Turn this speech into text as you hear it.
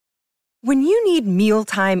When you need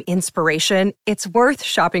mealtime inspiration, it's worth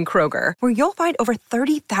shopping Kroger, where you'll find over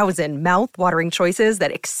 30,000 mouth-watering choices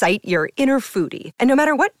that excite your inner foodie. And no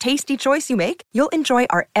matter what tasty choice you make, you'll enjoy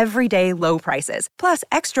our everyday low prices, plus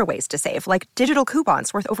extra ways to save, like digital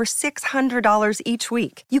coupons worth over $600 each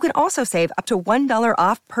week. You can also save up to $1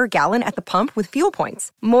 off per gallon at the pump with fuel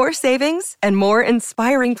points. More savings and more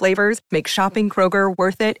inspiring flavors make shopping Kroger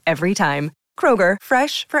worth it every time. Kroger,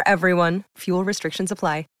 fresh for everyone. Fuel restrictions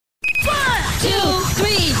apply. 1, 2, 3,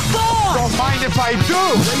 4. Don't mind if I do.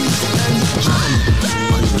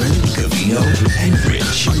 Are you ready? Covino and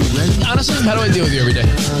Rich. Are you ready? Honestly, how do I deal with you every day?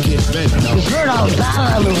 Get ready. You're all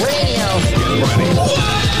down on the radio. Get ready. Whoa!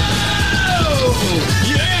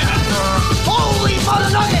 Yeah! Holy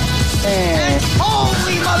mother nugget! And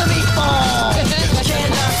holy mother meatball!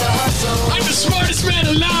 I'm the smartest man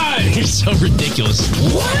alive! You're so ridiculous.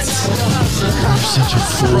 What? You're such a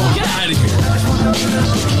fool. Get out of here.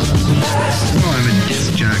 Oh, I'm a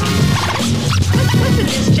disc jockey. What's a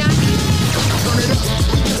disc jockey?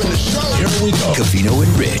 Here we go. Covino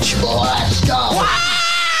and Rich. Let's go!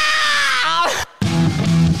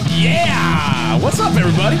 Yeah! What's up,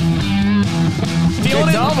 everybody? Feeling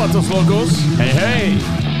it? Vatos locos. Hey, hey.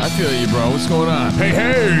 I feel you, bro. What's going on? Hey,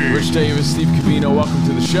 hey. Rich Davis, Steve Covino. Welcome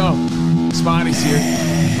to the show. Spotty's here.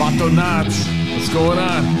 Vato Knots. What's going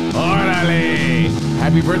on? Orale.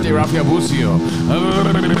 Happy birthday, Rafael Bucio.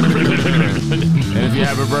 And if you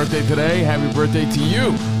have a birthday today, happy birthday to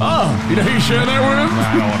you. Oh, you know who you share that with?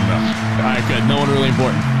 I don't want to know. All right, good. No one really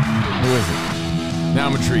important. Who is it? Now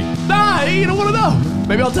I'm intrigued. Nah, you don't want to know.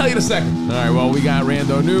 Maybe I'll tell you in a second. All right, well, we got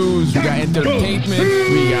rando news. We got entertainment.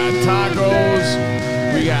 We got tacos.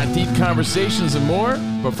 We got deep conversations and more.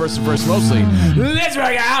 But first and first, mostly, let's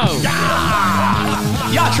rock out.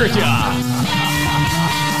 Yeah, trick ya.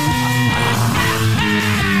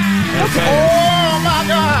 Okay. Oh my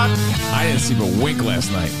God. I didn't sleep a wink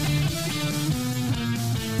last night.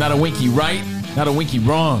 Not a winky right, not a winky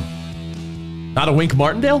wrong. Not a Wink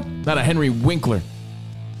Martindale? Not a Henry Winkler.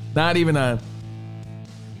 Not even a...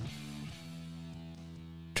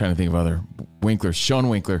 Trying to think of other Winklers. Sean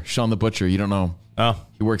Winkler. Sean the Butcher. You don't know him. Oh.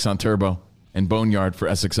 He works on Turbo and Boneyard for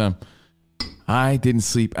SXM. I didn't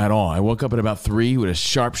sleep at all. I woke up at about 3 with a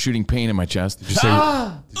sharp shooting pain in my chest. Did you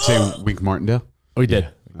say Wink Martindale? Oh, he did.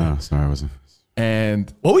 Oh, sorry, I wasn't.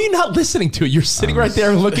 And What were you not listening to? You're sitting right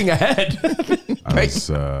there looking ahead. I was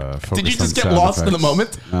focused Did you just on get sound lost in the effects.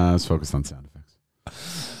 moment? I was focused on sound effects.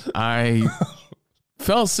 I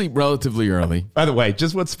fell asleep relatively early. By the way,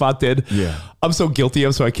 just what Spot did, Yeah. I'm so guilty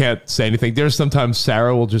of, so I can't say anything. There's sometimes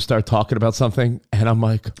Sarah will just start talking about something, and I'm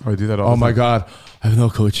like, Oh, I do that all oh the my time. God, I have no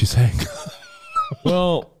clue what she's saying.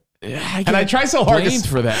 Well, And I try so hard to blamed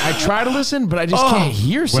for that. I try to listen, but I just can't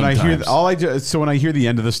hear When I sometimes. hear when I hear the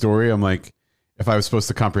end of the story, I'm like, if I was supposed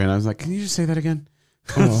to comprehend, I was like, can you just say that again?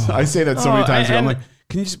 I say that so many times. I'm like,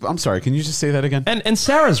 I'm sorry, can you just say that again? And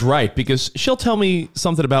Sarah's right, because she'll tell me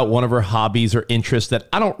something about one of her hobbies or interests that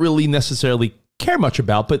I don't really necessarily care much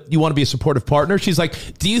about, but you want to be a supportive partner. She's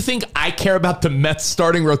like, do you think I care about the Mets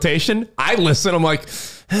starting rotation? I listen. I'm like,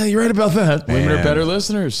 you're right about that. Women are better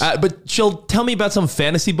listeners. But she'll tell me about some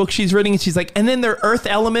fantasy book she's reading, and she's like, and then their Earth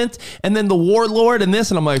Element, and then the Warlord, and this,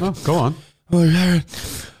 and I'm like, Go on. oh, yeah,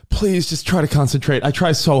 please just try to concentrate. I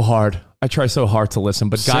try so hard. To listen,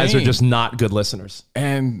 but guys are Same. just not good listeners.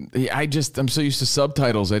 And I'm so used to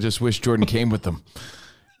subtitles. I just wish Jordan came with them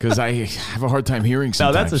because I have a hard time hearing Now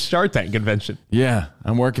sometimes. that's a Shark Tank convention. Yeah,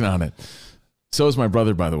 I'm working on it. So is my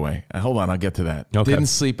brother, by the way. Hold on, I'll get to that. Okay. Didn't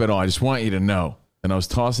sleep at all. I just want you to know. And I was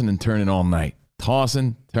tossing and turning all night.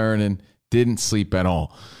 Tossing, turning, didn't sleep at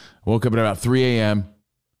all. Woke up at about 3 a.m.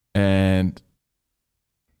 and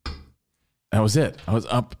that was it. I was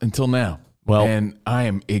up until now. Well- and I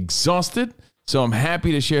am exhausted. So I'm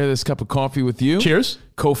happy to share this cup of coffee with you. Cheers.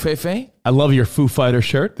 Covfefe. I love your Foo Fighter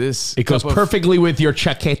shirt. It goes perfectly with your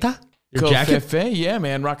chaqueta, your jacket. Covfefe. Yeah,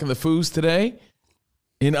 man. Rocking the Foos today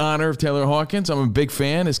in honor of Taylor Hawkins. I'm a big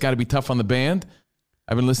fan. It's got to be tough on the band.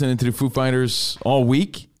 I've been listening to the Foo Fighters all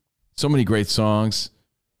week. So many great songs.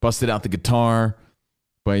 Busted out the guitar.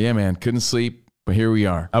 But yeah, man, couldn't sleep. But here we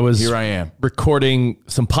are. Here I am. Recording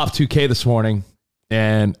some Pop 2K this morning,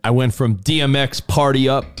 and I went from DMX party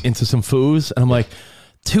up into some Foos, and I'm like,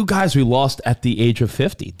 two guys we lost at the age of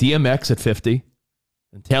 50. DMX at 50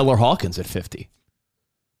 and Taylor Hawkins at 50.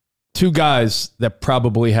 Two guys that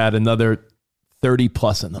probably had another 30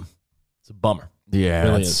 plus in them. It's a bummer. Yeah,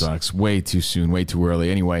 Really that is. sucks. Way too soon, way too early.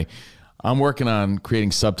 Anyway, I'm working on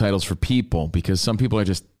creating subtitles for people because some people are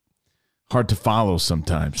just hard to follow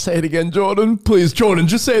sometimes. Say it again, Jordan. Please, Jordan,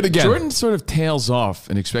 just say it again. Jordan sort of tails off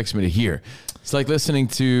and expects me to hear. It's like listening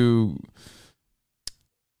to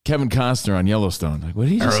Kevin Costner on Yellowstone. Like, what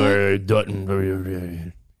did he just say?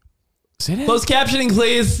 Say that? Closed captioning,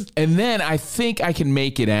 please. And then I think I can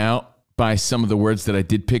make it out by some of the words that I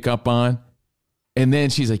did pick up on. And then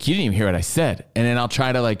she's like, you didn't even hear what I said. And then I'll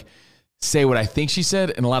try to like say what I think she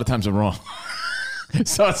said. And a lot of times I'm wrong.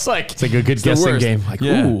 So it's like a good the guessing worst. game. Like,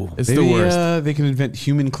 Yeah, ooh. it's Maybe, the worst. they can invent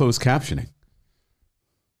human closed captioning.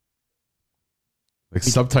 Like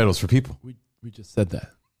subtitles for people. We just said that.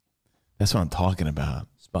 That's what I'm talking about.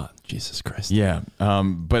 Spot. Jesus Christ. Yeah.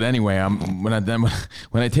 But anyway, when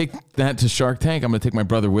I take that to Shark Tank, I'm going to take my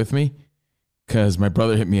brother with me because my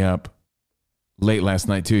brother hit me up late last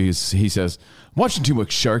night too. He says, I'm watching too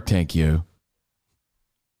much Shark Tank, yo.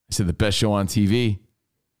 I said, the best show on TV.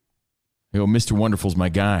 I go, Mr. Wonderful's my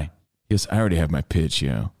guy. He goes, I already have my pitch,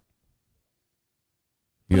 yo.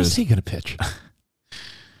 What is he going to pitch?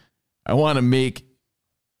 I want to make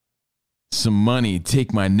some money,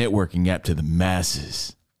 take my networking app to the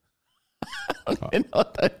masses.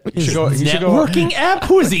 He should go Networking app?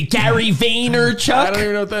 Who is he? Gary Vaynerchuk? I don't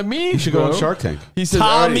even know what that means. He should go on bro. Shark Tank. He says,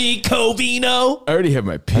 Tommy Covino? I already have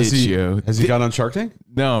my pitch, yo. Has he gone on Shark Tank?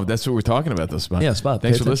 No, that's what we're talking about, though, Spot. Yeah, Spot.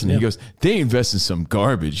 Thanks Pay for listening. attention, He goes, they invest in some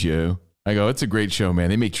garbage, yo. I go, it's a great show, man.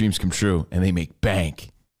 They make dreams come true, and they make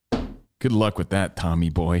bank. Good luck with that, Tommy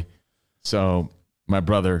boy. So, my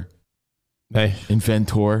brother, Hey,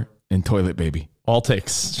 inventor, and toilet baby. all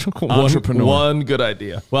takes Entrepreneur. one good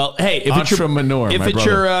idea. Well, hey, if it's your Entrepreneur, my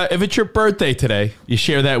brother. if it's your birthday today, you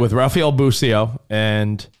share that with Rafael Bucio,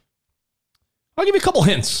 and I'll give you a couple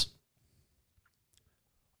hints.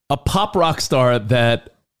 A pop rock star that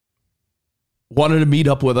wanted to meet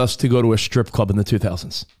up with us to go to a strip club in the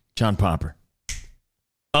 2000s. John Popper.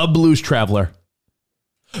 A blues traveler.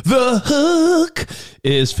 The Hook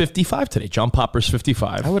is 55 today. John Popper's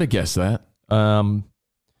 55. I would have guessed that.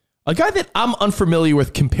 A guy that I'm unfamiliar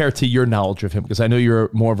with compared to your knowledge of him, because I know you're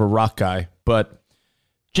more of a rock guy, but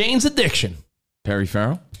Jane's Addiction. Perry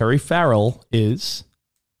Farrell? Perry Farrell is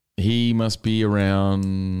He must be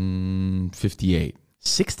around 58.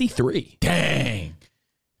 63. Dang.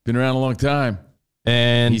 Been around a long time.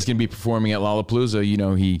 And He's going to be performing at Lollapalooza. You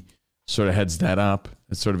know, he sort of heads that up.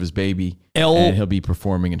 It's sort of his baby. Elle And he'll be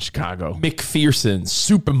performing in Chicago. McPherson,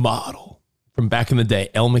 supermodel from back in the day.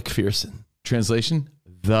 Elle McPherson. Translation?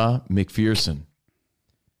 The McPherson.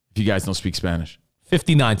 If you guys don't speak Spanish.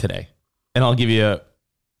 59 today. And I'll give you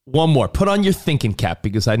one more. Put on your thinking cap,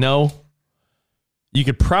 because I know you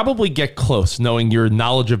could probably get close knowing your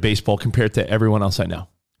knowledge of baseball compared to everyone else I know.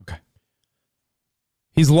 Okay.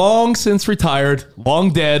 He's long since retired,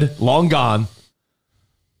 long dead, long gone.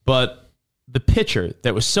 But the pitcher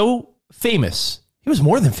that was so famous, he was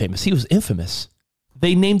more than famous, he was infamous.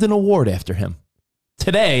 They named an award after him.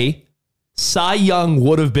 Today, Cy Young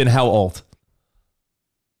would have been how old?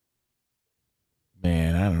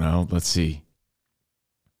 Man, I don't know. Let's see.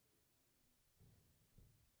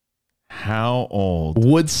 How old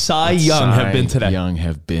Would Cy Young have been today? Young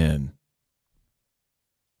have been?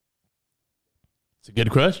 It's a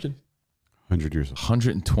good question. 100 years old.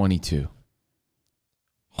 122.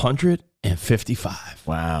 155.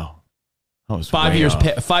 Wow. That was 5 way years,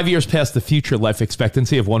 off. 5 years past the future life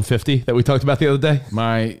expectancy of 150 that we talked about the other day.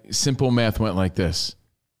 My simple math went like this.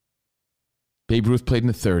 Babe Ruth played in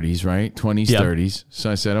the 30s, right? 20s, Yeah. 30s.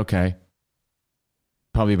 So I said, okay,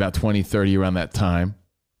 probably about 20, 30 around that time.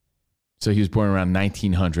 So he was born around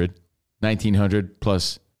 1900. 1900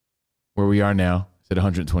 plus where we are now, I said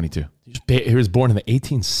 122. He was born in the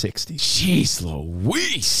 1860s. Jeez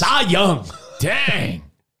Louise. Cy Young. Dang.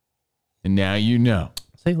 And now you know.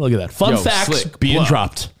 See, look at that. Fun Yo, facts slick. being Blow.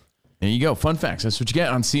 dropped. There you go. Fun facts. That's what you get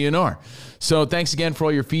on CNR. So thanks again for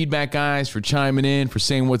all your feedback, guys, for chiming in, for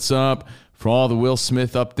saying what's up, for all the Will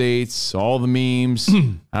Smith updates, all the memes.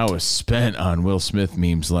 I was spent on Will Smith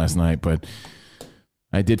memes last night, but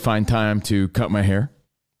I did find time to cut my hair.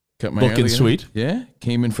 Cut my hair. Looking Look at sweet. that. Yeah.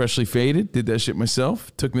 Came in freshly faded. Did that shit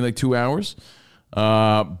myself. Took me like 2 hours.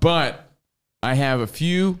 But I have a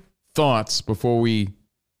few thoughts before we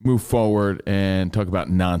move forward and talk about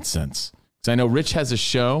nonsense. Because I know Rich has a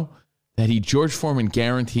show that George Foreman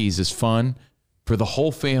guarantees is fun for the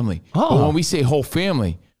whole family. Oh. But when we say whole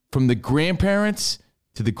family, from the grandparents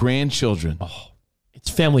to the grandchildren, It's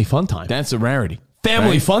family fun time. that's a rarity.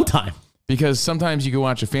 Family right? fun time. Because sometimes you can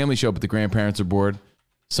watch a family show, but the grandparents are bored.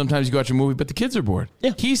 Sometimes you go watch a movie, but the kids are bored.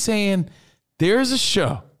 Yeah. He's saying there's a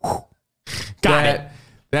show Got it.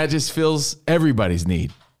 that just fills everybody's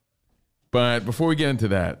need. But before we get into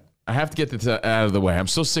that, I have to get this out of the way. I'm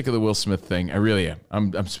so sick of the Will Smith thing. I really am.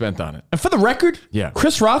 I'm spent on it. And for the record, Yeah.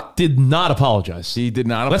 Chris Rock did not apologize. He did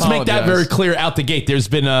not Let's apologize. make that very clear out the gate. There's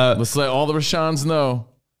been a Let's let all the Rashans know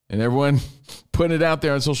and everyone putting it out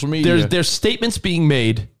there on social media. There's statements being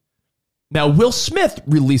made. Now, Will Smith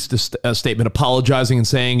released a statement apologizing and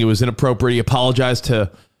saying it was inappropriate. He apologized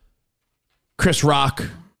to Chris Rock.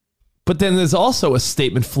 But then there's also a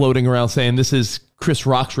statement floating around saying this is Chris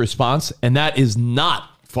Rock's response, and that is not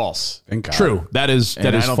false. Thank God. true. That is And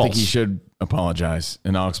I don't false. think he should apologize,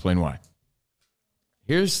 and I'll explain why.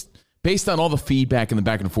 Here's, based on all the feedback and the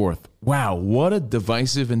back and forth, wow, what a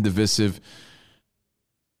divisive and divisive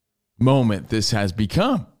moment this has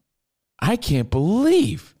become. I can't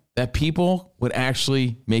believe that people would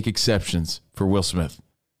actually make exceptions for Will Smith.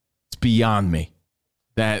 It's beyond me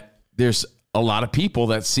that there's a lot of people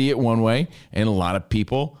that see it one way and a lot of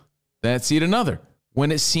people that see it another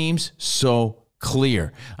when it seems so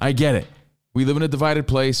clear. I get it. We live in a divided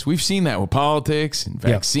place. We've seen that with politics and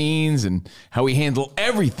vaccines and how we handle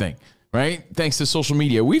everything, right? Thanks to social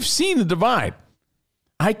media. We've seen the divide.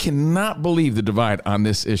 I cannot believe the divide on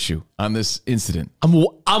this issue, on this incident.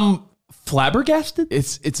 I'm flabbergasted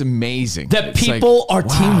It's amazing. that It's people like, are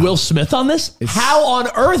Team wow. Will Smith on this. How on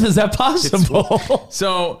earth is that possible?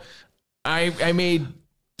 So I made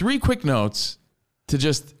 3 quick notes to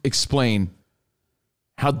just explain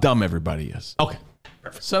how dumb everybody is. Okay.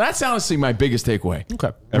 So that's honestly my biggest takeaway.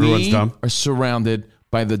 Okay. Everyone's we dumb. are surrounded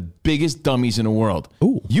by the biggest dummies in the world.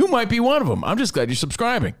 Ooh. You might be one of them. I'm just glad you're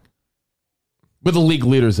subscribing. We're the league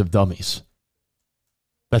leaders of dummies.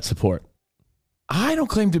 That support. I don't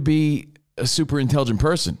claim to be a super intelligent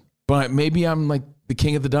person, but maybe I'm like the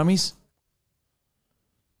king of the dummies.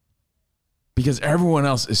 Because everyone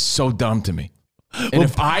else is so dumb to me. And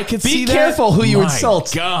if I could see Be careful who you my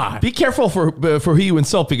insult. God. Be careful for who you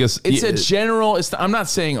insult because It's a general, I'm not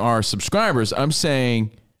saying our subscribers, I'm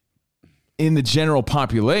saying in the general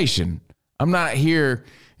population. I'm not here,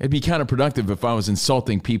 it'd be counterproductive if I was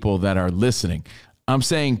insulting people that are listening. I'm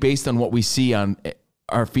saying based on what we see on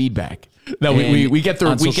our feedback. No, we get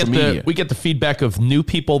on social media. the feedback of new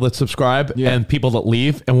people that subscribe and people that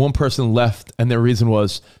leave, and one person left, and their reason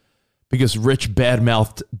was because Rich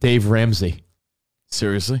badmouthed Dave Ramsey.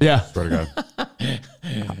 Seriously? Yeah, Swear to God.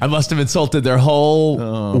 I must have insulted their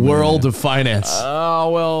whole world of finance.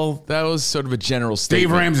 Oh, well, that was sort of a general statement.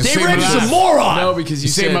 Dave Ramsey's a moron. No, because you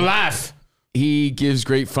saved said my life. he gives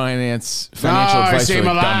great financial advice saved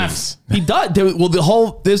for my dummies. He does.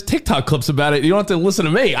 Well, there's TikTok clips about it. You don't have to listen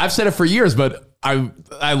to me. I've said it for years, but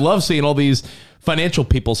I love seeing all these financial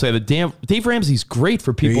people say that Dave Ramsey's great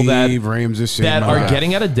for people that are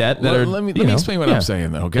getting out of debt. Let me explain what I'm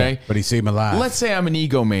saying, though, okay? But he saved my life. Let's say I'm an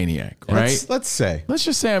egomaniac, right? Let's say. Let's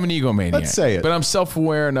just say I'm an egomaniac. Let's say it. But I'm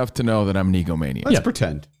self-aware enough to know that I'm an egomaniac. Let's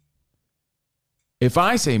pretend. If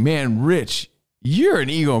I say, man, Rich, you're an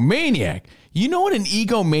egomaniac, you know what an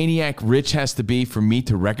egomaniac Rich has to be for me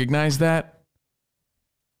to recognize that?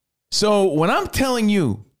 So when I'm telling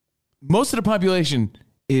you, most of the population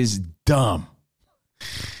is dumb,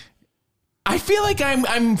 I feel like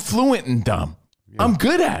I'm fluent in dumb. Yeah. I'm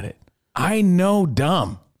good at it. I know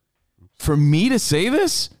dumb. For me to say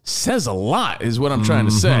this says a lot, is what I'm trying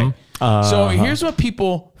to say. So here's what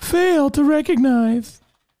people fail to recognize.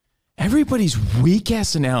 Everybody's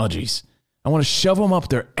weak-ass analogies, I want to shove them up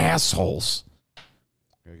their assholes.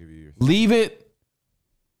 Leave it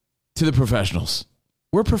to the professionals.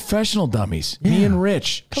 We're professional dummies. Yeah. Me and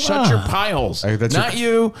Rich. Shut your pie holes. Not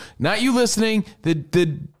you listening,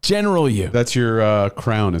 the general you. That's your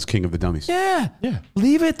crown as king of the dummies. Yeah.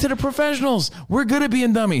 Leave it to the professionals. We're good at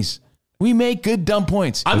being dummies. We make good dumb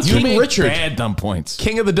points. I'm you King make Richard. Bad dumb points.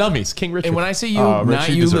 King of the dummies. King Richard. And when I say you, not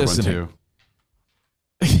you listening.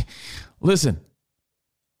 Listen.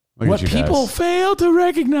 What people fail to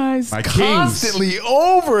recognize constantly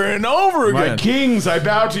over and over again. My kings, I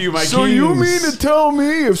bow to you, my kings. So you mean to tell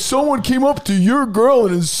me if someone came up to your girl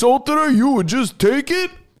and insulted her, you would just take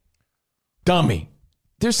it? Dummy.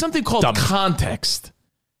 There's something called context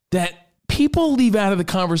that people leave out of the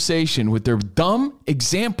conversation with their dumb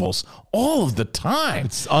examples all of the time.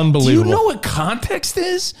 It's unbelievable. Do you know what context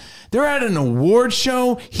is? They're at an award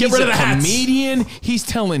show. He's a comedian. He's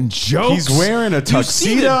telling jokes. He's wearing a tuxedo.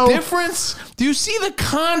 Do you see the difference? Do you see the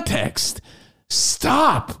context?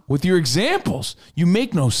 Stop with your examples. You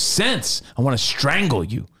make no sense. I want to strangle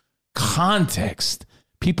you. Context.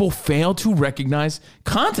 People fail to recognize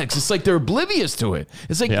context. It's like they're oblivious to it.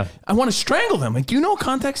 It's like, I want to strangle them. Like, do you know what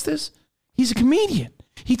context is? He's a comedian.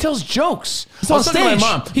 He tells jokes. He's on stage.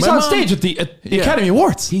 He's on stage at the Academy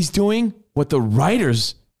Awards. He's doing what the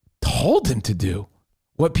writers told him to do,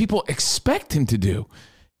 what people expect him to do.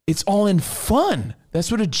 It's all in fun.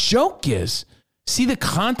 That's what a joke is. See the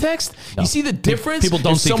context? No. You see the difference? People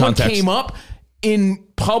don't see someone context. Came up in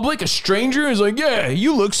public, a stranger is like, yeah,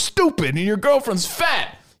 you look stupid and your girlfriend's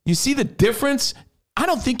fat. You see the difference? I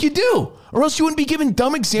don't think you do, or else you wouldn't be giving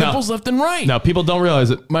dumb examples left and right. No, people don't realize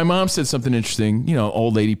it. My mom said something interesting,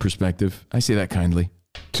 old lady perspective. I say that kindly.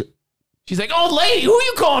 She's like, old lady, who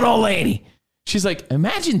you calling old lady? She's like,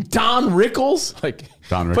 imagine Don Rickles. Like,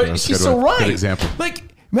 Don Rickles, but she's good so one. right. Good example. Like,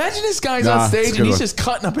 imagine this guy's Nah, on stage it's a and good he's one. just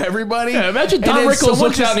cutting up everybody. Yeah, imagine And Don then Rickles someone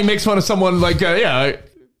looks out just- and he makes fun of someone like,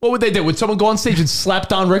 what would they do? Would someone go on stage and slap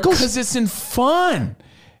Don Rickles? Because it's in fun.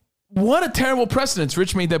 What a terrible precedence.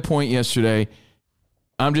 Rich made that point yesterday.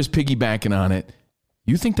 I'm just piggybacking on it.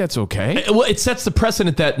 You think that's okay? Well, it sets the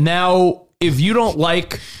precedent that now if you don't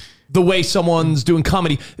like the way someone's doing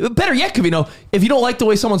comedy, better yet, Covino, if you don't like the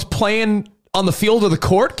way someone's playing on the field or the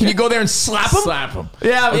court, can you go there and slap them? Slap him.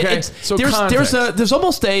 Yeah, Okay, so there's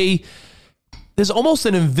almost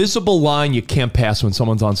an invisible line you can't pass when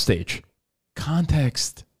someone's on stage.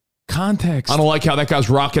 Context. I don't like how that guy's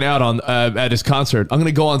rocking out on at his concert. I'm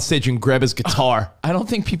gonna go on stage and grab his guitar. I don't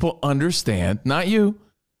think people understand, not you,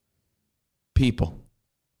 people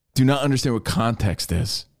do not understand what context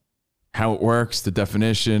is, how it works, the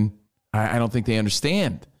definition. I don't think they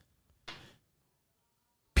understand.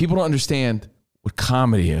 People don't understand what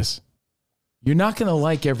comedy is. You're not going to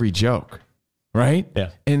like every joke, right? Yeah.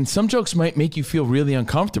 And some jokes might make you feel really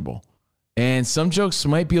uncomfortable. And some jokes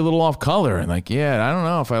might be a little off color and like, yeah, I don't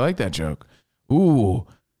know if I like that joke. Ooh,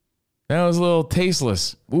 that was a little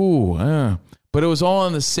tasteless. Ooh, but it was all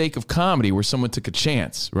on the sake of comedy where someone took a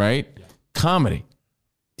chance, right? Yeah. Comedy.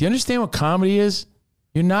 Do you understand what comedy is?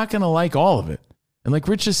 You're not going to like all of it. And like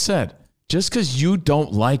Rich just said, just because you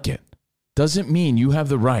don't like it doesn't mean you have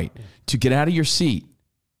the right to get out of your seat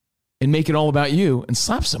and make it all about you and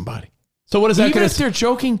slap somebody. So what is that Even going if they're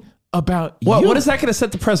joking about you. What is that going to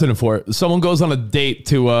set the precedent for? Someone goes on a date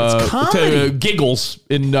to Giggles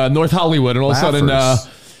in North Hollywood, and all of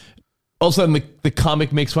a sudden the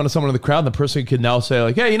comic makes fun of someone in the crowd, and the person could now say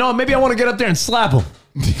like, hey, maybe I want to get up there and slap him.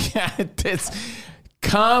 It's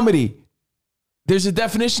comedy. There's a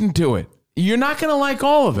definition to it. You're not going to like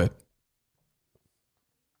all of it.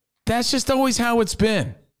 That's just always how it's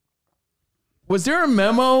been. Was there a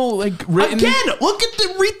memo written? Again, look at the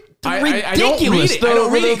ridiculous. I don't read it. I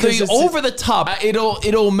don't read it because it's over the top.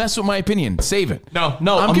 It'll mess with my opinion. Save it. No. I'm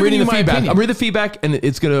I'm reading the my feedback. opinion. I'm reading the feedback, and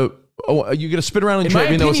it's gonna. You're gonna spin around and In my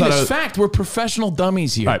trip. opinion, it's fact. We're professional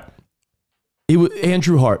dummies here. All right. It was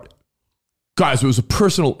Andrew Hart. Guys, it was a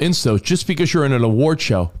personal insult just because you're in an award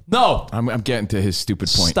show. No. I'm getting to his stupid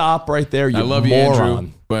point. Stop right there, you I love moron. you,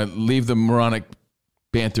 Andrew, but leave the moronic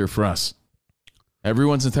banter for us.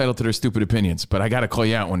 Everyone's entitled to their stupid opinions, but I got to call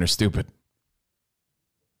you out when they're stupid.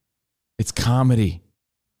 It's comedy.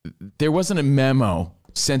 There wasn't a memo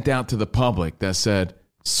sent out to the public that said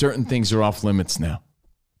certain things are off limits now.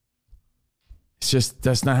 It's just,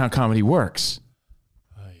 that's not how comedy works.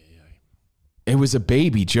 It was a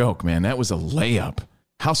baby joke, man. That was a layup.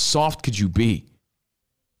 How soft could you be?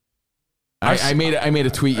 I made a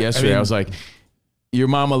tweet yesterday. I was like, your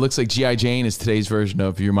mama looks like G.I. Jane is today's version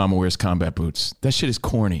of your mama wears combat boots. That shit is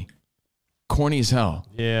corny. Corny as hell.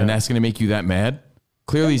 Yeah. And that's going to make you that mad?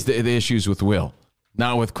 Clearly, it's the issues with Will,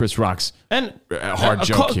 not with Chris Rock's hard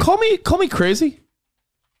joke here. Call me crazy,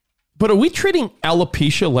 but are we treating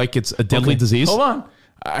alopecia like it's a deadly disease? Hold on.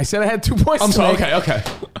 I said I had 2 points to make. Okay.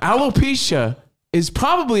 Alopecia is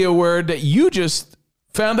probably a word that you just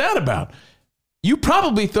found out about. You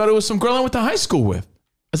probably thought it was some girl I went to high school with.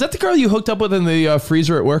 Is that the girl you hooked up with in the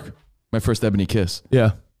freezer at work? My first ebony kiss.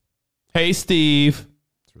 Yeah. Hey, Steve.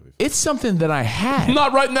 It's something that I had.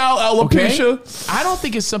 Not right now, alopecia. Okay? I don't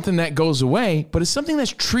think it's something that goes away, but it's something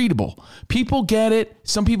that's treatable. People get it.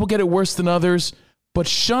 Some people get it worse than others. But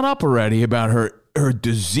shut up already about her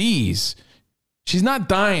disease. She's not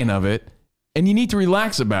dying of it, and you need to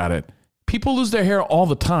relax about it. People lose their hair all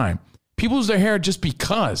the time. People lose their hair just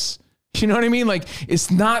because. You know what I mean? Like, it's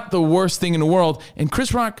not the worst thing in the world. And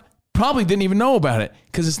Chris Rock probably didn't even know about it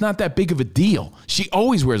because it's not that big of a deal. She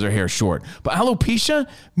always wears her hair short. But alopecia,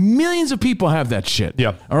 millions of people have that shit.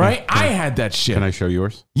 Yeah. All right? I had that shit. Can I show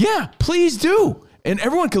yours? Yeah, please do. And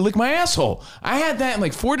everyone can lick my asshole. I had that in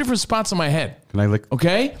like 4 different spots on my head. Can I lick?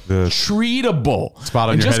 Okay? The treatable. spot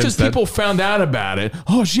on and your just head because instead? people found out about it,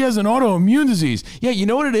 oh, she has an autoimmune disease. Yeah, you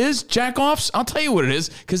know what it is? Jack-offs? I'll tell you what it is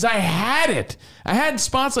because I had it. I had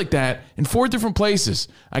spots like that in 4 different places.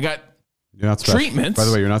 I got You're not special. treatments. By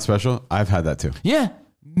the way, you're not special. I've had that too. Yeah.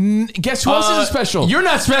 Guess who else isn't special? You're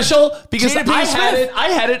not special because Jada I Pinkett had Smith. I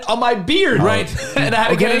had it on my beard, right? And I had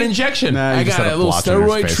to get an injection. Nah, you I just got had a little blotch on your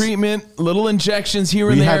steroid face. treatment, little injections here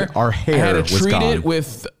and We there. had- our hair I had to was treat gone. it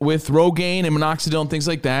with Rogaine and minoxidil and things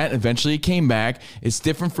like that. Eventually, it came back. It's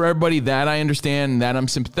different for everybody. That I understand and that I'm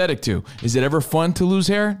sympathetic to. Is it ever fun to lose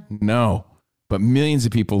hair? No. but millions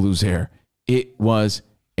of people lose hair. It was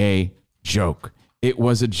a joke. It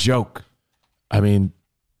was a joke. I mean,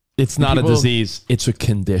 it's not a People- disease. It's a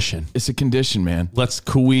condition. It's a condition, man.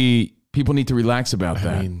 People need to relax about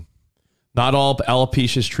that. I mean, not all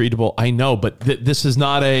alopecia is treatable. I know, but this is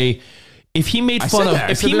not a. If he made I fun said of, that.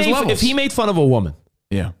 I if said he there's made, levels. if he made fun of a woman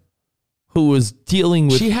Yeah. who was dealing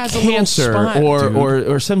with She has a little cancer spot, dude.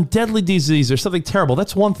 or some deadly disease or something terrible,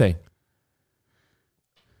 that's one thing.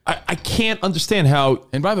 I can't understand how.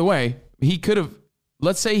 And by the way, he could have,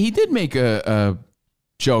 let's say he did make a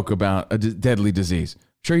joke about a deadly disease.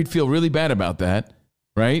 Sure, he'd feel really bad about that,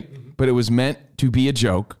 right? But it was meant to be a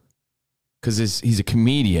joke because he's a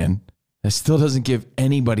comedian. That still doesn't give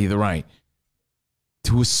anybody the right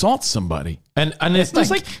to assault somebody. And it's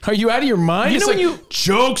like, are you out of your mind? You It's know when like,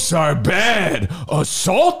 jokes are bad.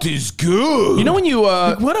 Assault is good. you know when you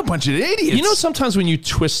Like, what a bunch of idiots. you know sometimes when you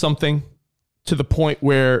twist something to the point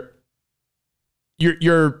where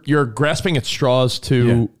you're grasping at straws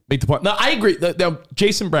to make the point. Now I agree. Now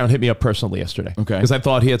Jason Brown hit me up personally yesterday, Okay. because I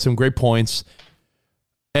thought he had some great points,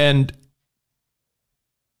 and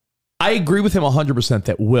I agree with him 100%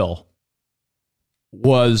 that Will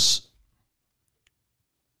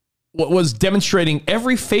was demonstrating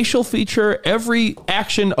every facial feature, every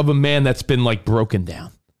action of a man that's been like broken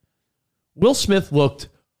down. Will Smith looked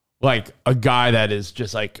like a guy that is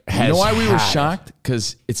just like has. You know why we were had it. shocked?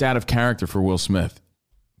 Because it's out of character for Will Smith.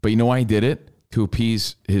 But you know why he did it? To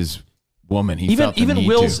appease his woman. He felt the need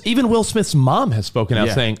to. Even Will Smith's mom has spoken out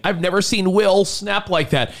Yeah. saying, "I've never seen Will snap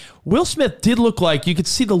like that." Will Smith did look like, you could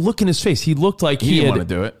see the look in his face. He looked like He didn't want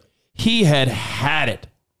to do it. He had it.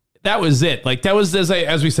 That was it. Like that was,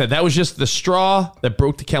 as we said, that was just the straw that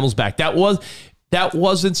broke the camel's back. That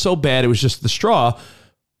wasn't so bad. It was just the straw.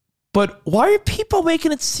 But why are people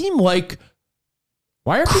making it seem like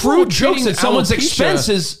Why are crude people jokes treating at someone's alopecia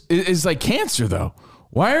expenses? is like cancer, though?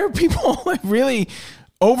 Why are people like really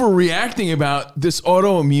overreacting about this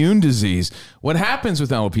autoimmune disease? What happens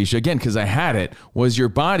with alopecia, again, because I had it, was your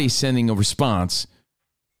body sending a response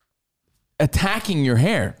attacking your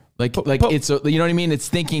hair. Like it's you know what I mean? It's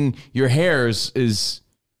thinking your hair is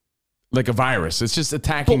like a virus. It's just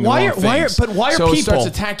attacking. But why the wrong are things. so it people starts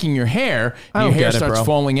attacking your hair, I and your don't hair get it, starts bro.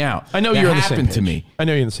 falling out. I know That you're on the same happened page. to me. I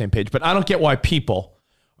know you're on the same page, but I don't get why people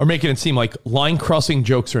are making it seem like line crossing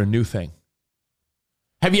jokes are a new thing.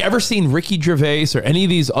 Have you ever seen Ricky Gervais or any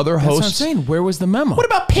of these other That's what I'm hosts? saying. Where was the memo? What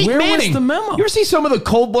about Peyton Where Manning? was the memo? You ever see some of the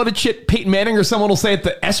cold-blooded shit Peyton Manning or someone will say at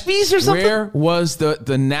the ESPYs or something? Where was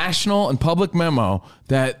the national and public memo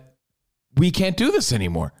that we can't do this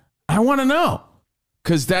anymore? I want to know,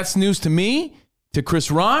 because that's news to me, to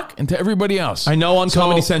Chris Rock, and to everybody else. I know on So-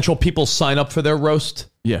 Comedy Central people sign up for their roast,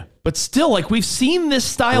 Yeah. but still, like we've seen this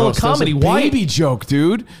style Roast. of comedy. That was a Why? baby joke,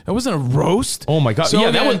 dude? That wasn't a roast. Oh my god! So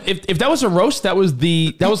yeah, then- that was if that was a roast, that was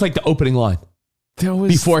like the opening line. That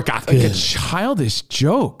was Before it got like a good. childish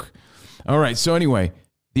joke. All right. So anyway,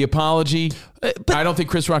 the apology. I don't think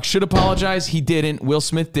Chris Rock should apologize. He didn't. Will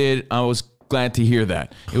Smith did. I was glad to hear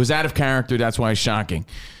that. It was out of character. That's why it's shocking.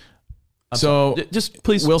 So Just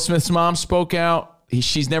please, Will Smith's mom spoke out.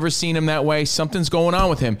 She's never seen him that way. Something's going on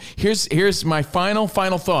with him. Here's my final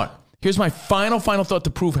thought. Here's my final thought to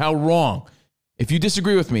prove how wrong. If you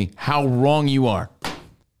disagree with me, how wrong you are.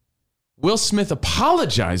 Will Smith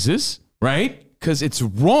apologizes, right? Because it's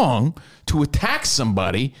wrong to attack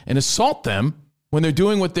somebody and assault them when they're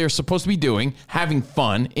doing what they're supposed to be doing, having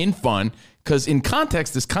fun, in fun. Because in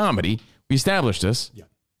context, this comedy, we established this. Yeah.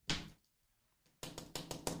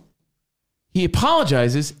 He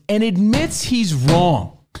apologizes and admits he's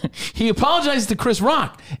wrong. He apologizes to Chris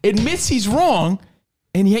Rock, admits he's wrong,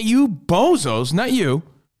 and yet you bozos, not you,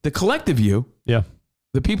 the collective you, yeah.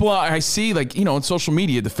 the people I see, like, you know, on social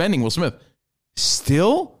media defending Will Smith,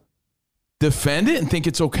 still defend it and think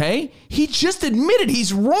it's okay? He just admitted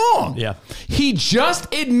he's wrong. Yeah. He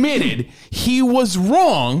just admitted he was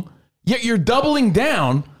wrong, yet you're doubling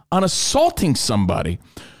down on assaulting somebody.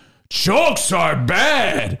 Jokes are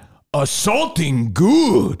bad. Assaulting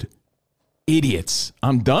good. Idiots.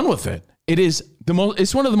 I'm done with it.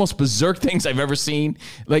 It's one of the most berserk things I've ever seen,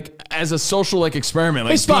 like as a social experiment.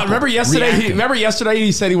 Like, Hey, Spot, remember yesterday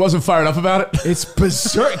he said he wasn't fired up about it? It's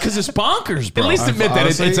berserk because it's bonkers, bro. At least admit that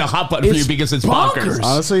honestly, it's a hot button for you because it's bonkers.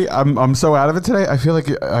 Honestly, I'm so out of it today. I feel like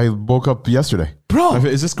I woke up yesterday. Bro.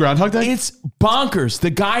 Is this Groundhog Day? It's bonkers. The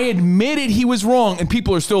guy admitted he was wrong, and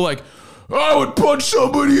people are still like, I would punch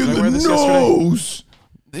somebody in wear the this nose.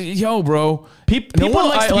 Yo, bro. No one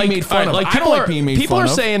likes to be made fun of. I don't like being made people fun are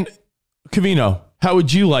of. saying, Covino, how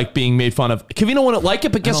would you like being made fun of? Covino wouldn't like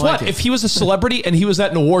it, but guess don't what? like it. If he was a celebrity and he was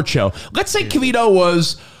at an award show, let's say Covino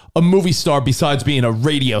was a movie star besides being a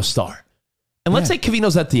radio star, And let's say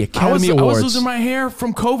Covino's at the Academy I Awards. was losing my hair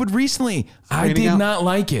from COVID recently. I Raining did out. not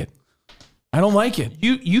like it. I don't like it.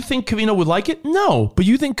 You think Covino would like it? No. But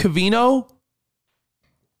you think Covino,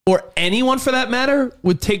 or anyone for that matter,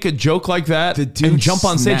 would take a joke like that The dude and jump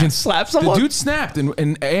on stage snapped. and slap someone? The dude snapped,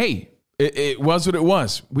 and hey, it was what it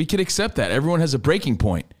was. We could accept that. Everyone has a breaking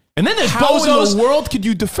point. and then there's How in bozos. the world could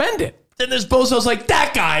you defend it? Then there's bozos like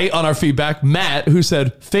that guy on our feedback, Matt, who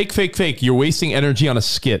said, fake, fake, fake. You're wasting energy on a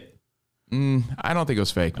skit. I don't think it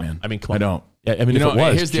was fake, man. I mean, come on. I don't. Yeah, I mean, You if know, it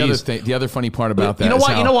was, here's the other geez. thing. The other funny part about that. You know is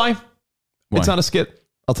why? how- You know why? Why? It's not a skit.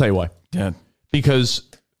 I'll tell you why. Yeah. Because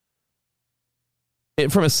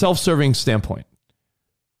from a self-serving standpoint,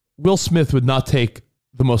 Will Smith would not take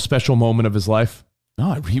the most special moment of his life.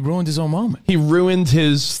 No, he ruined his own moment. He ruined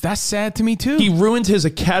his That's sad to me too. he ruined his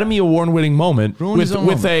Academy Award-winning moment Ruined his own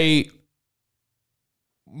with moment. a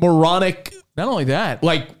moronic, Not only that,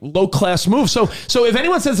 like low-class move. So if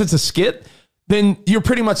anyone says it's a skit, then you're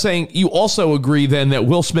pretty much saying you also agree then that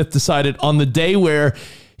Will Smith decided on the day where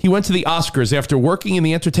he went to the Oscars after working in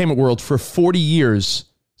the entertainment world for 40 years,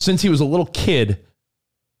 since he was a little kid,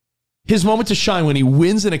 his moment to shine when he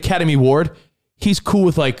wins an Academy Award, he's cool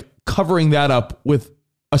with like covering that up with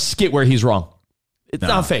a skit where he's wrong. It's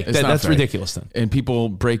not fake. it's not That's fake. ridiculous then. and people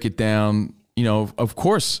break it down. You know, of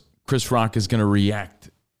course, Chris Rock is going to react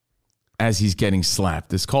as he's getting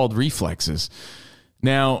slapped. It's called reflexes.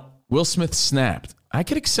 Now, Will Smith snapped. I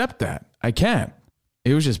could accept that. I can.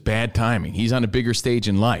 It was just bad timing. He's on a bigger stage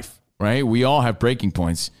in life, right? We all have breaking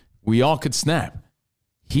points. We all could snap.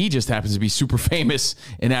 He just happens to be super famous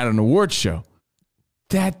and at an awards show.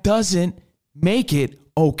 That doesn't make it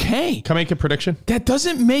okay. Can I make a prediction? That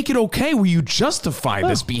doesn't make it okay where you justify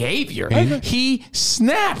this behavior. He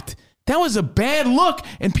snapped. That was a bad look.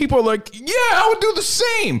 And people are like, yeah, I would do the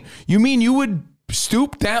same. You mean you would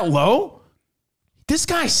stoop that low? This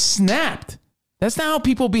guy snapped. That's not how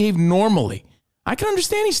people behave normally. I can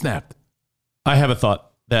understand he snapped. I have a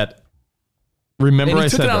thought that remember And he I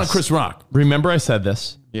took said it out on this. Chris Rock. Remember I said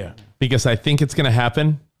this Yeah. because I think it's going to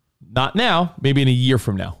happen. Not now, maybe in a year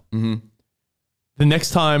from now. Mm-hmm. The next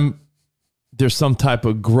time there's some type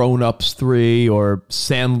of Grown Ups 3 or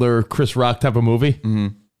Sandler, Chris Rock type of movie. Mm-hmm.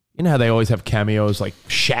 You know how they always have cameos like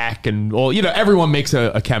Shaq and all, you know, everyone makes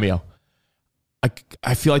a cameo.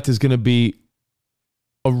 I feel like there's going to be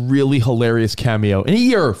a really hilarious cameo in a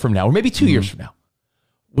year from now, or maybe 2 years from now,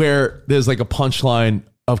 where there's like a punchline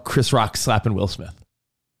of Chris Rock slapping Will Smith.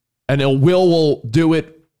 And Will do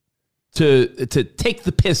it to take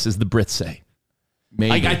the piss, as the Brits say.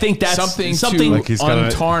 Maybe. I think that's something something- to Like he's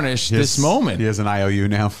got untarnish this moment. He has an IOU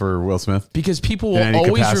now for Will Smith. Because people In will any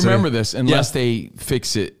always capacity. remember this unless they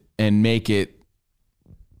fix it and make it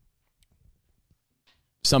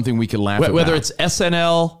something we can laugh about. Whether it's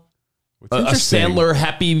SNL, a interesting- Sandler,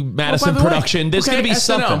 Happy Madison Oh, by the way, production, there's okay, going to be SNL.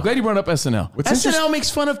 something. I'm glad you brought up SNL. What's SNL makes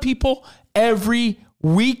fun of people every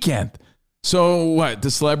weekend. So what? The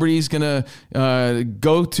celebrity's going to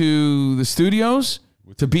go to the studios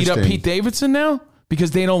to beat up interesting? Pete Davidson now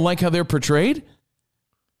because they don't like how they're portrayed?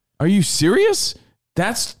 Are you serious?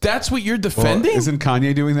 That's what you're Well, defending? isn't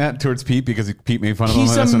Kanye doing that towards Pete because Pete made fun of him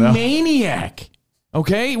He's on a SNL? maniac.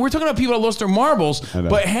 Okay, we're talking about people that lost their marbles, I know.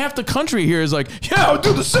 but half the country here is like, yeah, I would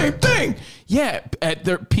do the same thing. Yeah, at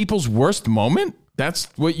their people's worst moment, that's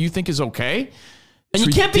what you think is okay. And It's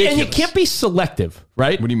you can't be ridiculous. selective,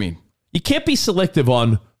 right? What do you mean? You can't be selective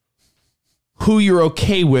on who you're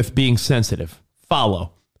okay with being sensitive.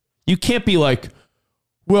 Follow. You can't be like,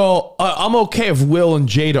 well, I'm okay if Will and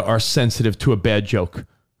Jada are sensitive to a bad joke.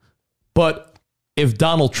 But if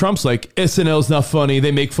Donald Trump's like, SNL's not funny,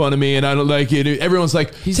 they make fun of me and I don't like it, everyone's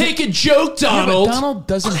like, take a joke, Donald. Yeah, but Donald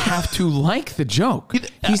doesn't have to like the joke.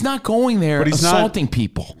 He's not going there But he's not- assaulting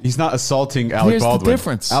people. He's not assaulting Alec Here's the Baldwin.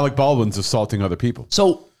 difference. Alec Baldwin's assaulting other people.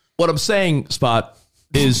 So what I'm saying, Spot,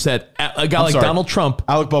 is that a guy like sorry. Donald Trump,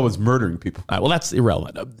 Alec Baldwin's murdering people. well, that's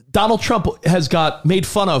irrelevant. Donald Trump has got made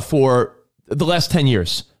fun of for the last 10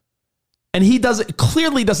 years. And he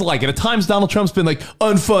clearly doesn't like it. At times, Donald Trump's been like,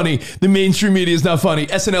 unfunny. The mainstream media is not funny.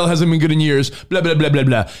 SNL hasn't been good in years. Blah, blah, blah, blah,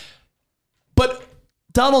 blah. But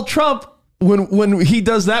Donald Trump, when he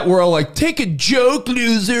does that, we're all like, take a joke,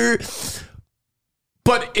 loser.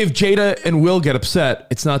 But if Jada and Will get upset,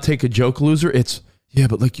 it's not take a joke, loser. It's, yeah,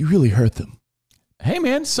 but like you really hurt them. Hey,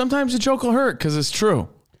 man, sometimes a joke will hurt because it's true.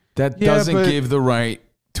 That Yeah, doesn't but give the right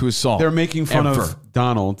to assault. They're making fun Ever. of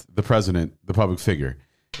Donald, the president, the public figure.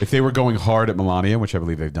 If they were going hard at Melania, which I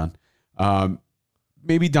believe they've done,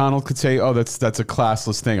 maybe Donald could say, "Oh, that's a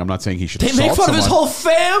classless thing." I'm not saying he should. They assault make fun of his someone. whole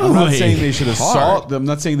family. I'm not saying they should assault. I'm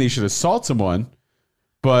not saying they should assault someone,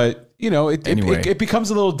 but it becomes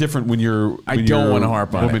a little different when I don't want to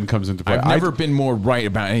harp on woman it. comes into play. I've never been more right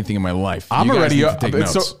about anything in my life. I'm You guys already. need to take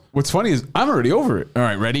notes. So what's funny is I'm already over it. All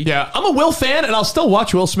right, ready? Yeah, I'm a Will fan, and I'll still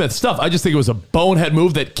watch Will Smith stuff. I just think it was a bonehead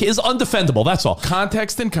move that is undefendable. That's all.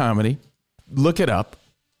 Context and comedy. Look it up.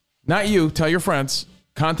 Not you. Tell your friends.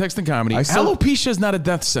 Context and comedy. Alopecia is not a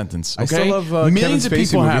death sentence. Okay? I still love Millions Kevin of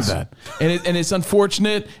people Spacey have movies. that, and it's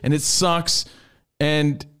unfortunate, and it sucks.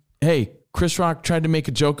 And hey, Chris Rock tried to make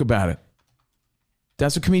a joke about it.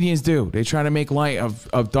 That's what comedians do. They try to make light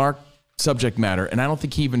of dark subject matter, and I don't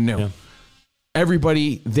think he even knew. Yeah.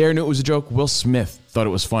 Everybody there knew it was a joke. Will Smith thought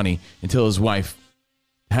it was funny until his wife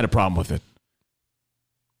had a problem with it.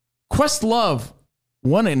 Questlove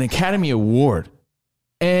won an Academy Award,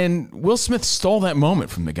 and Will Smith stole that moment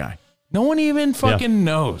from the guy. No one even fucking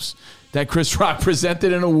knows that Chris Rock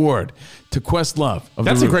presented an award to Questlove.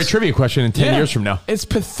 That's a great trivia question in 10 years from now. It's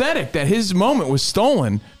pathetic that his moment was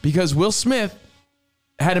stolen because Will Smith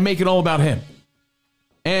had to make it all about him.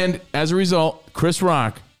 And as a result, Chris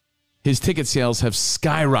Rock, his ticket sales have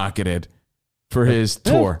skyrocketed for his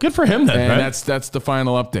tour. Good for him then, And right? that's the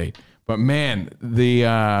final update. But man, the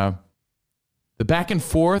back and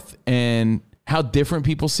forth and how different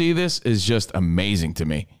people see this is just amazing to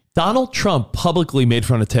me. Donald Trump publicly made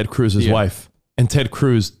fun of Ted Cruz's Yeah. wife, and Ted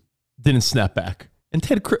Cruz didn't snap back. And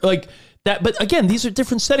Ted Cruz, like that, but again, these are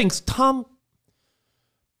different settings.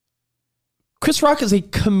 Chris Rock is a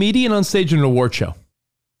comedian on stage in an award show.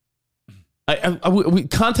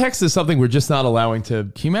 Context is something we're just not allowing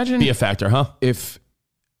to Can you imagine be a factor, huh? if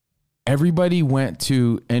everybody went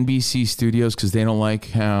to NBC Studios because they don't like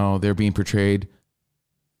how they're being portrayed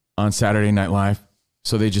on Saturday Night Live,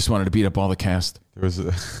 so they just wanted to beat up all the cast? There was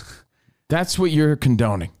That's what you're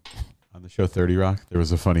condoning. on the show 30 Rock. There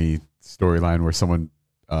was a funny storyline where someone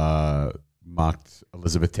mocked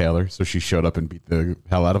Elizabeth Taylor, so she showed up and beat the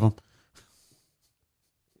hell out of him.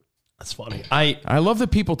 That's funny. I love the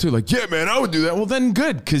people too. Like, yeah, man, I would do that. Well, then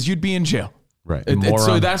good, because you'd be in jail. Right.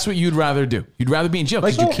 So that's what you'd rather do. You'd rather be in jail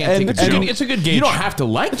because Like, you can't and- take a joke. it's a good gauge. You don't have to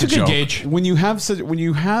like It's the a good joke. gauge. when you have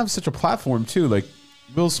such a platform too, like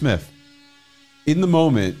Will Smith, in the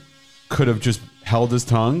moment, could have just held his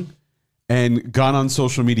tongue and gone on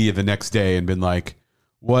social media the next day and been like,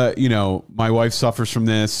 "What my wife suffers from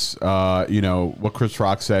this. What Chris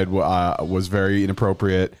Rock said was very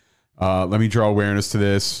inappropriate. Let me draw awareness to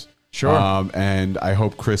this." Sure. And I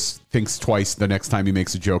hope Chris thinks twice the next time he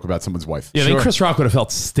makes a joke about someone's wife. Yeah, then Chris Rock would have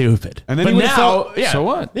felt stupid. And then but he would have now, felt- yeah. So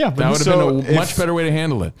what? Yeah, that but would have so been a much if- better way to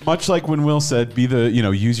handle it. Much like when Will said, "Be the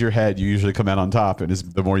use your head. You usually come out on top, and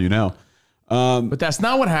the more you know." But that's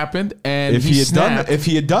not what happened. And If he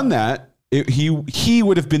had done that, he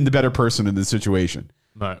would have been the better person in this situation.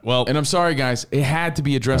 All right, well, And I'm sorry, guys, it had to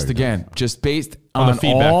be addressed again, just based On the on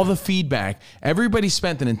feedback. all the feedback. Everybody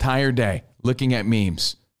spent an entire day looking at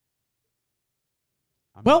memes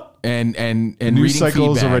and News reading cycle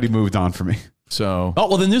has feedback. already moved on for me. So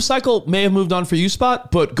well, the news cycle may have moved on for you, Spot,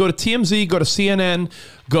 but go to TMZ, go to CNN,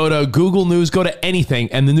 go to Google News, go to anything,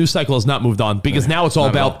 and the news cycle has not moved on because now it's all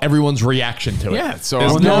Not at about everyone's reaction to it. Yeah, so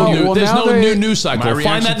there's now- no, well, there's now no they- new news cycle. My Find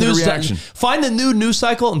reaction that to the news reaction. Find the new news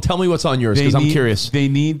cycle and tell me what's on yours because I'm curious. They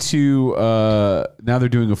need to. Now they're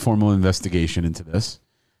doing a formal investigation into this.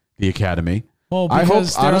 The Academy. well, I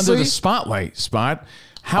because hope, they're honestly, under the spotlight. Spot.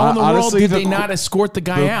 How in the honestly, world did the they co- not escort the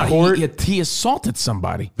guy the out? court- He assaulted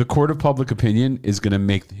somebody. The court of public opinion is going to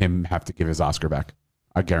make him have to give his Oscar back.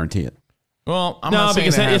 I guarantee it. Well, I'm No, not saying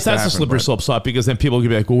because it has if that's to a slippery happen, slope spot, because then people will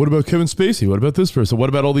be like, well, what about Kevin Spacey? What about this person? What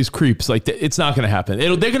about all these creeps? Like, it's not going to happen.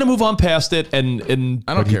 They're going to move on past it. And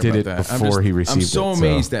I don't But he care did about it that. before he I'm received so it, so-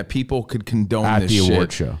 amazed that people could condone At this the shit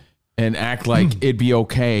award show. and act like it'd be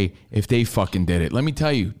okay if they fucking did it. Let me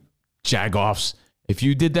tell you, jagoffs, if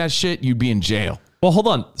you did that shit, you'd be in jail. well, hold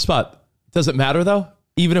on, Spot. Does it matter, though?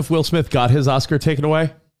 Even if Will Smith got his Oscar taken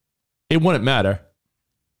away, it wouldn't matter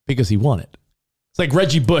because he won it. It's like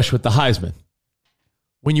Reggie Bush with the Heisman.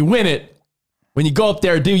 When you win it, when you go up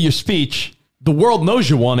there and do your speech, the world knows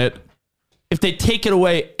you won it. If they take it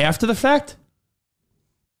away after the fact,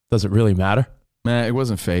 does it really matter? Man, it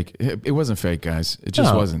wasn't fake. It wasn't fake, guys. It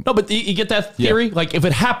just No. wasn't. No, but you get that theory? Like, if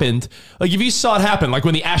it happened, like, if you saw it happen, like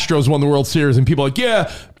when the Astros won the World Series and people are like,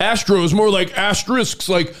 yeah, Astros, more like asterisks.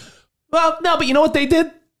 Like, well, no, but you know what they did?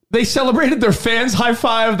 They celebrated their fans, high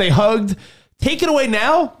five, they hugged. Take it away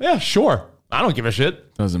now? Yeah, sure. I don't give a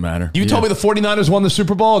shit. Doesn't matter. You told me the 49ers won the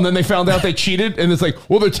Super Bowl and then they found out they cheated and it's like,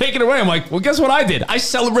 well, they're taking it away. I'm like, well, guess what I did? I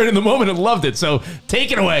celebrated the moment and loved it. So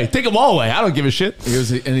take it away. Take them all away. I don't give a shit. It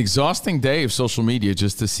was an exhausting day of social media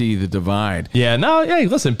just to see the divide. Yeah, no, hey,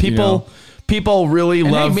 listen, people really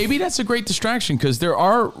And love. hey, maybe that's a great distraction because there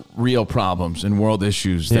are real problems and world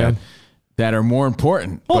issues that that are more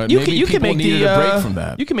important. Well, But you maybe can people make needed the a break from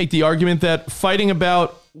that. You can make the argument that fighting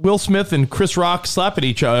about Will Smith and Chris Rock slapping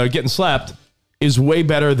each other, getting slapped, is way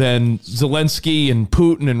better than Zelensky and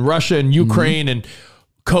Putin and Russia and Ukraine and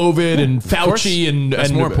COVID and Fauci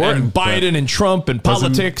and more important, and Biden and Trump and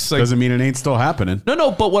politics. Doesn't mean it ain't still happening.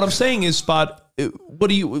 No. But what I'm saying is, Spot, what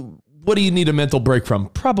do you need a mental break from?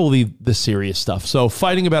 Probably the serious stuff. So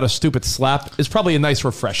fighting about a stupid slap is probably a nice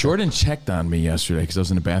refresher. Jordan checked on me yesterday because I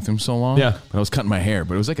was in the bathroom so long. Yeah. But I was cutting my hair,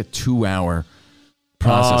 but it was like a 2-hour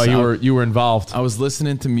process. Oh, you were involved. I was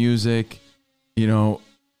listening to music,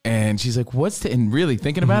 and she's like, and really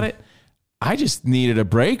thinking about it, I just needed a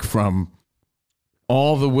break from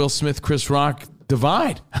all the Will Smith, Chris Rock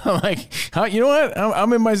divide. I'm like, you know what?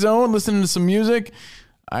 I'm in my zone listening to some music.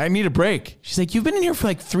 I need a break. She's like, you've been in here for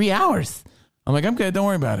like 3 hours. I'm like, I'm good. Don't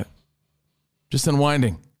worry about it. Just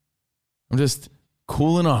unwinding. I'm just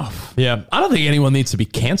cooling off. Yeah. I don't think anyone needs to be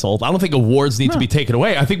canceled. I don't think awards need to be taken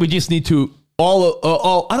away. I think we just need to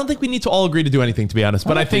I don't think we need to all agree to do anything, to be honest.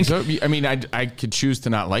 But I think so. I mean, I could choose to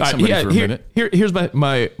not like somebody for a minute. Here's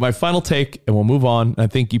my final take, and we'll move on. I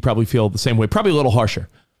think you probably feel the same way, probably a little harsher.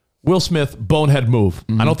 Will Smith, bonehead move.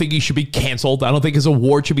 I don't think he should be canceled. I don't think his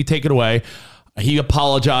award should be taken away. He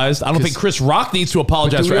apologized. I don't think Chris Rock needs to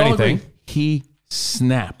apologize for anything. He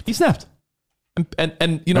snapped. He snapped.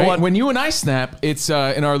 And you know what? When you and I snap, it's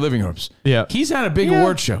in our living rooms. Yeah. He's had a big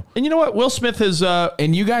award show. And you know what? Will Smith has...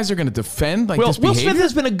 and you guys are going to defend this Will behavior? Smith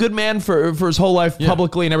has been a good man for his whole life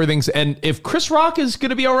publicly and everything. And if Chris Rock is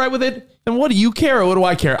going to be all right with it, then what do you care or what do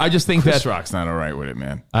I care? I just think Chris Rock's not all right with it,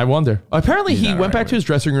 man. I wonder. Apparently, he went back to his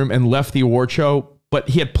dressing room and left the award show, but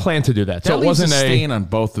he had planned to do that. So it wasn't a stain on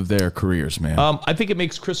both of their careers, man. I think it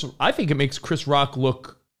makes Chris Rock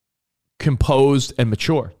look composed and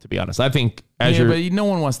mature, to be honest. I think but no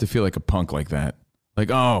one wants to feel like a punk like that.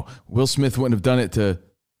 Like, oh, Will Smith wouldn't have done it to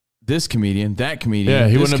this comedian, that comedian. Yeah,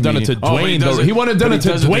 he wouldn't have done it to Dwayne. He wouldn't have done it to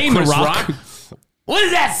Dwayne The Rock. What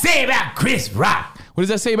does that say about Chris Rock? What does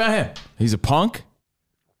that say about him? He's a punk?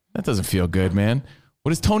 That doesn't feel good, man. What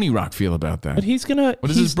does Tony Rock feel about that? But he's gonna. What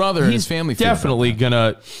does his brother and his family feel about definitely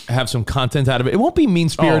gonna have some content out of it. It won't be mean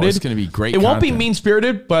spirited. Oh, it's gonna be great. It won't be mean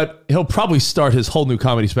spirited, but he'll probably start his whole new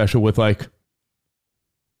comedy special with like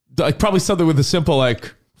probably something with a simple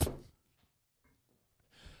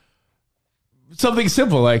something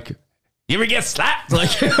simple like you ever get slapped? Like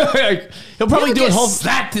he'll probably do a whole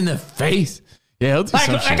slapped in the face. Yeah, he'll do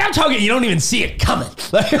some shit. I'm talking. You don't even see it coming.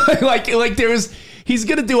 like there was. He's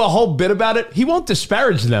going to do a whole bit about it. He won't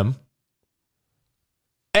disparage them.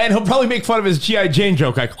 And he'll probably make fun of his G.I. Jane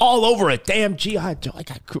joke, like all over it. Damn G.I. Jane.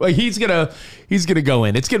 Like he's gonna go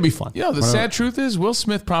in. It's gonna be fun. The sad truth is Will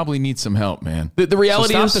Smith probably needs some help, man. The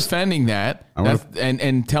reality so is stop defending that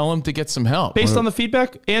and tell him to get some help. Based on the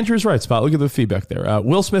feedback, Andrew's right, Spot. Look at the feedback there.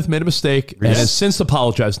 Will Smith made a mistake and has since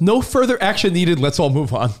apologized. No further action needed. Let's all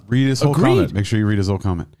move on. Read his whole comment. Make sure you read his whole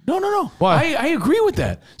comment. No. Why? I agree with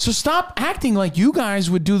that. So stop acting like you guys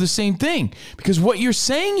would do the same thing. Because what you're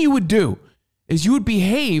saying you would do is you would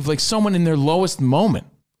behave like someone in their lowest moment.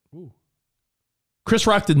 Chris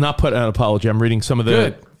Rock did not put out an apology. I'm reading some of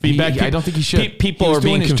the feedback. I don't think he should. People are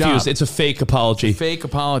being confused. It's a fake apology. Fake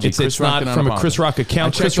apology. It's not from a Chris Rock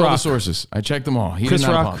account. I checked all the sources. I checked them all. Chris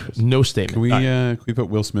Rock, no statement. Can we put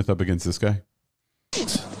Will Smith up against this guy?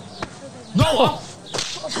 No!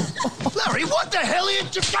 Larry, what the hell are you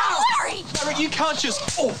doing? Larry! Larry, you can't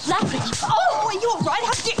just... Oh, Larry! Oh, are you all right?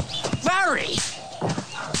 How did... Larry!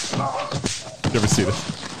 You ever see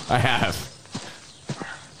this? I have.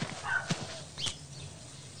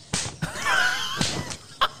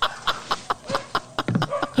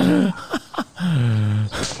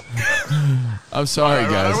 I'm sorry,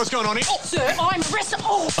 guys. What's going on here? Oh, sir, I'm arrested.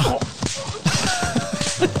 Oh!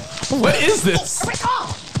 What is this?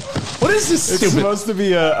 What is this It's stupid? supposed to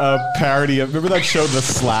be a parody of... Remember that show, The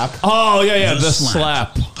Slap? Oh, yeah, the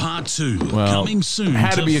slap. Part 2 Well, coming soon.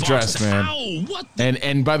 had to be addressed, Fox. man. Ow, what?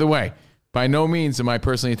 And by the way, by no means am I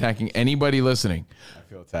personally attacking anybody listening. I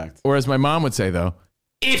feel attacked. Or as my mom would say, though,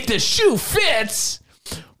 if the shoe fits,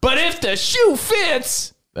 but if the shoe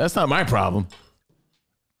fits, that's not my problem.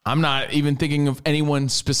 I'm not even thinking of anyone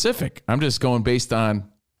specific. I'm just going based on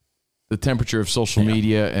the temperature of social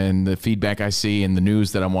media and the feedback I see and the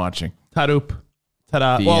news that I'm watching. Ta-doop.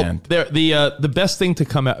 Ta-da. The Well, end. the best thing to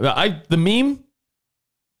come out... the meme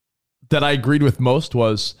that I agreed with most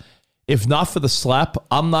was, if not for the slap,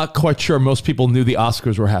 I'm not quite sure most people knew the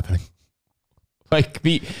Oscars were happening. Like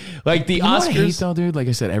the You know what I hate, Oscars. though, dude? Like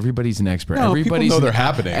I said, everybody's an expert. No, people everybody's know they're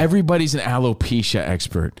happening. Everybody's an alopecia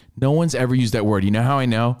expert. No one's ever used that word. You know how I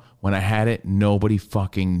know? When I had it, nobody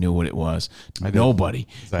fucking knew what it was. Nobody.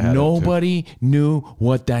 I had it, Nobody knew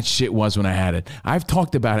what that shit was when I had it. I've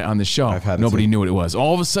talked about it on the show. I've had it Nobody too. knew what it was.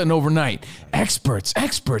 All of a sudden, overnight, experts. Well,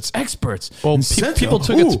 people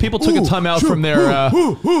took a time out from their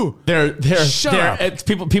Shut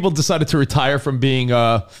up. people decided to retire from being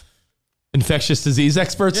infectious disease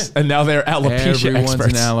experts, and now they're alopecia Everyone's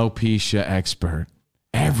experts. an alopecia expert.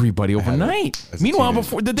 Everybody overnight. as a Meanwhile, teenager.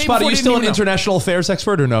 before the day Spot, before, are you they still an didn't even know. international affairs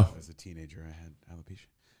expert or no? As a teenager, I had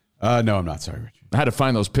alopecia. No, I'm not. Sorry, Rich. I had to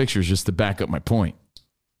find those pictures just to back up my point.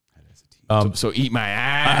 So eat my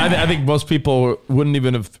ass. I think most people wouldn't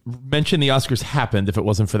even have mentioned the Oscars happened if it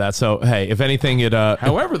wasn't for that. So hey, if anything,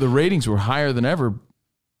 However, the ratings were higher than ever.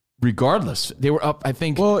 Regardless, they were up. I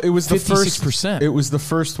think. Well, it was the first. 56%. It was the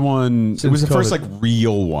first one. Since it was the first COVID. like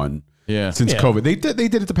real one. Yeah. Since COVID, they did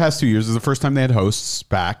it the past 2 years. It was the first time they had hosts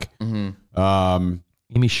back.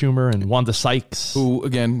 Amy Schumer and Wanda Sykes. Who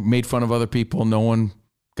again made fun of other people. No one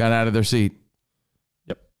got out of their seat.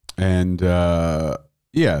 And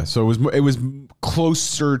yeah, so it was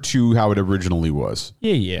closer to how it originally was.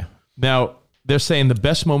 Yeah. Now they're saying the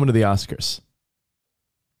best moment of the Oscars,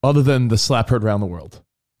 other than the slap heard around the world.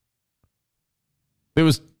 There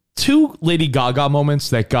was two Lady Gaga moments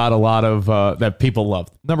that got a lot of that people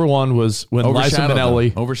loved. Number one was when Liza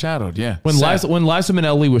Minnelli Overshadowed, yeah. when Sad. Liza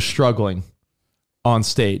Minnelli was struggling on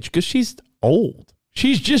stage because she's old.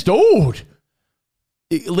 She's just old.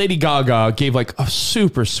 Lady Gaga gave like a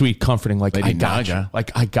super sweet, comforting, like Lady I got Gaga. you,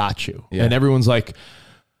 like I got you, Yeah. and everyone's like,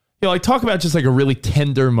 like talk about just like a really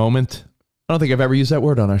tender moment. I don't think I've ever used that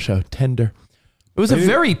word on our show. Tender. It was a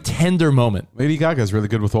very tender moment. Lady Gaga is really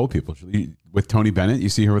good with old people. With Tony Bennett, you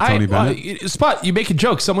see her with Tony Bennett. Spot, you make a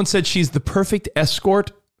joke. Someone said she's the perfect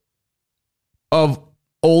escort of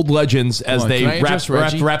old legends as on, they can I address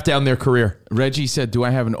Reggie? wrap down their career. Reggie said, "Do I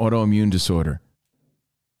have an autoimmune disorder?"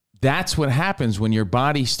 That's what happens when your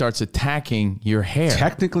body starts attacking your hair.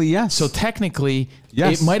 Technically, yes. So technically,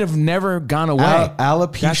 Yes. it might have never gone away.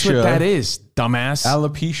 Alopecia. That's what that is, dumbass.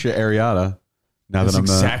 Alopecia areata. Now That's that I'm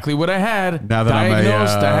exactly what I had. now that I'm a,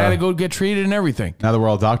 diagnosed, I had to go get treated and everything. now that we're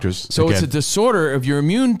all doctors. So it's a again. disorder of your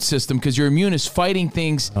immune system because your immune is fighting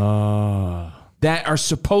things that are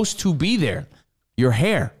supposed to be there. Your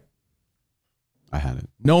hair. I had it.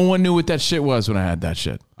 No one knew what that shit was when I had that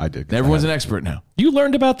shit. I did. Everyone's I an had expert now. You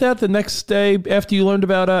learned about that the next day after you learned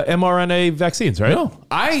about mRNA vaccines, right? No,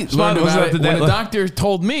 I Spot, learned was about that it the when day- a doctor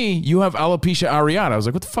told me you have alopecia areata. I was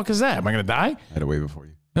like, what the fuck is that? Am I going to die? I had it way before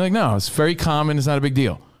you. They're like, no, it's very common. It's not a big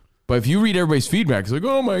deal. But if you read everybody's feedback, it's like,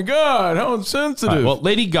 oh my God, how insensitive. All right, well,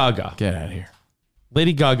 Lady Gaga. Get out of here.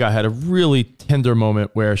 Lady Gaga had a really tender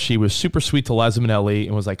moment where she was super sweet to Liza Minnelli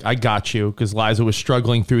and was like, I got you, because Liza was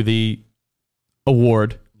struggling through the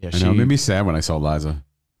award. Yeah, I know. It made me sad when I saw Liza.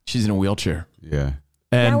 she's in a wheelchair. Yeah.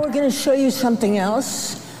 And Now we're going to show you something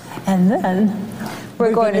else, and then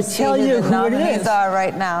We're going to tell see you who the who it nominees is. are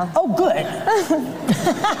right now. Oh, good.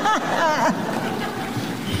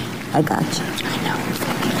 I got you.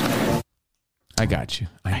 I got you.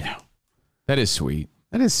 I know. That is sweet.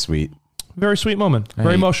 That is sweet. very sweet moment. Very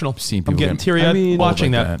hate emotional. seeing I'm people getting get- teary-eyed I mean-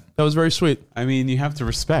 watching like that. that. That was very sweet. I mean, you have to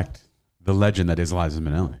respect the legend that is Liza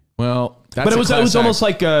Minnelli. Well, that's But a it was class almost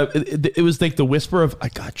act. like it was like the whisper of "I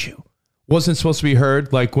got you." Wasn't supposed to be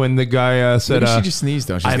heard. Like when the guy said, Maybe she just sneezed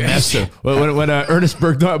though. She's "I like, messed up." When Ernest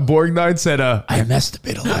Borgnine said, "I messed a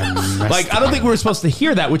bit a lot." Like I don't think we were supposed to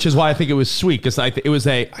hear that, which is why I think it was sweet because it was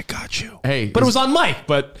 "I got you." Hey, but it was on mic.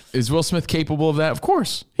 But Is Will Smith capable of that? Of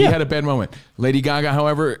course. He Yeah. had a bad moment. Lady Gaga,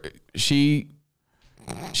 however, she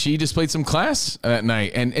displayed some class that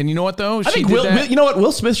night. And you know what though? I think you know what?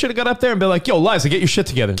 Will Smith should have got up there and been like, "Yo, Liza, get your shit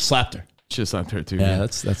together," and slapped her. Should have slapped her too. Yeah,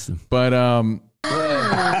 that's the. But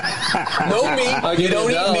No meat. You don't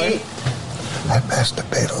eat meat. I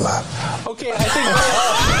masturbate a lot. Okay, I think.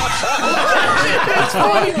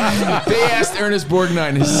 they asked Ernest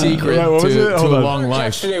Borgnine his secret Yeah, what was to it? a Hold on. long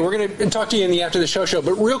life. Today, we're going to talk to you in the After the Show show,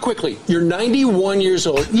 but real quickly, you're 91 years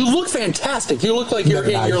old. You look fantastic. You look like you're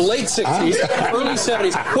in your late 60s, early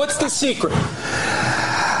 70s. What's the secret?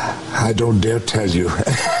 I don't dare tell you.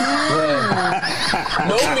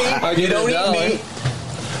 No meat. You don't eat meat.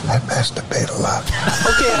 I masturbate a lot.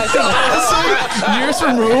 Okay, I think. Years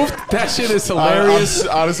removed, that shit is hilarious.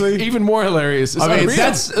 Honestly, Even more hilarious. It's I mean, unreal.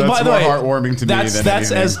 that's by the more way, heartwarming to me That's than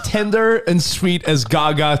that's anything. as tender and sweet as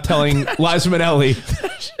Gaga telling Liza Minnelli,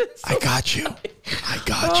 "I got you, I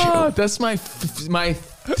got Oh, you." that's my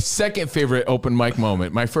second favorite open mic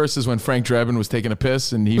moment. My first is when Frank Drebin was taking a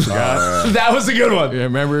piss and he forgot. That was a good one. Yeah,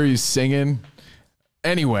 remember he's singing,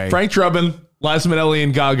 Anyway. Frank Drebin, Liza Minnelli,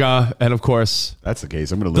 and Gaga, and of course, That's the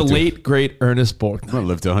case. I'm going to the live. late great Ernest Borgnine. I'm going to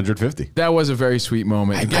live to 150. That was a very sweet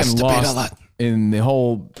moment. Again, lost in the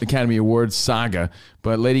whole Academy Awards saga.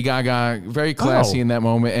 But Lady Gaga, very classy in that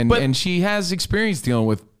moment. And she has experience dealing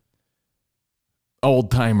with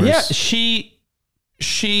old timers. Yeah, she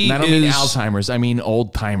And I don't mean Alzheimer's. I mean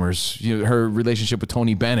old timers. Her relationship with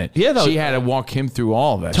Tony Bennett. Yeah, though, she had to walk him through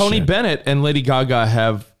all that Tony shit. Bennett and Lady Gaga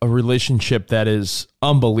have a relationship that is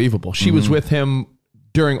unbelievable. She was with him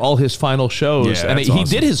during all his final shows. Yeah, and that's he awesome.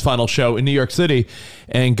 did his final show in New York City,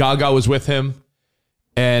 and Gaga was with him.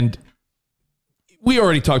 And we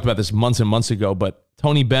already talked about this months and months ago, but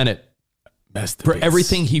Tony Bennett, for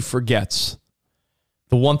everything he forgets,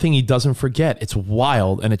 the one thing he doesn't forget, it's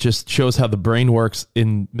wild, and it just shows how the brain works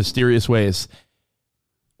in mysterious ways.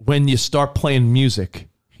 When you start playing music,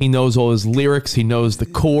 he knows all his lyrics, he knows the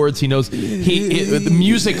chords, he knows the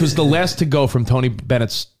music was the last to go from Tony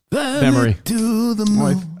Bennett's memory.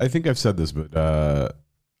 Well, I think I've said this, but a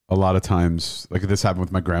lot of times, like this happened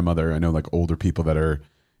with my grandmother. I know like older people that are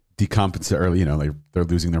decompensated, or like they're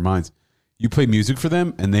losing their minds. You play music for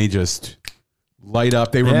them, and they just light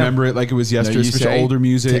up. They remember it like it was yesterday. Especially older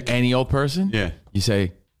music. To any old person, Yeah. you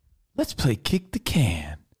say, "Let's play Kick the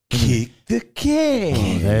Can." Kick the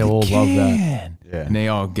can. They all love that. Yeah. And they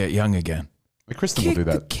all get young again. Like Kristen will do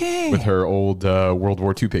that with her old World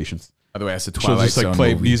War II patients. By the way, that's a She'll Twilight just like Zone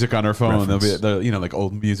play movie music on her phone. reference. They'll be, like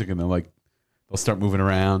old music, and they'll start moving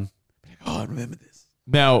around. Oh, I remember this.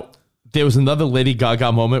 Now, there was another Lady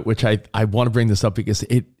Gaga moment, which I want to bring this up because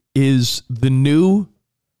it is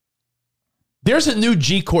there's a new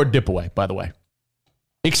G chord dip away, by the way.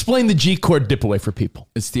 Explain the G chord dip away for people.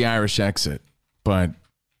 It's the Irish exit, but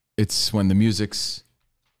it's when the music's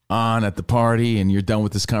on at the party and you're done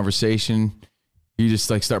with this conversation. You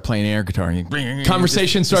just like start playing air guitar. And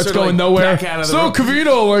Conversation starts sort of, going like, nowhere. back out of the So, room.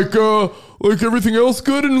 Kavito, like everything else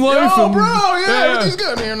good in life? Oh, and- bro, yeah, everything's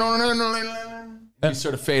good. You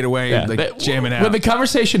sort of fade away, Yeah. like jamming out. When the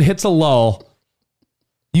conversation hits a lull,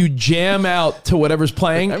 you jam out to whatever's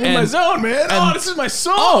playing. I'm in my zone, man. Oh, this is my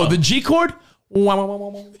song. Oh, the G chord?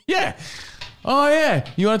 Yeah. Oh, yeah.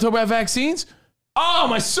 You want to talk about vaccines? Oh,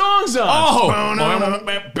 my song's on. Oh.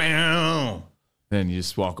 Then you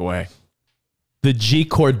just walk away. The G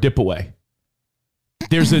chord dip away.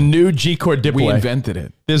 There's a new G chord dip We away. invented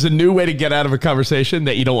it. There's a new way to get out of a conversation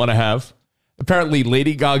that you don't want to have. Apparently,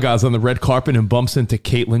 Lady Gaga's on the red carpet and bumps into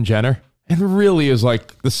Caitlyn Jenner. And really is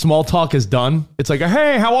like, the small talk is done. It's like,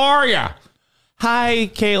 hey, how are you? Hi,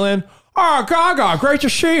 Caitlyn. Oh, Gaga, great to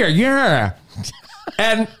see you. Yeah.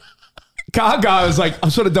 And Gaga is like, I'm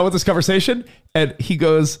sort of done with this conversation. And he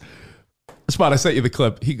goes, Spot, I sent you the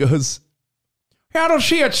clip. He goes, yeah, I don't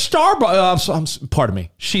see at Starbucks. Pardon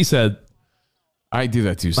me. She said, I do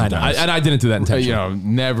that too I sometimes. know, and I didn't do that intentionally.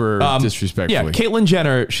 Never disrespectfully. Yeah, Caitlyn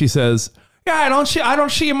Jenner, she says, yeah, I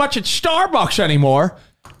don't see you much at Starbucks anymore.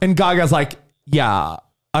 And Gaga's like, yeah,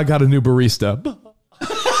 I got a new barista.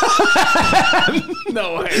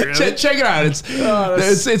 No way, really? Check it out. It's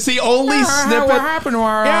the only snippet. What happened to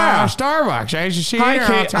our Yeah. Starbucks? I used to see Hi,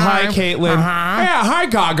 her all the time. Hi, Caitlyn. Uh-huh. Yeah, hi,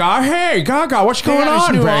 Gaga. Hey, Gaga, what's going Yeah, this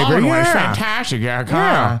on, New baby? Orleans one is Yeah. fantastic. Yeah,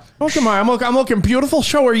 Yeah. Welcome, I'm looking beautiful.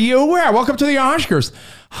 So are you? Yeah, welcome to the Oscars.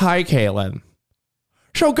 Hi, Caitlyn.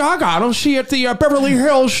 So, Gaga, I don't see you at the Beverly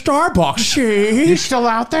Hills Starbucks. See? You still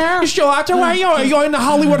out there? You still out there? Where are you in the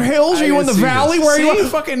Hollywood Hills? Are you in the Valley? Where are you?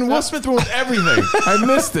 Fucking Will Smith with everything. I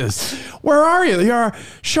missed this. Where are you?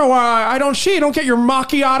 So I don't see you. Don't get your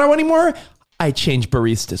macchiato anymore. I changed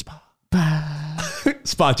baristas.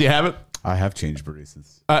 Spot, do you have it? I have changed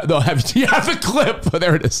baristas. No, do you have the clip? Oh,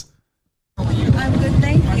 there it is. I'm good,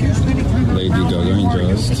 thank you. Lady Gaga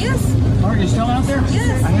enjoys. Yes. Are you still out there?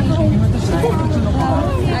 Yes. I have to with the same.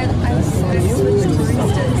 I switched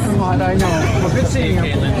baristas. God, I know. Well, good seeing you.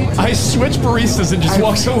 I switch baristas and just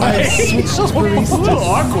walks away. switched a little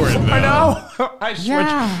awkward. I know. I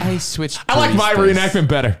switched. I like my baristas. reenactment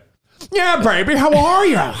better. Yeah, baby, how are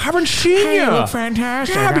you? Haven't seen you. You look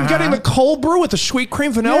fantastic. Yeah, I've been getting the cold brew with the sweet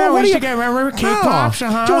cream vanilla. Yeah, what we do you used to get, remember, cake pops, Do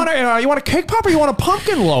you want a cake pop or you want a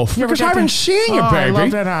pumpkin loaf? Because I haven't seen you, baby. I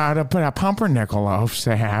love that the pumpernickel loaves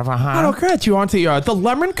they have. I don't care. Do you want the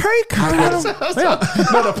lemon cake? No,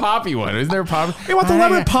 the poppy one. Isn't there a poppy? You want the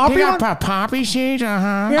lemon poppy You one? got poppy seeds?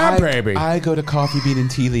 Yeah, baby. I go to Coffee Bean and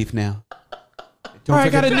Tea Leaf now. All right,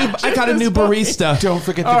 I got a new barista. Don't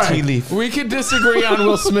forget the All right, tea leaf. We can disagree on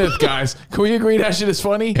Will Smith, guys. Can we agree that shit is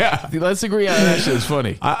funny? Yeah. Let's agree on that shit is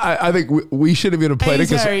funny. I think we should have even played it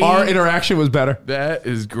because sorry. our interaction was better. That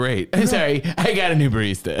is great. Sorry, I got a new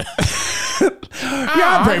barista.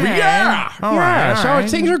 Yeah, baby. Yeah. All Yeah. right, So all right.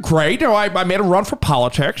 things are great. I made a run for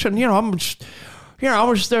politics, and I'm just, I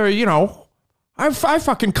was there, I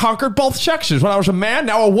fucking conquered both sexes. When I was a man,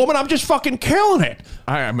 now a woman, I'm just fucking killing it.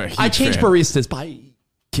 I'm a huge I changed fan. baristas. Bye.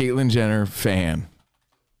 Caitlyn Jenner fan.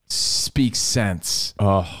 Speaks sense.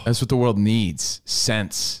 Oh. That's what the world needs.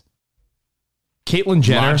 Sense. Caitlyn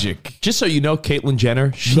Jenner. Logic. Just so you know, Caitlyn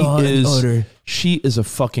Jenner, she is a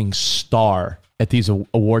fucking star at these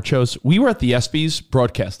award shows. We were at the ESPYs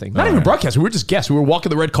broadcasting. Not even broadcasting. We were just guests. We were walking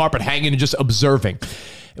the red carpet, hanging and just observing.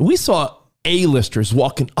 And we saw A-listers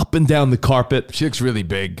walking up and down the carpet. She looks really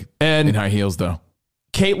big and in high heels, though.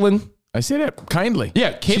 Caitlyn. I say that kindly.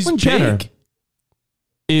 Yeah, Caitlyn Jenner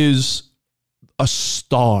is a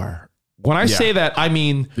star. When I say that, I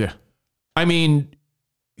mean,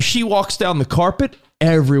 she walks down the carpet.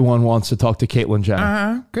 Everyone wants to talk to Caitlyn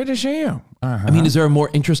Jenner. Good to see you. I mean, is there a more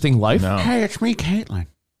interesting life? No. Hey, it's me, Caitlyn.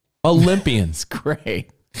 Olympians. Great.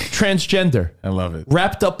 Transgender. I love it.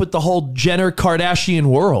 Wrapped up with the whole Jenner Kardashian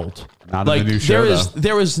world. Not in the new show,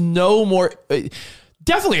 there is no more.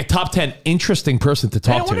 Definitely a top 10 interesting person to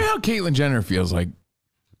talk I wonder to. how Caitlyn Jenner feels like.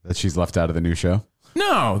 That she's left out of the new show?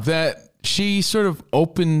 No, that she sort of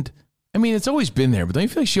opened. I mean, it's always been there, but don't you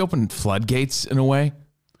feel like she opened floodgates in a way?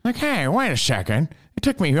 Like, hey, wait a second. It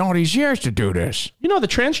took me all these years to do this. The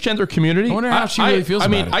transgender community. I wonder how she really feels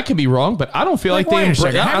about it. I could be wrong, but I don't feel like they wait a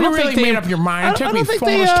second. I Have don't you think really they made up your mind? It took me think all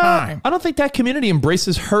this time. I don't think that community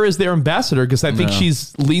embraces her as their ambassador because I think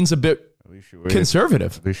she's leans a bit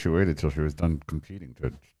conservative. At least she waited till she was done competing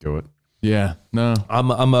to do it. Yeah, no. I'm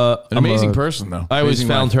an amazing person, though. I always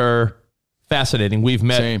found her fascinating. We've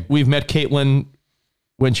met Caitlyn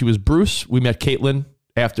when she was Bruce. We met Caitlyn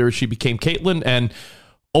after she became Caitlyn, and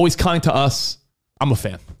always kind to us. I'm a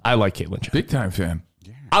fan. I like Caitlyn Jenner. Big time fan.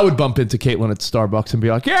 Yeah. I would bump into Caitlyn at Starbucks and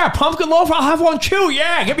be like, yeah, pumpkin loaf, I'll have one too.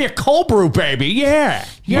 Yeah, give me a cold brew, baby. Yeah.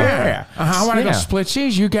 I want to go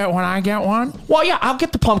splitsies. You get one, I get one. Well, yeah, I'll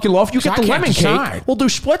get the pumpkin loaf. You get the lemon cake. We'll do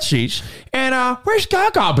splitsies. And where's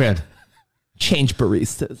Gaga been? Change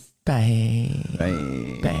baristas.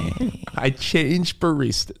 Bang. I changed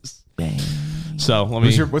baristas. Bang. So let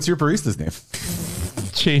me. What's your barista's name?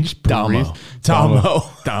 Change Damo.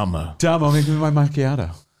 Damo, make me my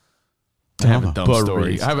macchiato. I have a dumb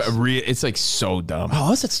story. I have it's like so dumb. Oh, I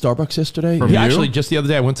was at Starbucks yesterday. From you? Actually, just the other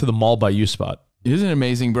day, I went to the mall by U Spot. Isn't it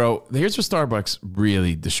amazing, bro? Here's what Starbucks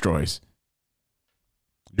really destroys.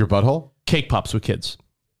 Your butthole? Cake pops with kids.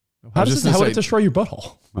 How would it destroy your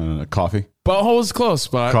butthole? Coffee. Butthole is close,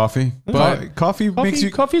 but coffee. But coffee makes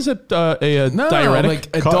you. Coffee's a diuretic.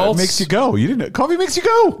 Like adults makes you go. You didn't. Coffee makes you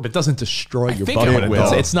go. But it doesn't destroy your think butthole. it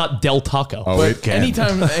will. It's not Del Taco. Oh, but it can.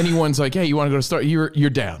 anytime anyone's like, "Hey, you want to go to Starbucks?" You're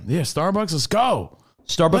down. Yeah, Starbucks. Let's go.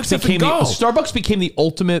 Starbucks became the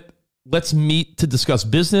ultimate. Let's meet to discuss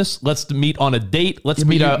business. Let's meet on a date. Let's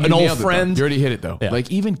meet an old friend. You already hit it though. Yeah. Like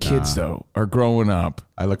even kids though are growing up.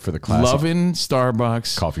 I look for the classic Loving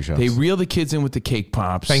Starbucks coffee shops. They reel the kids in with the cake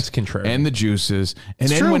pops. Thanks, contrary. And the juices. And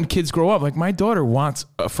It's then true. when kids grow up, like my daughter wants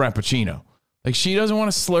a Frappuccino. Like she doesn't want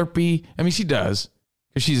a Slurpee. I mean, she does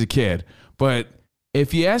because she's a kid. But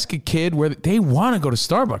if you ask a kid where they want to go to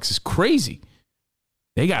Starbucks, it's crazy.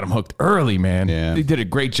 They got them hooked early, man. Yeah. They did a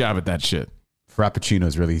great job at that shit.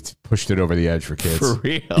 Frappuccinos really pushed it over the edge for kids. For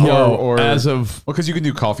real. Because you can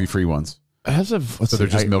do coffee-free ones. So they're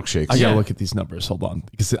just milkshakes. I gotta look at these numbers. Hold on,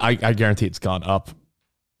 because I guarantee it's gone up.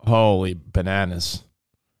 Holy bananas!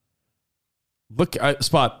 Look,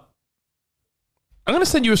 Spot. I'm gonna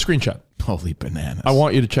send you a screenshot. Holy bananas! I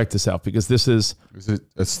want you to check this out because this is. Is it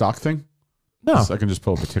a stock thing? No, I can just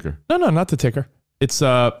pull up a ticker. No, not the ticker. It's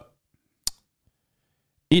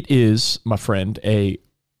It is, my friend, a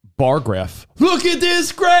bar graph. Look at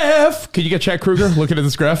this graph. Can you get Chad Kruger looking at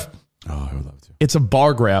this graph? Oh, I would love to. It's a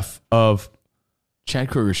bar graph of Chad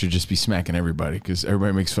Kruger should just be smacking everybody because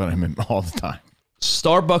everybody makes fun of him all the time.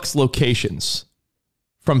 Starbucks locations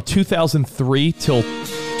from 2003 till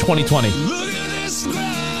 2020. Look at this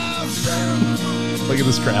graph. Look at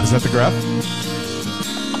this graph. Is that the graph?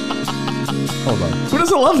 Hold on. Who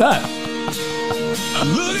doesn't love that?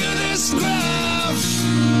 Look at this graph.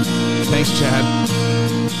 Thanks, Chad.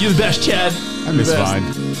 You're the best, Chad. I miss Vine.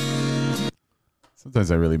 Sometimes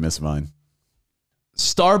I really miss Vine.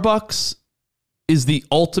 Starbucks is the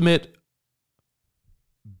ultimate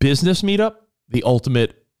business meetup, the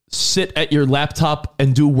ultimate sit at your laptop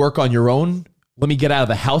and do work on your own. Let me get out of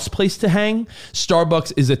the house place to hang.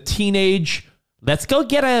 Starbucks is a teenage, let's go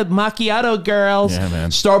get a macchiato, girls. Yeah, man.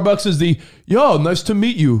 Starbucks is the, yo, nice to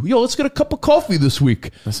meet you. Yo, let's get a cup of coffee this week.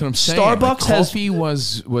 That's what I'm saying. Starbucks has coffee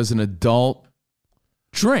was an adult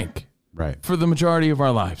drink, right, for the majority of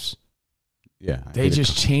our lives. Yeah, they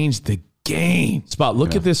just changed the game. Spot,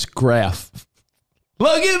 look at this graph.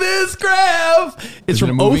 Look at this graph. It's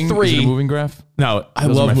from 03. Is it a moving graph? No, I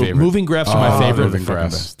Those are love my favorite. moving graphs are my favorite. Moving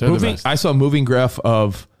graphs. They're the best. I saw a moving graph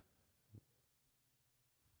of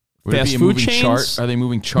Would it fast be a food moving chains. chart? Are they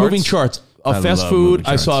moving charts? Moving charts. I Fast love food. moving I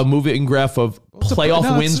charts. saw a moving graph of playoff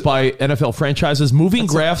no, wins it's- by NFL franchises. Moving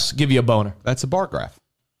graphs give you a boner. That's a bar graph.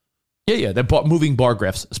 Yeah. They're moving bar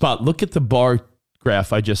graphs. Spot, look at the bar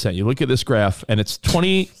graph I just sent you. Look at this graph, and it's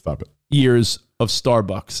 20 Stop it. years of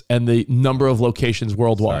Starbucks and the number of locations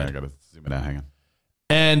worldwide. Sorry, I gotta zoom it out. Hang on.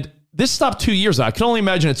 And this stopped 2 years ago. I can only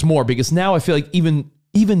imagine it's more because now I feel like even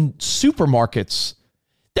supermarkets,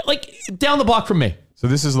 like down the block from me, So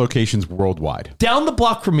this is locations worldwide. down the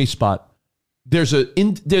block from me, Spot, there's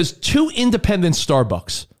two independent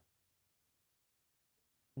Starbucks.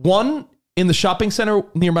 One in the shopping center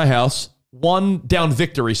near my house, one down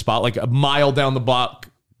Victory Spot, like a mile down the block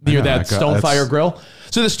near I know, that Stonefire that's- Grill.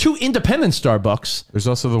 So there's two independent Starbucks. There's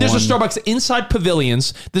also the There's one. a Starbucks inside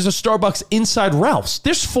Pavilions. There's a Starbucks inside Ralph's.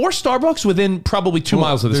 There's 4 Starbucks within probably 2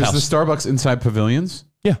 miles of this There's house. the Starbucks inside Pavilions.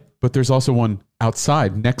 Yeah. But there's also one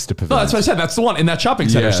outside next to No, Pavilions. that's what I said. That's the one in that shopping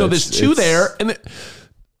center. Yeah, so there's it's- 2 it's- there and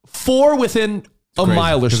 4 within a crazy,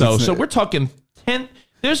 mile or 'cause so. it's- So we're talking 10.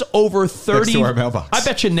 There's over 30. Next to our mailbox. I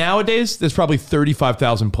bet you nowadays there's probably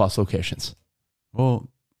 35,000 plus locations. Well,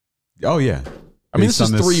 oh yeah. I mean, Based this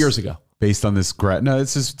is on 3 years ago. Based on this graph. No,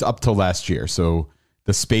 it's just up till last year. So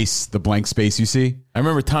the blank space you see. I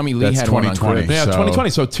remember Tommy Lee That's had one on 2020. Crib. Yeah, So- 2020.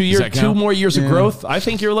 So 2 years, that 2 count? more years of Yeah. growth. I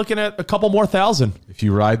think you're looking at a couple more thousand. If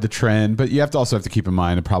you ride the trend, but you have to also have to keep in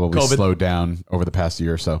mind it probably COVID. slowed down over the past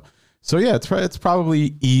year or so. So yeah, it's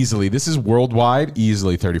probably easily. This is worldwide,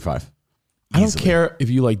 easily 35. I don't Easily. care if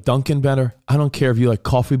you like Dunkin' better. I don't care if you like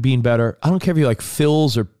Coffee Bean better. I don't care if you like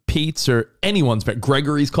Phil's or Pete's or anyone's better.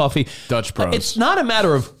 Gregory's coffee. Dutch Bros. It's not a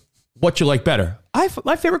matter of what you like better.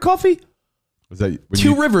 My favorite coffee, Was that when Two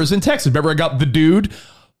you- Rivers in Texas. Remember I got the dude?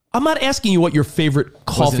 I'm not asking you what your favorite Wasn't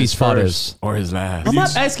coffee his spot first is. or his last. I'm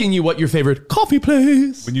not asking you what your favorite coffee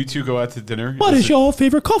place. when you two go out to dinner? What is your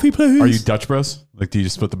favorite coffee place? Are you Dutch Bros? Like, do you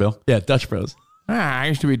just split the bill? Yeah, Dutch Bros. I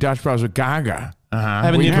used to be Dutch Bros with Gaga. I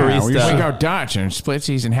have a new barista. We go Dutch and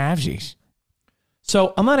splitsies and halvesies.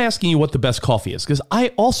 So I'm not asking you what the best coffee is because I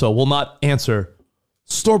also will not answer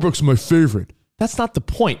Starbucks is my favorite. That's not the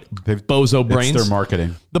point, bozo brains. It's their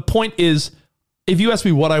marketing. The point is, if you ask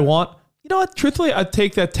me what I want, you know what? Truthfully, I'd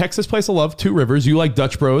take that Texas place I love, Two Rivers. You like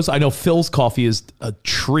Dutch Bros. I know Phil's coffee is a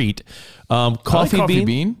treat. Coffee Coffee Bean.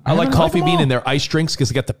 Bean. I like I like Coffee them Bean all. in their ice drinks because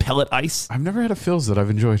they got the pellet ice. I've never had a Phil's that I've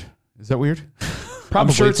enjoyed. Is that weird?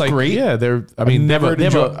 Probably I'm sure it's like, great. Yeah, they're. I mean, they have never a- they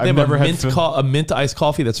have a- enjoyed- they I've have never a had mint Phil- a mint iced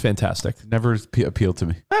coffee that's fantastic. Never appealed to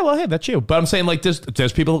me. Oh, well, hey, that's you. But I'm saying like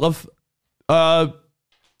there's people that love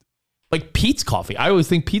like Pete's coffee. I always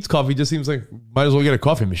think Pete's coffee just seems like might as well get a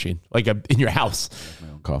coffee machine like in your house. My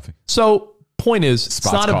own coffee. So point is,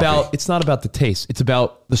 Spot's coffee. it's not about the taste. It's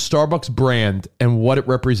about the Starbucks brand and what it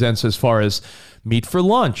represents as far as meet for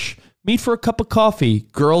lunch, meet for a cup of coffee,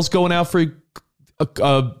 girls going out for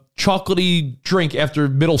a chocolatey drink after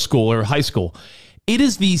middle school or high school. It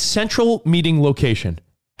is the central meeting location.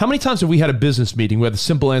 How many times have we had a business meeting where the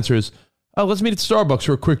simple answer is, oh, let's meet at Starbucks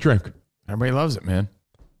for a quick drink? Everybody loves it, man.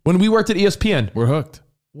 When we worked at ESPN, We're hooked.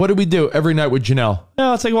 what did we do every night with Janelle? Oh,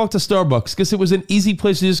 let's take a walk to Starbucks because it was an easy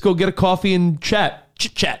place to just go get a coffee and chat.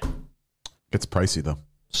 Chit-chat. Gets pricey though.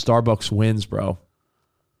 Starbucks wins, bro.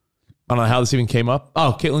 I don't know how this even came up.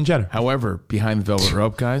 Oh, Caitlyn Jenner. However, behind the velvet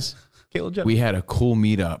rope, guys, Caitlyn Jenner. we had a cool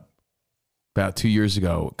meetup about 2 years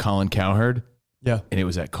ago. Colin Cowherd, Yeah, and it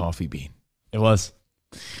was at Coffee Bean. it was.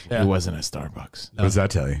 Yeah. It wasn't at Starbucks. What does that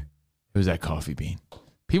tell you? It was at Coffee Bean.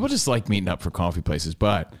 People just like meeting up for coffee places,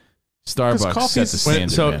 but Starbucks set the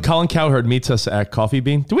standard. So man. Colin Cowherd meets us at Coffee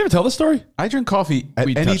Bean. Did we ever tell this story? I drink coffee at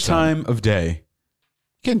We any touched on time of day.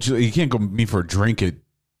 You can't go meet for a drink at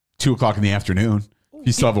 2:00 in the afternoon. If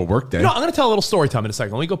you still have a work day. No, I'm going to tell a little story time in a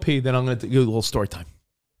second. Let me go pee, then I'm going to do a little story time.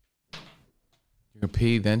 You're gonna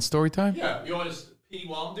pee, then story time? Yeah, you want to pee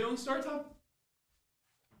while I'm doing story time?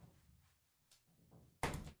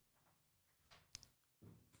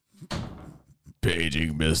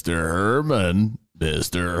 Paging Mr. Herman.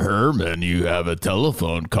 Mr. Herman, you have a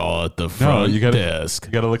telephone call at the front desk.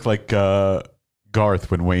 You gotta look like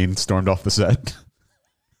Garth when Wayne stormed off the set.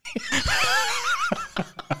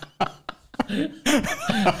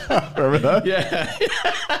 Remember that? Yeah.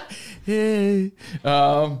 Hey.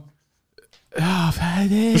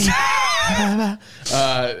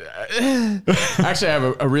 Actually, I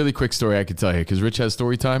have a really quick story I could tell you because Rich has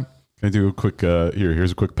story time. Can I do a quick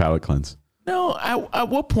here's a quick palate cleanse. No, at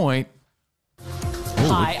what point?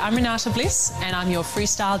 Hi, I'm Renata Bliss, and I'm your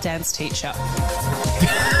freestyle dance teacher.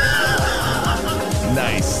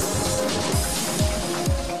 Nice.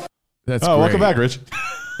 That's welcome great. back, Rich.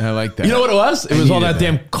 I like that. You know what it was? It I was all needed that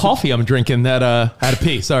damn coffee I'm drinking that had a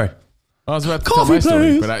pee. Sorry. I was about to Coffee, tell my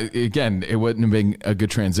story, please. but again, it wouldn't have been a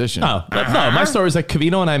good transition. No, my story is that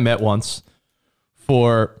Cavino and I met once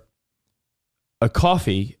for a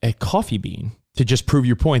coffee bean to just prove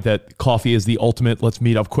your point that coffee is the ultimate. Let's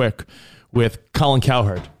meet up quick with Colin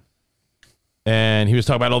Cowherd. And he was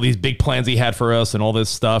talking about all these big plans he had for us and all this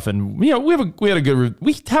stuff. And we have a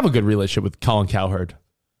good relationship with Colin Cowherd,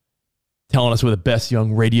 telling us we're the best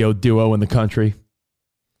young radio duo in the country.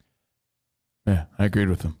 Yeah, I agreed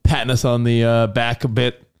with him. Patting us on the back a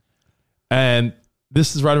bit. And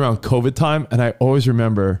this is right around COVID time. And I always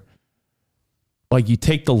remember, like, you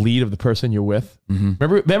take the lead of the person you're with. Mm-hmm.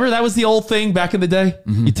 Remember that was the old thing back in the day?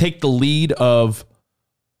 Mm-hmm. You take the lead of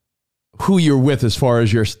who you're with as far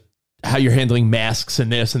as how you're handling masks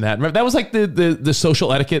and this and that. Remember, that was like the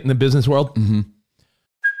social etiquette in the business world. Mm-hmm.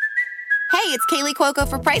 Hey, it's Kaylee Cuoco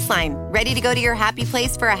for Priceline. Ready to go to your happy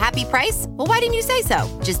place for a happy price? Well, why didn't you say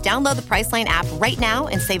so? Just download the Priceline app right now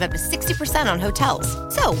and save up to 60% on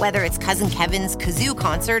hotels. So whether it's Cousin Kevin's Kazoo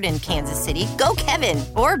Concert in Kansas City, go Kevin,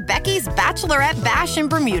 or Becky's Bachelorette Bash in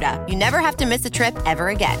Bermuda, you never have to miss a trip ever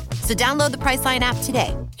again. So download the Priceline app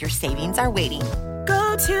today. Your savings are waiting.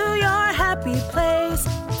 Go to your happy place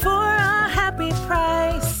for a happy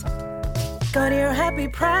price. Go to your happy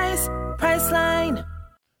price, Priceline.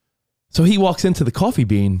 So he walks into the coffee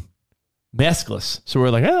bean maskless. So we're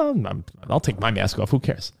like, I'll take my mask off. Who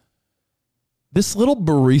cares? This little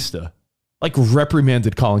barista like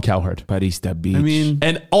reprimanded Colin Cowherd. Barista Beach. I mean,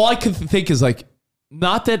 and all I could think is like,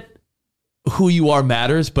 not that who you are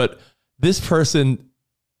matters, but this person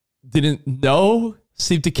didn't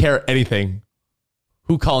seem to care anything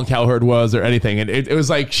who Colin Cowherd was or anything. And it was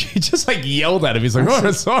like, she just like yelled at him. He's like, oh,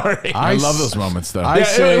 I'm sorry. I love those moments though.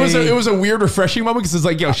 It was a weird, refreshing moment because it's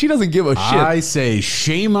like, yo, she doesn't give a shit. I say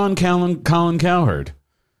shame on Colin Cowherd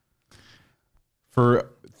for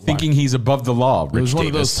thinking he's above the law. It was one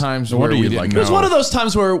of those times where we didn't know. It was one of those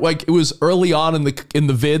times where like it was early on in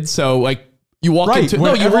the vid. So like you walk into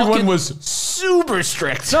everyone was super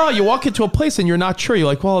strict. No, you walk into a place and you're not sure. You're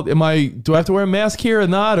like, well, do I have to wear a mask here or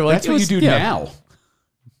not? Or like, that's what you do now.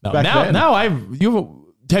 No,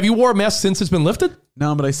 have you wore a mask since it's been lifted?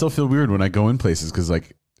 No, but I still feel weird when I go in places because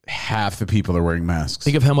like half the people are wearing masks.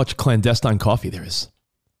 Think of how much clandestine coffee there is.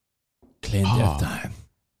 Clandestine.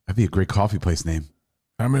 That'd be a great coffee place name.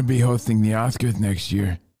 I'm going to be hosting the Oscars next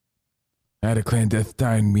year. I had a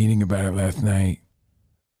clandestine meeting about it last night.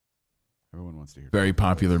 Everyone wants to hear. Very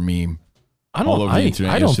popular meme. I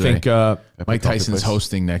don't think Mike Tyson's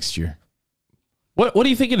hosting next year. What do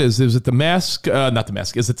you think it is? Is it the mask? Not the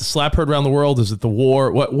mask. Is it the slap heard around the world? Is it the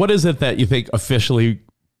war? What is it that you think officially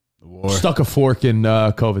stuck a fork in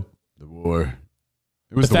COVID? The war. It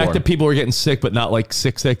the was fact war. that people were getting sick, but not like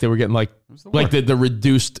sick. They were getting like the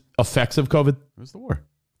reduced effects of COVID. It was the war.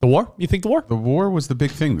 The war? You think the war? The war was the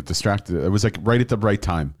big thing that distracted. It was like right at the right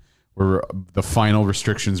time where the final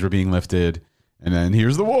restrictions were being lifted, and then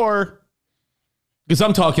here's the war. Because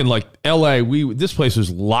I'm talking like LA, this place was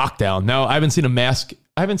locked down. Now I haven't seen a mask.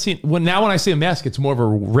 When I see a mask, it's more of a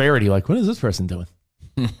rarity. Like, what is this person doing?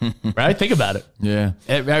 Right? Think about it. Yeah.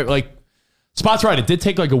 Like, Spot's right. It did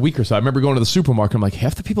take like a week or so. I remember going to the supermarket. I'm like,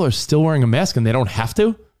 half the people are still wearing a mask and they don't have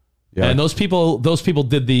to. Yeah. And those people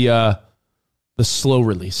did the slow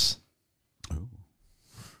release. Ooh.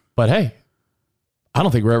 But hey, I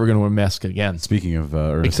don't think we're ever going to wear a mask again. Speaking of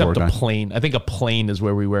except a plane. I think a plane is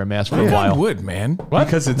where we wear a mask for a while. Wood, man. What?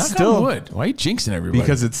 Because it's Knock still wood. Why are you jinxing everybody?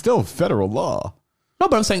 Because it's still federal law. No,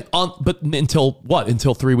 but I'm saying but until what?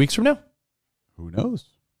 Until 3 weeks from now? Who knows?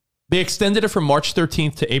 They extended it from March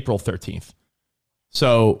 13th to April 13th.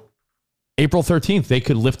 So April 13th, they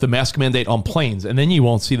could lift the mask mandate on planes, and then you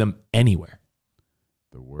won't see them anywhere.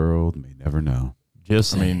 The world may never know.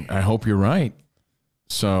 I hope you're right.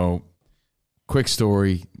 So, quick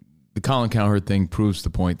story. The Colin Cowherd thing proves the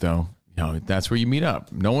point, though. You know, that's where you meet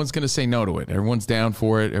up. No one's going to say no to it. Everyone's down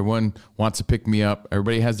for it. Everyone wants to pick me up.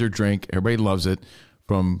 Everybody has their drink. Everybody loves it,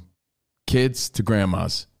 from kids to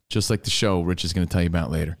grandmas, just like the show Rich is going to tell you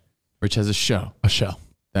about later. Rich has a show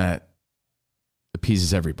that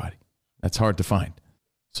appeases everybody. That's hard to find.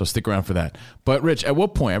 So stick around for that. But Rich, at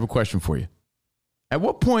what point, I have a question for you. At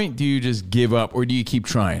what point do you just give up, or do you keep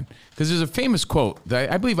trying? Because there's a famous quote that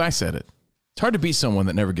I believe I said it. It's hard to beat someone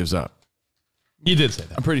that never gives up. You did say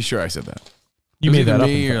that. I'm pretty sure I said that. You made that up.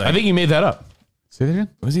 I think you made that up. Say that again?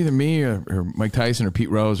 It was either me or Mike Tyson or Pete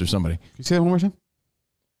Rose or somebody. Can you say that one more time?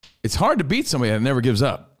 It's hard to beat somebody that never gives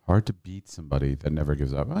up. Hard to beat somebody that never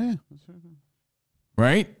gives up. Oh, yeah.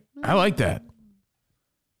 Right? I like that.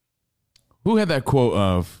 Who had that quote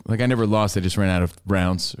of, like, I never lost, I just ran out of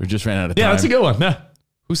rounds or just ran out of time? Yeah, that's a good one. Yeah.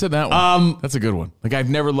 Who said that one? That's a good one. Like, I've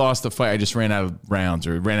never lost a fight, I just ran out of rounds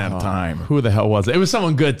or ran out of time. Who the hell was it? It was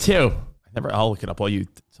someone good, too. I'll look it up while you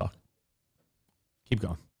talk. Keep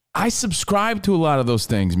going. I subscribe to a lot of those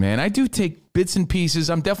things, man. I do take bits and pieces.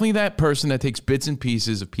 I'm definitely that person that takes bits and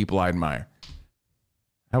pieces of people I admire.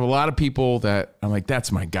 I have a lot of people that I'm like,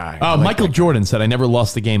 that's my guy. Michael Jordan said, I never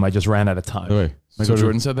lost the game. I just ran out of time. Wait, Michael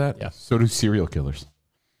Jordan said that? Yeah. So do serial killers.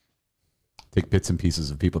 Take bits and pieces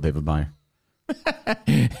of people they admire.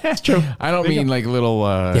 That's true. I don't mean like little,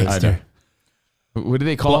 what do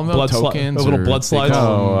they call them though? Blood Tokens? little blood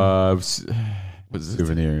slides?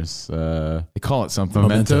 Souvenirs. They call it something.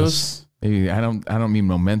 Mementos? Maybe, I don't mean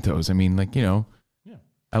mementos. I mean, like,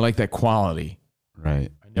 I like that quality. Right.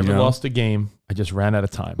 I never lost a game. I just ran out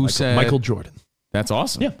of time. Who said Michael Jordan? That's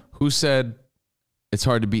awesome. Yeah. Who said it's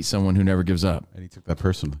hard to beat someone who never gives up? And he took that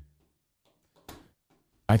personally.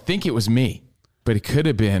 I think it was me, but it could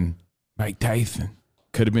have been Mike Tyson.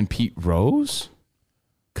 Could have been Pete Rose.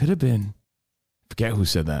 Could have been. Forget who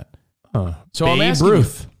said that. So I'm Babe asking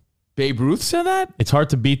Ruth. you, Babe Ruth said that? It's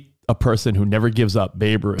hard to beat a person who never gives up.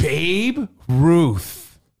 Babe Ruth. Babe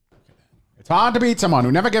Ruth. It's hard to beat someone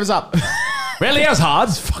who never gives up. Really is hard.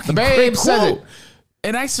 It's fucking Babe says it.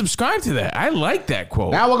 And I subscribe to that. I like that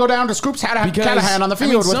quote. Now we'll go down to Scoops Callahan on the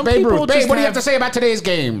field with some Babe people Ruth. Babe, just what do you have to say about today's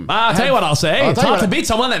game? I'll tell you what I'll say. It's hard to beat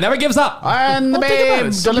someone that never gives up. And the Well, think about Babe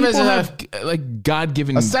it. Some delivers people a have like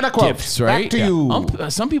God-given a set of quotes. gifts, right? Back to you.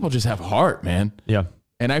 Some people just have heart, man. Yeah.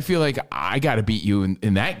 And I feel like I got to beat you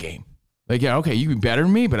in that game. Like, yeah, okay, you can be better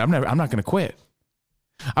than me, but I'm not going to quit.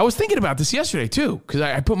 I was thinking about this yesterday too, because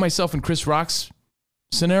I put myself in Chris Rock's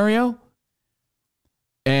scenario,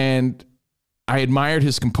 and I admired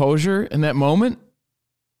his composure in that moment.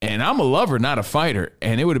 And I'm a lover, not a fighter,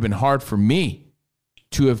 and it would have been hard for me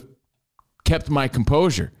to have kept my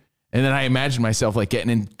composure. And then I imagined myself like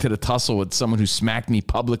getting into the tussle with someone who smacked me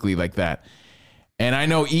publicly like that. And I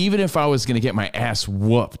know even if I was going to get my ass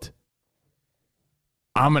whooped,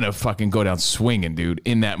 I'm going to fucking go down swinging, dude,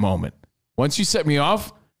 in that moment. Once you set me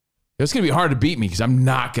off, it's going to be hard to beat me because I'm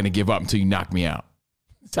not going to give up until you knock me out.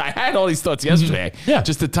 So I had all these thoughts yesterday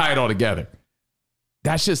just to tie it all together.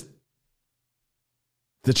 That's just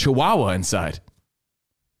the chihuahua inside.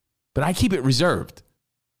 But I keep it reserved.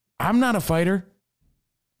 I'm not a fighter.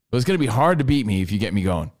 But it's going to be hard to beat me if you get me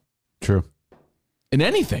going. True. In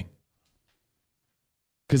anything.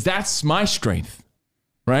 Because that's my strength,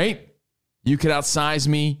 right? You could outsize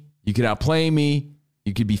me. You could outplay me.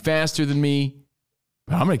 You could be faster than me.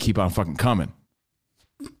 But I'm going to keep on fucking coming.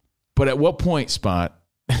 But at what point, Spot?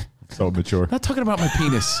 So mature. Not talking about my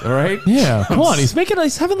penis, all right? Yeah. Come on. He's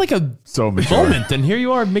having like a so mature moment, and here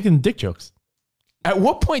you are making dick jokes. At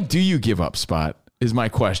what point do you give up, Spot, is my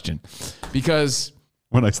question. Because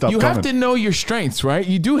when I stop you have to know your strengths, right?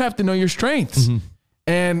 You do have to know your strengths. Mm-hmm.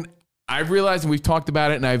 And I've realized, and we've talked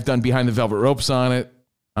about it, and I've done Behind the Velvet Ropes on it,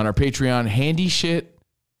 on our Patreon, handy shit,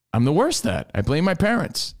 I'm the worst at. I blame my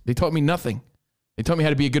parents. They taught me nothing. They taught me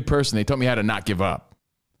how to be a good person. They taught me how to not give up.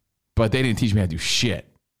 But they didn't teach me how to do shit.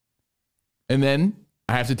 And then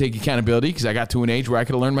I have to take accountability because I got to an age where I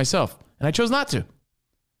could have learned myself. And I chose not to.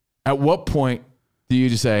 At what point do you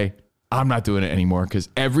just say, I'm not doing it anymore? Because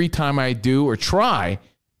every time I do or try,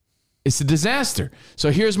 it's a disaster.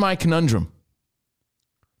 So here's my conundrum.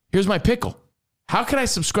 Here's my pickle. How can I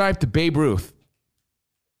subscribe to Babe Ruth?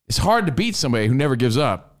 It's hard to beat somebody who never gives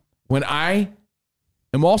up when I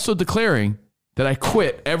am also declaring that I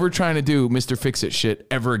quit ever trying to do Mr. Fix-It shit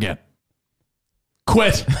ever again.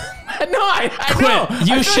 Quit. No, I quit.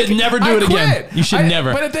 Know. You should never do it again. You should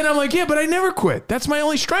never. But then I'm like, yeah, but I never quit. That's my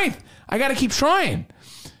only strength. I got to keep trying.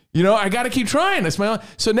 You know, I got to keep trying. That's my only.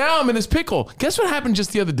 So now I'm in this pickle. Guess what happened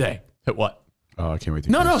just the other day? Hit what? Oh, I can't wait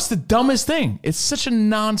to No, it's the dumbest thing. It's such a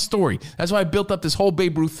non-story. That's why I built up this whole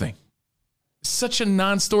Babe Ruth thing. Such a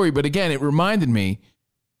non-story. But again, it reminded me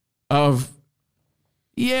of,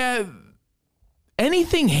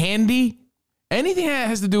 anything handy, anything that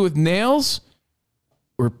has to do with nails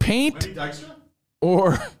or paint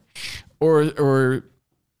or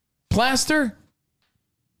plaster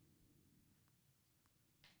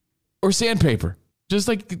or sandpaper. Just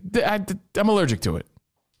like I'm allergic to it.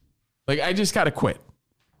 Like I just got to quit.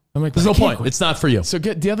 I'm like, there's no point. It's not for you. So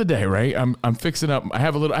the other day, right? I'm fixing up. I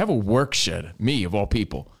have a work shed, me of all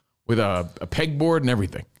people, with a pegboard and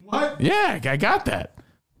everything. What? Yeah, I got that.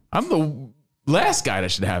 I'm the last guy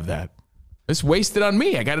that should have that. It's wasted on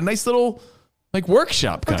me. I got a nice little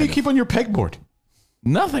workshop. What do you keep on your pegboard?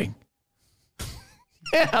 Nothing.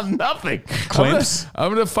 Yeah, nothing. Clamps?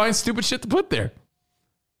 I'm gonna find stupid shit to put there.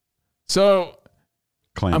 So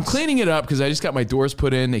claims. I'm cleaning it up because I just got my doors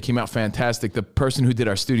put in. They came out fantastic. The person who did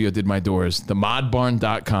our studio did my doors.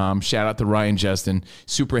 TheModBarn.com. Shout out to Ryan Justin.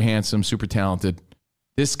 Super handsome, super talented.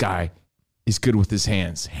 This guy is good with his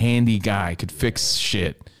hands. Handy guy. Could fix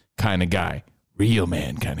shit kind of guy. Real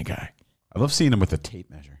man kind of guy. I love seeing him with a tape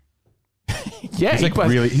measure. Yeah,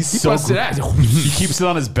 he's so busted cool. ass. He keeps it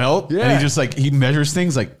on his belt, and he just he measures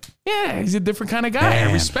things like. Yeah, he's a different kind of guy. Man.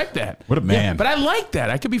 I respect that. What a man! Yeah, but I like that.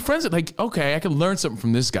 I could be friends with okay, I could learn something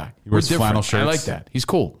from this guy. He wears flannel shirts. I like that. He's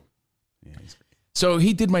cool. Yeah, he's great. So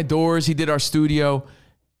he did my doors. He did our studio.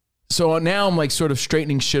 So now I'm sort of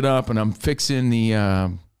straightening shit up, and I'm fixing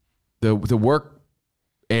the work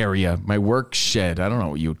area, my work shed. I don't know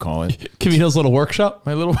what you would call it. Camino's little workshop.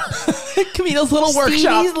 My little Camino's little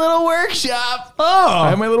workshop. Stevie's little workshop. Oh,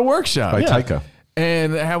 I have my little workshop by Tyco.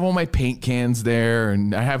 And I have all my paint cans there,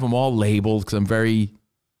 and I have them all labeled because I'm very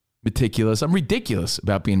meticulous. I'm ridiculous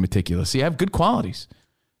about being meticulous. See, I have good qualities.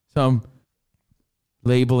 So I'm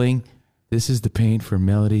labeling, this is the paint for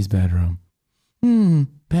Melody's bedroom.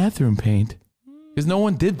 Bathroom paint. Because no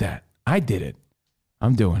one did that. I did it.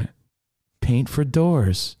 I'm doing it. Paint for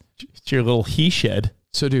doors. It's your little he shed.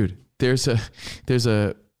 So, dude, there's a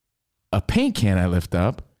paint can I lift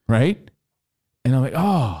up, right? And I'm like,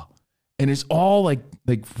 oh. And it's all like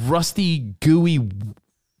rusty, gooey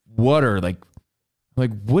water. Like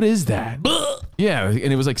what is that? Yeah, and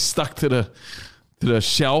it was stuck to the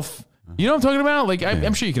shelf. You know what I'm talking about?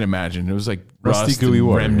 I'm sure you can imagine. It was rusty, rust gooey and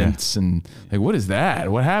water, remnants, and what is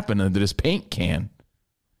that? What happened to this paint can?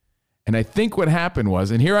 And I think what happened was,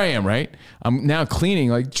 and here I am, right? I'm now cleaning,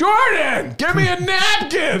 Jordan, give me a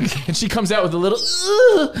napkin. And she comes out with a little,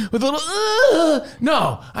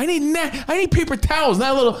 no, I need paper towels,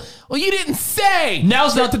 not a little, well, you didn't say.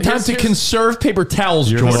 Now's not the time to conserve paper towels,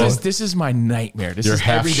 Jordan. This is my nightmare. This Your is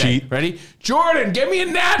half every day. sheet. Ready? Jordan, give me a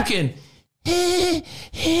napkin.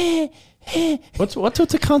 What's with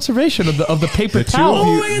the conservation of the paper towel? What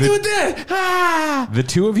am I gonna do with that? The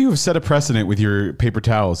two of you have set a precedent with your paper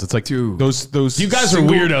towels. It's those. You guys are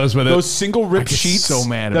weirdos with it. Those single rip sheets so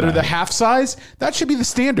mad that are about the it. half size. That should be the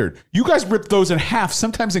standard. You guys rip those in half,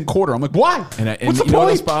 sometimes in quarter. I'm like, why? What's the you know what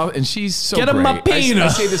else, point? Bob? And she's so Get a great. Mapina. I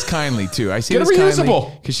say this kindly too. I say Get a this reusable.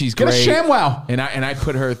 kindly because she's Get great. a ShamWow. And I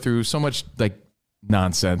put her through so much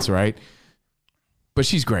nonsense, right? But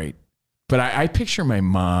she's great. But I picture my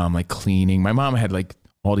mom cleaning. My mom had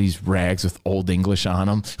all these rags with Old English on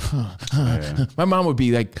them. My mom would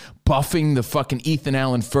be buffing the fucking Ethan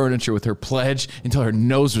Allen furniture with her Pledge until her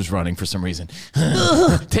nose was running for some reason.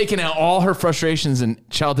 Taking out all her frustrations and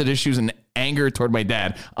childhood issues and anger toward my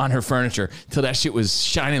dad on her furniture till that shit was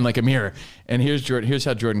shining like a mirror. And here's Jordan. Here's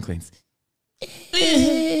how Jordan cleans.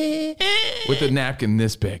 With a napkin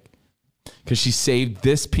this big. Because she saved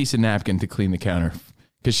this piece of napkin to clean the counter.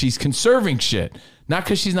 Because she's conserving shit. Not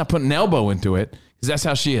because she's not putting an elbow into it. Because that's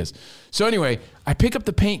how she is. So anyway, I pick up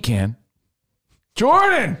the paint can.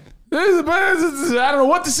 Jordan, I don't know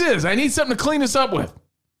what this is. I need something to clean this up with.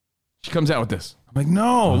 She comes out with this. I'm like,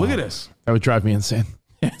 no, look at this. That would drive me insane.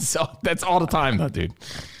 So that's all the time though, dude.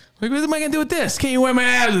 What am I going to do with this? Can't you wear my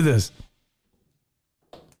ass with this?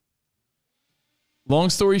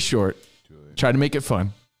 Long story short, try to make it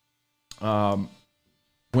fun.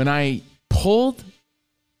 When I pulled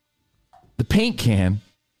the paint can,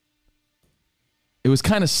 it was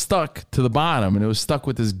kind of stuck to the bottom, and it was stuck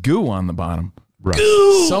with this goo on the bottom. Right.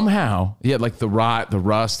 Somehow, yeah, the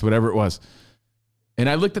rust, whatever it was. And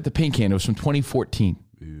I looked at the paint can. It was from 2014.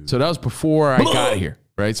 Ew. So that was before I got here,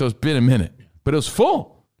 right? So it's been a minute. But it was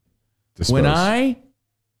full. When I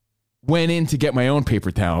went in to get my own paper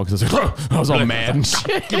towel, because I was all mad and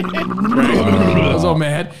shit. I was all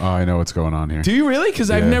mad. Oh, I know what's going on here. Do you really? Because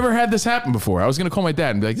I've never had this happen before. I was going to call my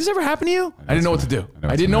dad and be like, "This ever happened to you?" I didn't know what to do.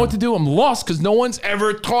 I didn't know what to do. I'm lost because no one's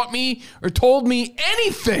ever taught me or told me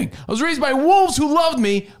anything. I was raised by wolves who loved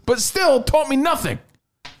me, but still taught me nothing.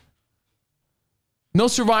 No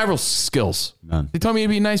survival skills. None. They taught me to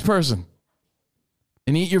be a nice person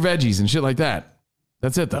and eat your veggies and shit like that.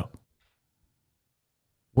 That's it, though.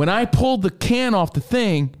 When I pulled the can off the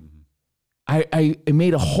thing, I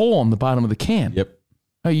made a hole in the bottom of the can. Yep.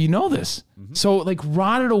 Oh, you know this. Mm-hmm. So it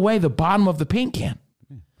rotted away the bottom of the paint can.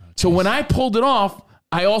 So when I pulled it off,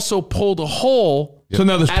 I also pulled a hole. Yep. So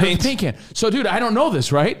now there's paint. The paint can. So, dude, I don't know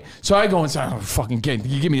this, right? So I go inside.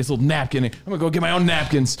 You give me this little napkin. I'm gonna go get my own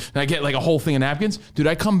napkins, and I get a whole thing of napkins. Dude,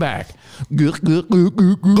 I come back. Dude,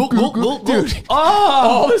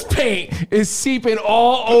 all this paint is seeping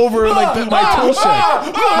all over my tool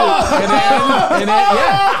shed.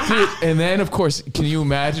 And then, of course, can you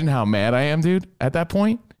imagine how mad I am, dude? At that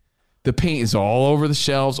point, The paint is all over the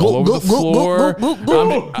shelves, all over the floor.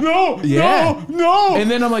 No. And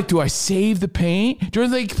then I'm like, do I save the paint?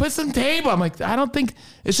 Jordan's like, put some tape. I'm like, I don't think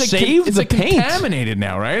it's like Save it's the like paint? contaminated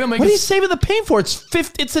now, right? I'm like, What are you saving the paint for?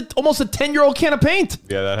 It's almost a 10-year-old can of paint.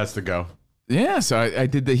 Yeah, that has to go. yeah. So I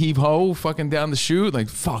did the heave ho, fucking down the chute, like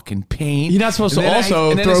fucking paint. You're not supposed And to then also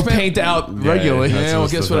and then throw I spent- paint out Yeah, regularly. yeah, Yeah, well,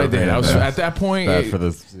 guess what I did? I was at that point. Bad for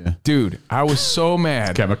this. Yeah. Dude, I was so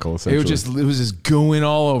mad. Chemical, It was just gooing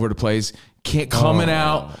all over the place. Coming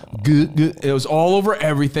out. It was all over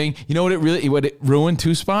everything. You know what it ruined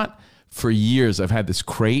too, Spot? For years I've had this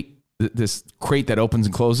crate that opens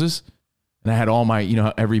and closes. And I had all my,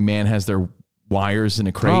 how every man has their wires in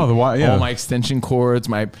a crate. Oh, yeah. All my extension cords,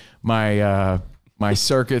 my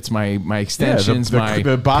circuits, my extensions,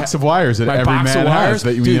 the box of wires that every man has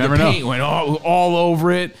that you dude, never the know. paint went all over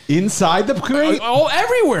it. Inside the crate? All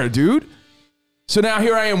everywhere, dude. So now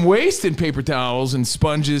here I am wasting paper towels and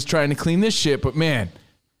sponges trying to clean this shit. But man,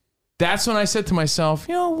 that's when I said to myself,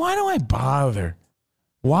 why do I bother?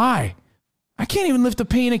 Why? I can't even lift a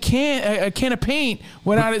can of paint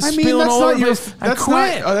without it spilling all over. I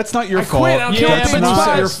quit. That's not your I fault. quit. I don't care That's what paint not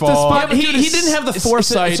spot. your fault. But He dude, didn't have the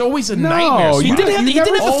foresight. It's always a No, nightmare. He didn't have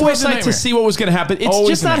the Always a foresight to nightmare. see what was going to happen. It's Always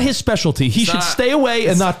just a not nightmare. his specialty. He should not. stay away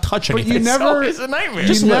and not touch anything. It's always a nightmare.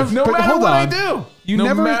 You never, no but matter hold what I on. do. You No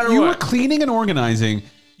never. matter You what. were cleaning and organizing.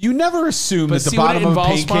 You never assume But that the see what bottom it of a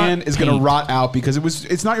involves, paint can Spot? is going to Paint. rot out because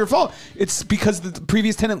it's not your fault. It's because the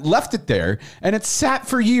previous tenant left it there and it sat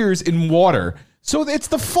for years in water. So it's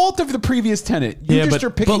the fault of the previous tenant. You just are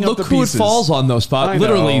picking but up look the who pieces. it falls on, though, Spot. I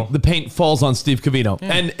Literally, know. the paint falls on Steve Covino.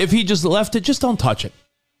 And if he just left it, just don't touch it.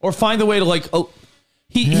 Or find a way to,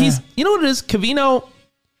 he's, you know what it is? Covino,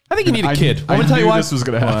 I think you need a kid. I'm going to tell you knew why. this was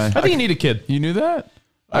going to happen. I think you need a kid. You knew that?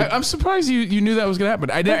 I'm surprised you knew that was going to happen.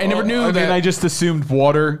 I never knew I that. mean, I just assumed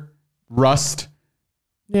water, rust.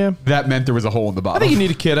 Yeah. That meant there was a hole in the bottom. I think you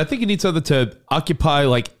need a kid. I think you need something to occupy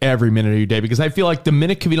every minute of your day because I feel like the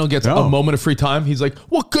minute Covino gets a moment of free time, he's like,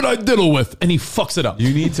 "What could I diddle with?" And he fucks it up.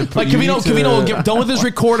 You need to put, Covino will get done with his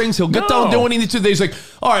recordings. He'll get done doing what he needs to. He's like,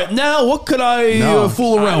 "All right, now what could I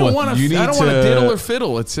fool around with?" I don't want to diddle or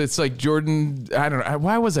fiddle. It's like Jordan. I don't know.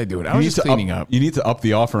 Why was I doing it? I was just cleaning up. You need to up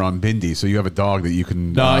the offer on Bindi so you have a dog that you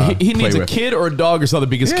can. No, he play needs a with. kid or a dog or something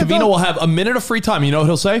because Covino dog. will have a minute of free time. You know what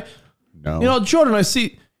he'll say? No. Jordan, I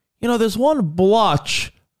see. There's one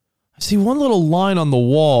blotch. I see one little line on the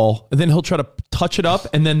wall, and then he'll try to touch it up,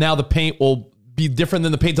 and then now the paint will be different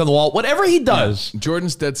than the paint on the wall. Whatever he does,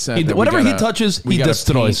 Jordan's dead set. Whatever he touches, he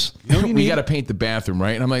destroys. We got to paint the bathroom,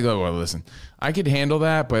 right? And I'm like, oh, well, listen, I could handle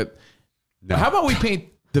that, but how about we paint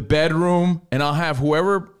the bedroom, and I'll have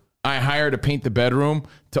whoever I hire to paint the bedroom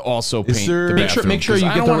to also paint the bathroom. Make sure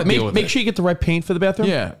you get the right paint for the bathroom.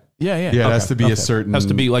 Yeah. Yeah, it has to be a certain. Has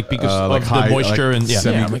to be because of high, the moisture and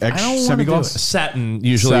semi-gloss, satin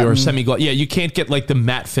usually or semi-gloss. Yeah, you can't get the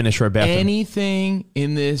matte finish for a bathroom. Anything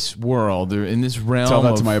in this world or in this realm. Tell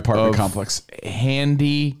that to my apartment complex.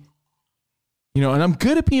 Handy, and I'm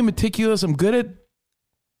good at being meticulous.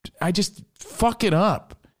 I just fuck it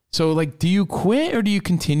up. So, do you quit or do you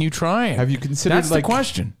continue trying? Have you considered That's the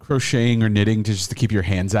question. Crocheting or knitting just to keep your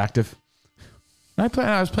hands active? I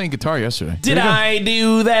was playing guitar yesterday. Did I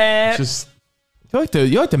do that? Just you're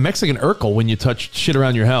like the Mexican Urkel when you touch shit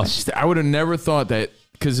around your house. I would have never thought that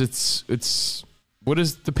because it's what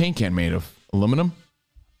is the paint can made of? Aluminum?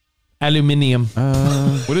 Aluminium.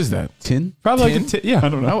 What is that? Tin? Probably tin? like a tin. Yeah, I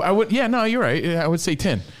don't know. I would. Yeah, no, you're right. I would say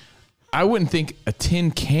tin. I wouldn't think a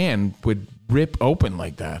tin can would rip open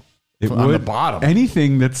like that. On the bottom.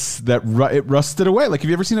 Anything it rusted away. Have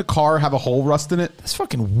you ever seen a car have a hole rust in it? That's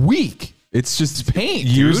fucking weak. It's just paint,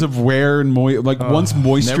 years dude. of wear and once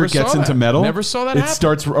moisture gets into metal, Never saw that it happen.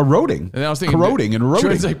 starts eroding. And I was thinking, corroding and eroding.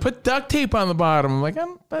 Jordan's like, put duct tape on the bottom. I'm like,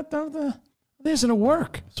 this isn't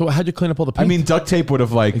work. So how'd you clean up all the paint? I mean, duct tape would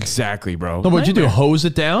have exactly, bro. No, what'd you do? Hose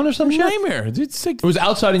it down or some shit? Nightmare. It's like it was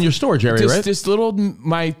outside in your storage area, right? This little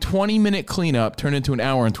my 20-minute cleanup turned into an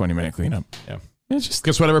hour and 20-minute cleanup. Yeah. It's just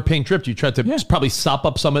because whatever paint dripped, you tried to probably sop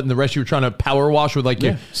up some of it, and the rest you were trying to power wash with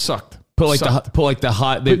your sucked. Put the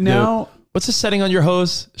hot. But now, what's the setting on your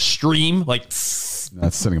hose? Stream, that's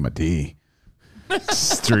setting on my D.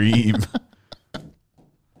 Stream,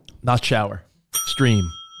 not shower. Stream.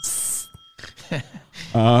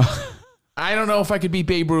 I don't know if I could be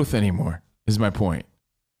Babe Ruth anymore. Is my point.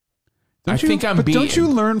 Don't you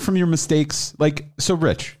learn from your mistakes?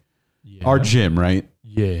 Rich, our gym, right?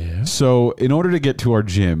 Yeah. So in order to get to our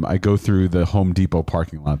gym, I go through the Home Depot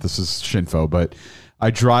parking lot. This is Shinfo, but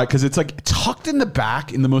I drive because it's tucked in the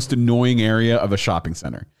back in the most annoying area of a shopping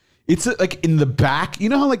center. It's in the back. You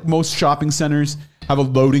know how most shopping centers have a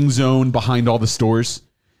loading zone behind all the stores?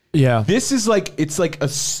 Yeah. This is like it's like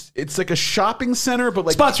a shopping center, but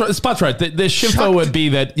like Spot's right. The shifo would be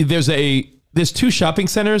that there's two shopping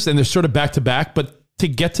centers and they're sort of back to back, but to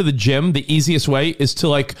get to the gym, the easiest way is to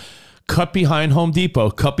like cut behind Home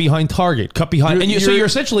Depot, cut behind Target, cut behind, so you're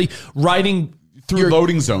essentially riding through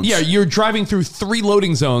loading zones. Yeah, you're driving through 3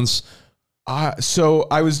 loading zones. So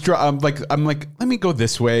I was I'm like, let me go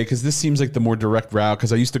this way because this seems like the more direct route.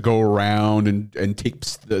 Because I used to go around and take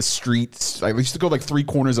the streets. I used to go like 3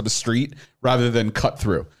 corners of a street rather than cut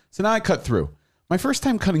through. So now I cut through. My first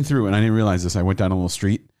time cutting through, and I didn't realize this. I went down a little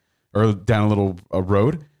street or down a little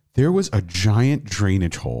road. There was a giant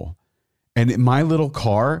drainage hole, and in my little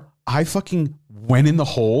car, I fucking went in the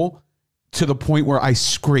hole to the point where I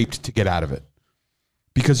scraped to get out of it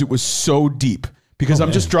because it was so deep. Because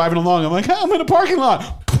I'm just driving along. I'm like, I'm in a parking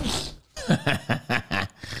lot.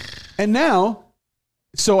 And now,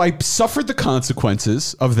 so I suffered the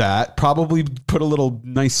consequences of that, probably put a little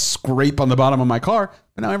nice scrape on the bottom of my car.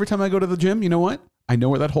 But now every time I go to the gym, you know what? I know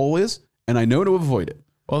where that hole is, and I know to avoid it.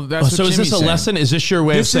 Well, that's so what is this a Jimmy's lesson? Is this your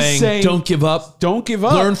way of saying don't give up? Don't give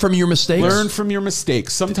up. Learn from your mistakes. Learn from your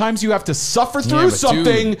mistakes. Sometimes you have to suffer through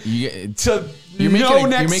something to know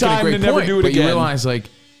next time to never do it again. You realize, like,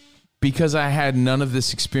 because I had none of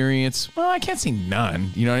this experience, well, I can't say none.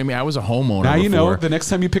 You know what I mean? I was a homeowner Now before. you know the next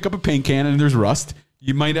time you pick up a paint can and there's rust,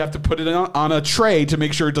 you might have to put it on a tray to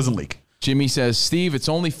make sure it doesn't leak. Jimmy says, Steve, it's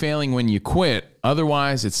only failing when you quit.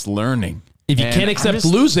 Otherwise, it's learning. If you can't accept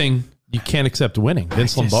losing, you can't accept winning.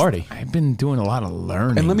 Vince Lombardi. I've been doing a lot of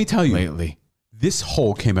learning. And let me tell you, lately, this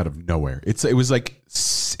hole came out of nowhere.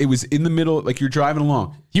 It was in the middle, like you're driving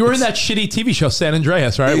along. You were in that shitty TV show San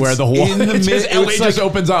Andreas, right? Where the wall in the middle, LA just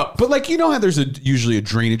opens up. But like, you know how there's usually a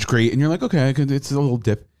drainage grate and you're like, okay, it's a little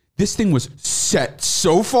dip. This thing was set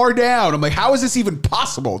so far down. I'm like, how is this even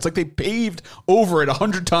possible? It's like they paved over it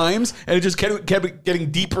 100 times and it just kept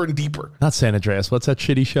getting deeper and deeper. Not San Andreas. What's that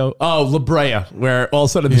shitty show? Oh, La Brea, where all of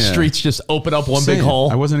a sudden the streets just open up one big hole.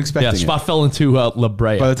 I wasn't expecting it. Spot fell into La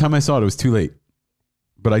Brea. By the time I saw it was too late.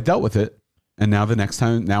 But I dealt with it. And now the next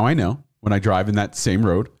time, now I know when I drive in that same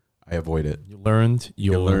road, I avoid it. You learned.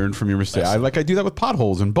 You learn from your mistake. I do that with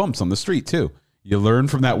potholes and bumps on the street too. You learn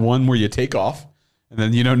from that one where you take off, and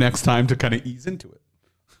then you know next time to kind of ease into it.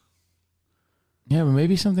 Yeah, but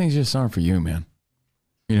maybe some things just aren't for you, man.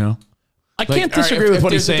 You know, I can't disagree with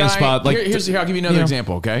what he's saying, Spot. Like, I'll give you another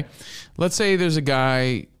example. Okay, let's say there's a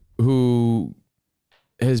guy who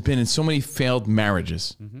has been in so many failed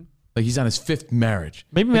marriages. Mm-hmm. Like he's on his 5th marriage.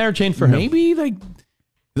 Maybe marriage ain't for him. Maybe like,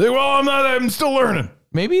 well, I'm still learning.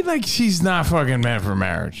 Maybe like she's not fucking meant for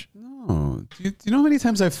marriage. No. Do you know how many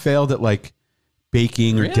times I've failed at like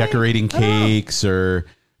baking or decorating cakes or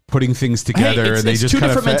putting things together? Hey, they it's just two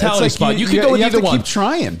kind different of mentalities, Spot. You can go with either one. Keep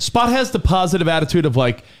trying. Spot has the positive attitude of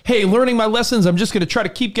like, hey, learning my lessons, I'm just going to try to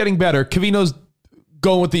keep getting better. Cavino's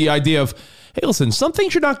going with the idea of, hey, listen, some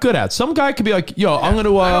things you're not good at. Some guy could be like, yo, I'm going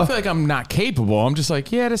to... I don't feel like I'm not capable. I'm just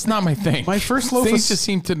like, yeah, that's not my thing. My first loaf things just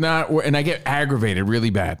seem to not work, and I get aggravated really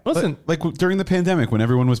bad. Listen, like during the pandemic when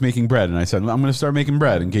everyone was making bread, and I said, I'm going to start making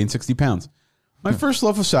bread and gain 60 pounds. My first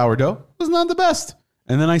loaf of sourdough was not the best.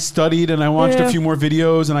 And then I studied and I watched a few more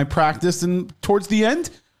videos and I practiced. And towards the end,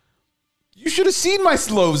 you should have seen my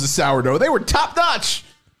loaves of sourdough. They were top notch.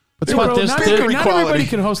 But not everybody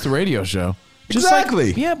can host a radio show. Exactly.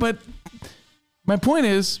 Like, yeah, but my point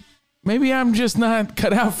is, maybe I'm just not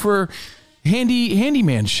cut out for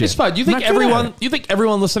handyman shit. Spot, you think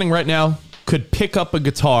everyone listening right now could pick up a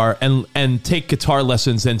guitar and take guitar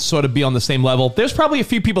lessons and sort of be on the same level? There's probably a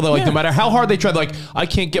few people that like no matter how hard they try, like I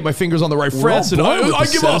can't get my fingers on the right frets and I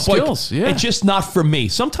give up. Like, it's just not for me.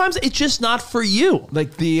 Sometimes it's just not for you.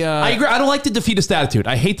 Like I agree. I don't like the defeatist attitude.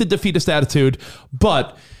 I hate the defeatist attitude,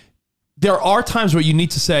 but there are times where you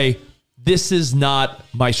need to say, this is not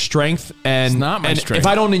my strength, and it's not my strength. If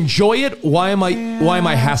I don't enjoy it, why am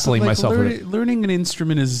I hassling myself with it? Learning an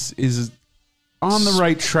instrument is on the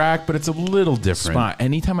right track, but it's a little different. Spot.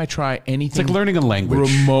 Anytime I try anything, it's like learning a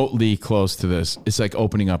language remotely close to this. It's like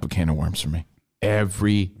opening up a can of worms for me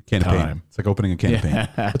every time. It's like opening a can of paint.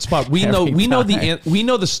 But Spot, we know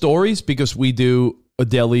the stories because we do a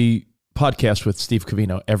daily podcast with Steve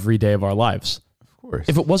Covino every day of our lives. Of course.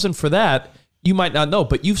 If it wasn't for that, you might not know,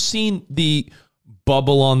 but you've seen the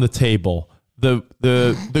bubble on the table,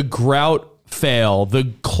 the grout fail,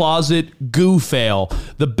 the closet goo fail,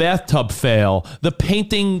 the bathtub fail, the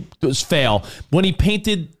painting fail. When they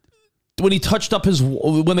touched up his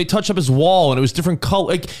wall and it was different color.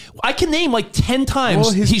 Like I can name like 10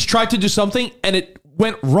 times he's tried to do something and it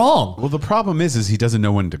went wrong. Well, the problem is he doesn't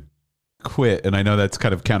know when to quit, and I know that's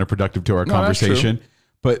kind of counterproductive to our conversation.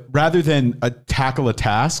 But rather than tackle a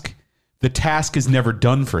task, the task is never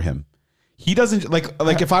done for him. He doesn't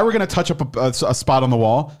like if I were going to touch up a spot on the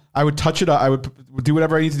wall, I would touch it up. I would do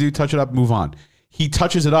whatever I need to do, touch it up, move on. He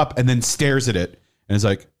touches it up and then stares at it and is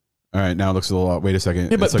like, all right, now it looks a little, wait a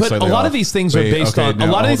second. Yeah, but a lot of these things are based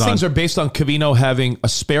on Covino having a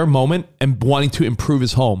spare moment and wanting to improve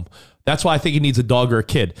his home. That's why I think he needs a dog or a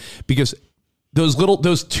kid, because he has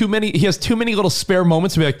too many little spare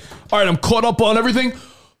moments to be like, all right, I'm caught up on everything.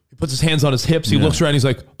 He puts his hands on his hips. He looks around. He's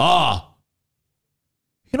like, you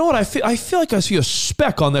know what? I feel like I see a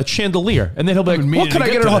speck on that chandelier. And then he'll be like, what can I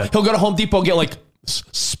get at home? He'll go to Home Depot and get like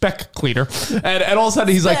speck cleaner. And all of a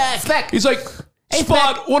sudden he's like, he's like,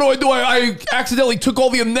 Spot, what do? I accidentally took all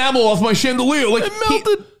the enamel off my chandelier. Like, it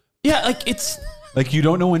melted. It's like you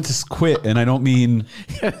don't know when to quit, and I don't mean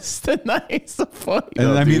yes, the funny. And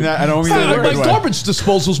I mean that I don't mean that like garbage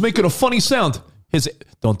disposal's making a funny sound.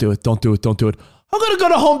 Don't do it. I'm gonna go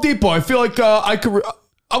to Home Depot. I feel like I'm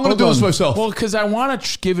gonna do this myself. Well, because I want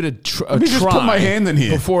to give it a try. Just put my hand in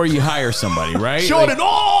here before you hire somebody, right? Jordan,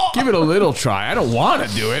 give it a little try. I don't want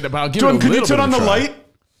to do it. About give Jordan, it a little can you turn on the light?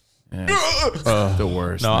 Yeah. The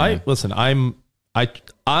worst. No, man.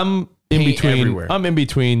 I'm in between. Everywhere. I'm in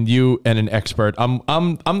between you and an expert. I'm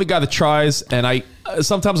the guy that tries, and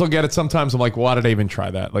sometimes I'll get it. Sometimes I'm like, why did I even try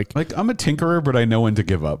that? Like I'm a tinkerer, but I know when to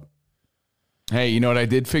give up. Hey, you know what I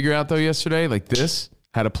did figure out though yesterday? Like this.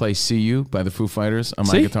 How to play "See You" by the Foo Fighters on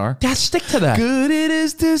my guitar. Yeah, stick to that. Good it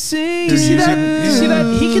is to see you. See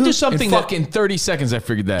that? He could do something. In fucking 30 seconds, I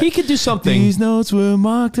figured that. He could do something. These notes were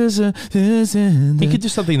marked as a. He could do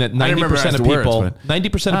something that 90% of people,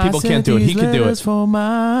 90% of people can't do it. He could do it.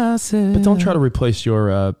 But don't try to replace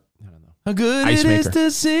your. I don't know. How good ice it maker. is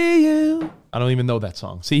to see you. I don't even know that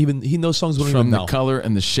song. See, he knows songs we don't From even The know. Color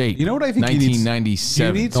and the Shape. You know what I think?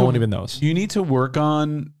 1997. No one even knows. You need to work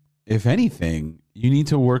on, if anything. You need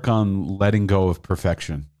to work on letting go of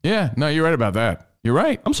perfection. Yeah, no, you're right about that. You're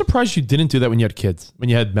right. I'm surprised you didn't do that when you had kids, when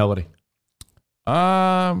you had Melody.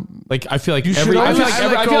 Like I feel like I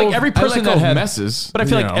feel like every person that had messes, but I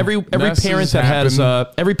feel like every parent that has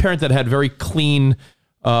every parent that had very clean.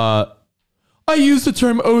 I use the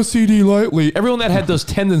term OCD lightly. Everyone that had those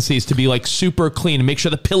tendencies to be like super clean and make sure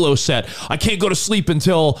the pillow's set. I can't go to sleep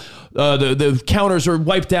until the counters are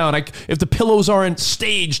wiped down. If the pillows aren't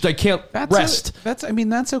staged, I can't rest. That's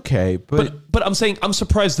okay. But I'm saying I'm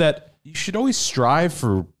surprised that you should always strive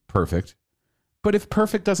for perfect. But if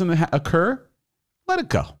perfect doesn't occur, let it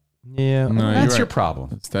go. Yeah, no, that's your problem.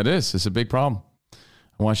 It's a big problem.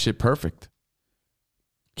 I want shit perfect.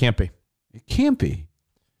 Can't be. It can't be.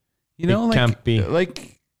 You know, can't be.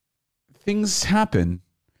 Like things happen.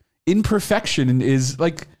 Imperfection is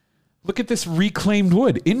like, look at this reclaimed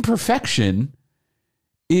wood. Imperfection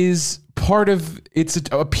is part of its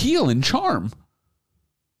appeal and charm.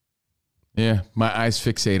 Yeah, my eyes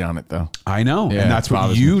fixate on it though. I know, Yeah, and that's what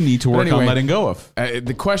bothers you me. need to But work anyway, on letting go of.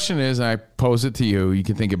 The question is, I pose it to you. You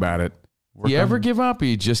can think about it. Do you ever give up, or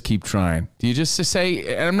you just keep trying? Do you just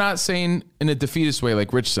say? And I'm not saying in a defeatist way,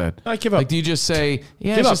 like Rich said. I give up. Like, do you just say,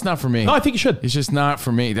 "Yeah, Give it's up. just not for me"? No, I think you should. It's just not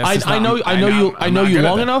for me. That's I just not know me. I know you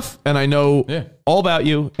long enough, and I know Yeah. all about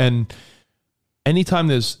you. And anytime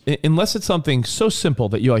unless it's something so simple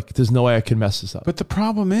that you're like, there's no way I can mess this up. But the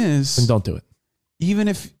problem is, then don't do it. Even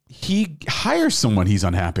if he hires someone, he's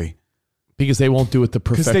unhappy because they won't do it the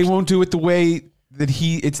perfect. Because they won't do it the way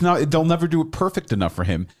that they'll never do it perfect enough for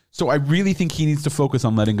him. So I really think he needs to focus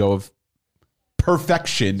on letting go of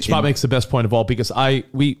perfection. Spot makes the best point of all because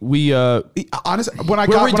we honestly we're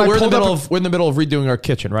in the middle of redoing our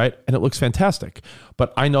kitchen, right? And it looks fantastic.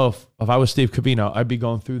 But I know if I was Steve Covino, I'd be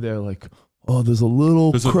going through there like, oh, there's a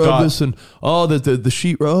little crevice, and the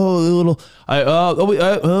sheet, the little. I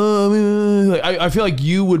feel like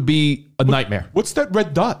you would be a nightmare. What's that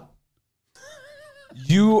red dot?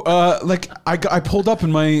 You I pulled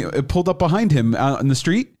up behind him out in the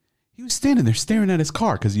street. He was standing there staring at his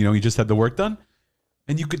car because he just had the work done,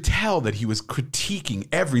 and you could tell that he was critiquing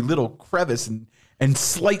every little crevice and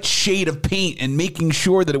slight shade of paint and making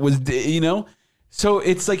sure that it was So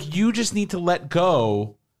it's like you just need to let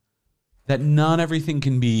go. That not everything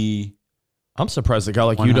can be. I'm surprised a guy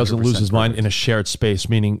like you doesn't lose his mind in a shared space,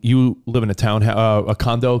 meaning you live in a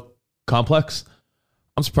condo complex.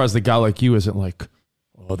 I'm surprised a guy like you isn't like,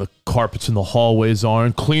 oh, the carpets in the hallways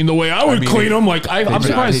aren't clean the way I would clean them. Like I'm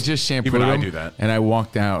surprised. They just shampooed them. I do that, and I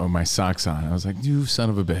walked out with my socks on. I was like, "You son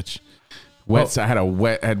of a bitch!" I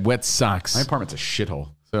had wet socks. My apartment's a shithole.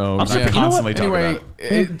 So I'm constantly talking about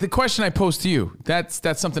it. The question I pose to you, that's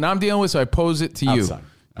something I'm dealing with. So I pose it to you.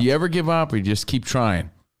 Do you ever give up, or you just keep trying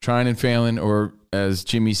and failing, or as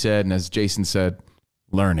Jimmy said and as Jason said,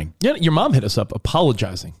 learning? Yeah, your mom hit us up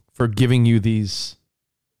apologizing for giving you these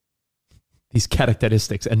these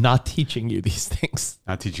characteristics and not teaching you these things.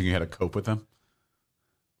 Not teaching you how to cope with them.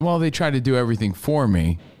 Well, they try to do everything for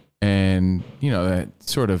me, and that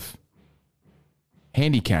sort of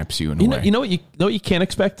handicaps you in a way. You know what you can't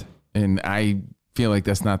expect, and I feel like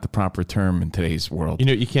that's not the proper term in today's world. You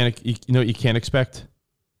know what you can't expect?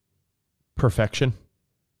 Perfection.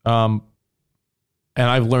 And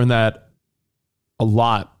I've learned that a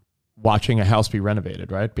lot watching a house be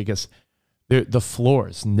renovated, right? Because the floor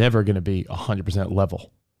is never going to be 100%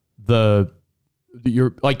 level.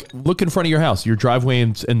 You're like, look in front of your house, your driveway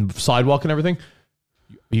and sidewalk and everything.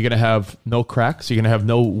 You're going to have no cracks. You're going to have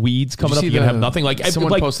no weeds coming up. You're going to have nothing. Like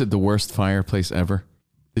someone posted the worst fireplace ever.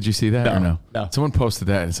 Did you see that or no? No. Someone posted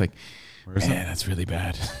that. And it's like, man, that's really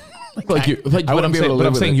bad.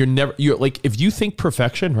 I'm saying you're like, if you think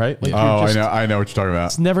perfection, right? Like I know what you're talking about.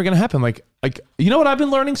 It's never going to happen. Like, you know what I've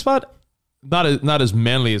been learning, Spot? Not as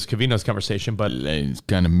manly as Covino's conversation, but it's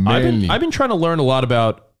kind of manly. I've been trying to learn a lot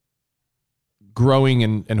about growing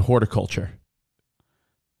and horticulture.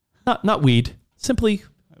 Not weed, simply.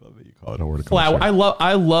 I love that you call it horticulture. Flower.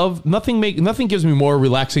 I love nothing gives me more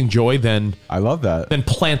relaxing joy than than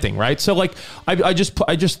planting, right? So like I just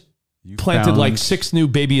planted like 6 new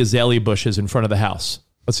baby azalea bushes in front of the house.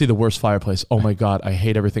 Let's see the worst fireplace. Oh my God, I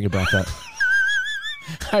hate everything about that.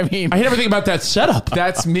 I mean, I hate everything about that setup.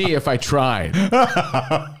 That's me if I tried. And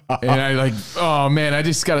I like, oh man, I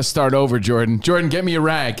just got to start over, Jordan. Jordan, get me a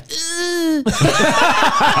rag.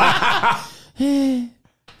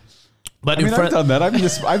 But I've done that.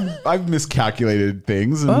 I've miscalculated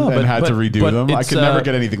things and had to redo them. I could never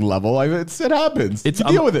get anything level. It happens. You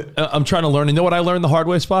deal with it. I'm trying to learn. You know what I learned the hard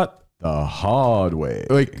way, Spot? The hard way.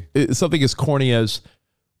 Like something as corny as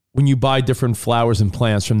when you buy different flowers and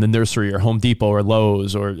plants from the nursery or Home Depot or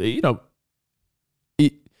Lowe's or, you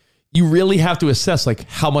really have to assess like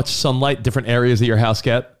how much sunlight different areas of your house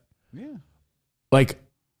get. Yeah. Like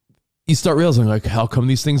you start realizing like, how come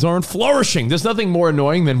these things aren't flourishing? There's nothing more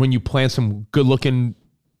annoying than when you plant some good looking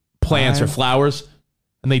plants or flowers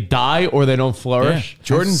and they die or they don't flourish. Yeah.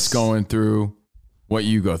 Jordan's going through what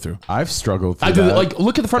you go through. I've struggled through that. Like,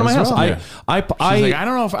 look at the front of my house. Well. I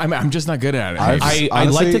don't know if I'm just not good at it. I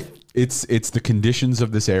like to. It's the conditions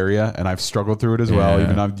of this area, and I've struggled through it as well.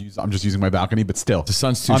 Even though I'm just using my balcony, but still, the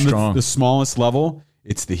sun's too strong. The smallest level,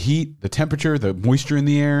 it's the heat, the temperature, the moisture in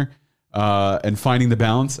the air, and finding the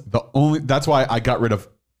balance. That's why I got rid of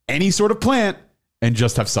any sort of plant and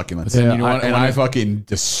just have succulents. Yeah, you know what, I fucking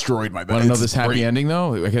destroyed my balance. Want to know this happy ending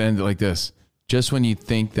though? I can end it like this. Just when you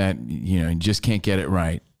think that you just can't get it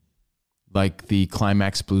right, like the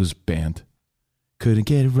Climax Blues Band, couldn't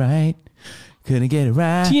get it right. Couldn't get it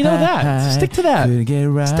right. Do you know that? Stick to that. Couldn't get it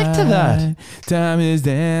right. Stick to that. Time is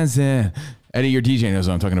dancing. Eddie, your DJ knows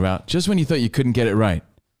what I'm talking about. Just when you thought you couldn't get it right.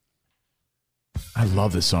 I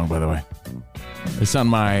love this song, by the way. It's on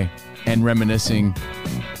my and reminiscing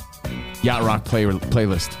yacht rock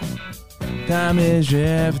playlist. Time is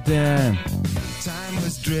drifting. Time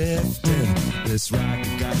was drifting. This rock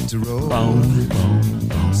got to roll. Boom, boom,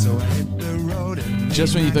 boom. So I hit the road and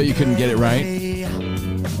just when you thought you couldn't get it right.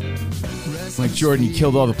 Like Jordan, you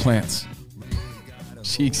killed all the plants.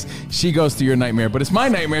 She goes through your nightmare, but it's my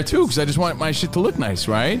nightmare too because I just want my shit to look nice,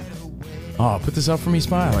 right? Oh, put this up for me,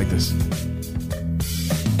 Spy. I like this.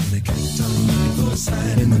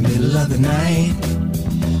 in the middle of the night,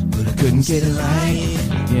 but I couldn't get it right.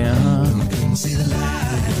 Yeah. I couldn't see the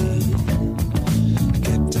light. I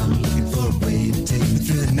kept on looking for a way to take me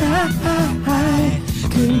through the night.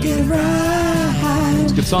 Couldn't get it right.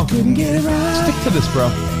 It's a good song. Couldn't get it right. Stick to this,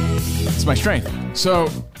 bro. It's my strength. So,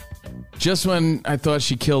 just when I thought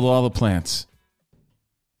she killed all the plants,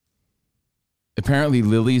 apparently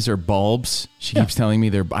lilies are bulbs. She keeps telling me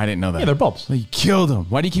they're. I didn't know that. Yeah, they're bulbs. You killed them.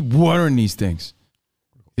 Why do you keep watering these things?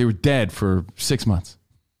 They were dead for 6 months.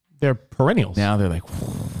 They're perennials. Now they're like.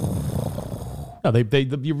 No,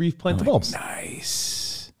 you replant the bulbs.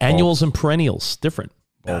 Nice. Annuals and perennials, different.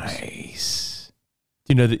 Bulbs. Nice.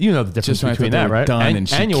 You know the difference Just between that, right? Done, and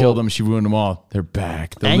she killed them. She ruined them all. They're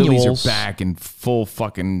back. The lilies are back in full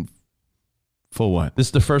what? This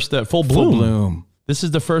is the first full bloom. Full bloom. This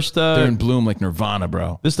is the first. They're in bloom like Nirvana,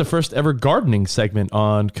 bro. This is the first ever gardening segment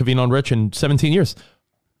on Covino and Rich in 17 years.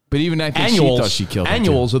 But even I think annuals, she thought she killed them.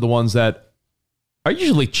 Annuals are the ones that are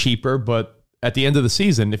usually cheaper, but at the end of the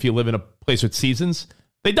season, if you live in a place with seasons,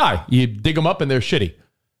 they die. You dig them up and they're shitty.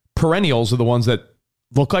 Perennials are the ones that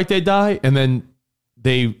look like they die, and then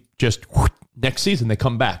they just next season they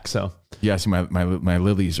come back. So yeah, see, my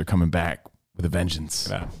lilies are coming back with a vengeance.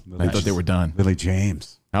 Yeah. I thought they were done. Lily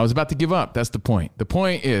James. I was about to give up. That's the point. The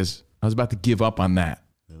point is, I was about to give up on that.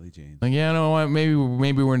 Lily James. Like, yeah, you know what?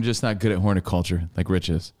 Maybe we're just not good at horticulture like Rich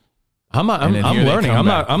is. I'm learning.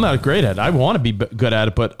 I'm not great at it. I want to be good at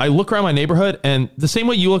it, but I look around my neighborhood, and the same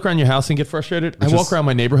way you look around your house and get frustrated, I walk around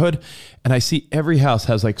my neighborhood and I see every house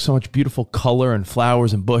has like so much beautiful color and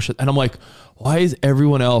flowers and bushes, and I'm like, why is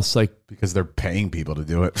everyone else like? Because they're paying people to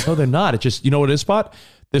do it. No, they're not. It just, you know what it is, Spot?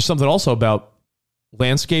 There's something also about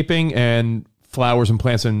landscaping and flowers and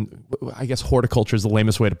plants, and I guess horticulture is the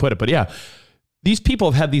lamest way to put it, but yeah, these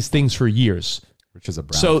people have had these things for years. Which is a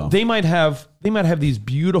brown so thumb. they might have these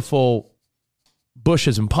beautiful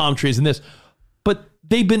bushes and palm trees and this, but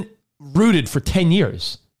they've been rooted for 10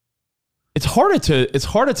 years. It's harder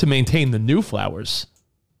to maintain the new flowers.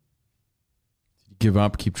 Give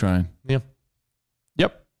up, keep trying. Yeah.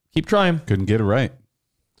 Yep. Keep trying. Couldn't get it right.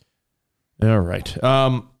 All right.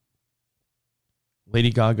 Lady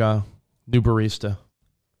Gaga, new barista.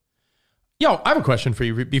 Yo, I have a question for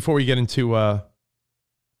you before we get into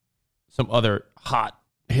some other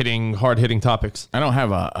hard-hitting topics. I don't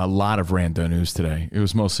have a lot of rando news today. It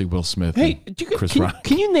was mostly Will Smith and Chris Rock.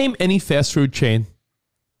 Can you name any fast food chain?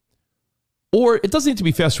 Or it doesn't need to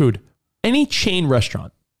be fast food. Any chain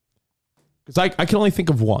restaurant. Because I can only think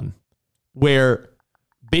of one where,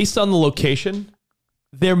 based on the location,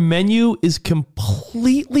 their menu is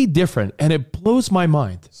completely different, and it blows my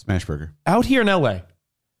mind. Smashburger. Out here in LA.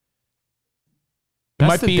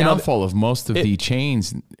 That's the downfall of most of the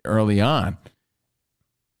chains early on.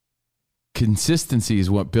 Consistency is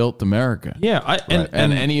what built America. Yeah.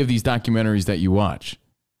 And any of these documentaries that you watch.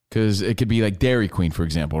 Because it could be like Dairy Queen, for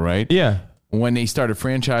example, right? Yeah. When they started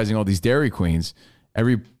franchising all these Dairy Queens,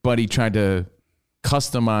 everybody tried to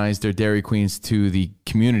customize their Dairy Queens to the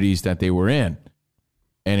communities that they were in.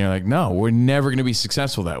 And you're like, no, we're never going to be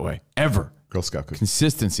successful that way. Ever. Girl Scout cookies.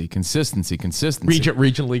 Consistency.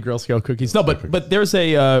 Regionally Girl Scout cookies. No, but there's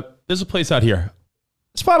a place out here.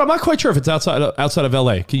 Spot, I'm not quite sure if it's outside of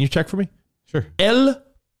LA. Can you check for me? Sure. El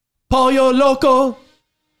Pollo Loco.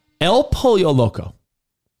 El Pollo Loco.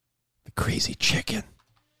 The crazy chicken.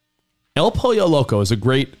 El Pollo Loco is a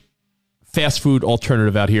great fast food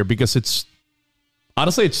alternative out here because it's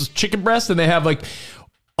just chicken breast, and they have like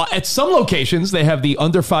at some locations they have the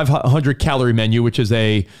under 500 calorie menu, which is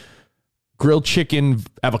a grilled chicken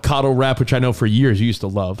avocado wrap, which I know for years you used to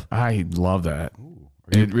love. I love that.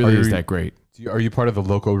 It really is that great. Are you part of the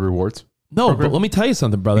Loco Rewards? No, program? But let me tell you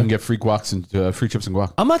something, brother. You can get free guacs and free chips and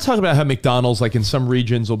guac. I'm not talking about how McDonald's, like in some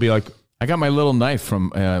regions, will be like, I got my little knife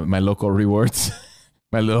from my Loco Rewards.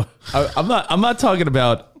 I'm not talking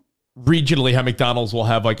about regionally how McDonald's will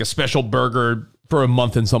have like a special burger for a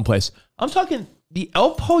month in some place. I'm talking the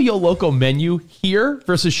El Pollo Loco menu here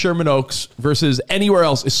versus Sherman Oaks versus anywhere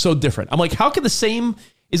else is so different. I'm like, how can is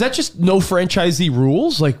that just no franchisee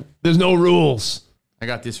rules? Like, there's no rules. I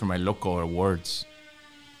got this from my Loco Rewards.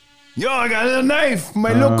 Yo, I got a knife.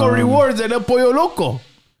 My Loco Rewards at El Pollo Loco.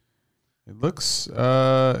 It looks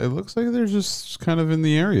like they're just kind of in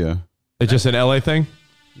the area. It's just an LA thing?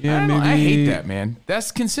 Yeah, maybe. I hate that, man.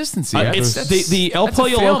 That's consistency. It's the El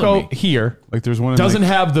Pollo Loco here. Like there's one does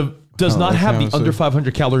not have the under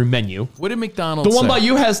 500 calorie menu. What did McDonald's The one say? by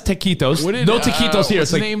you has taquitos. No taquitos here.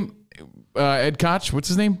 What's his name? Ed Koch. What's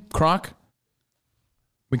his name? Kroc?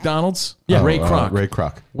 McDonald's? Yeah. Ray Kroc. Ray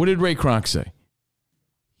Kroc. What did Ray Kroc say?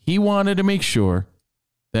 He wanted to make sure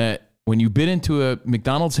that when you bit into a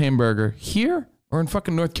McDonald's hamburger here or in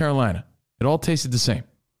fucking North Carolina, it all tasted the same.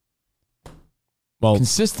 Well,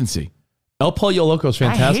 consistency. El Pollo Loco is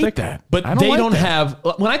fantastic. I hate that. But I don't they like don't that. have.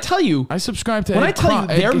 When I tell you, I subscribe to when Ed I tell you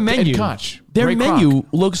their menu, Ed Koch, their Ray menu Kroc.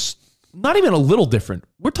 looks not even a little different.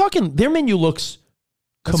 We're talking their menu looks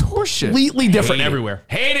That's horseshit. completely different Hate it. everywhere.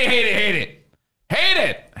 Hate it. Hate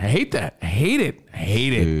it. I hate that. I hate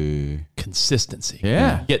it. Consistency.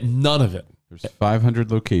 Yeah. Get none of it. There's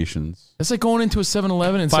 500 locations. That's like going into a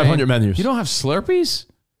 7-Eleven and 500 saying, menus. You don't have Slurpees?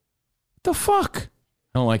 What the fuck?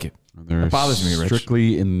 I don't like it. They're It bothers me, Rich.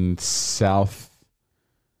 strictly in South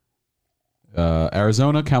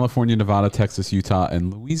Arizona, California, Nevada, Texas, Utah,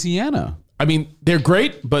 and Louisiana. I mean, they're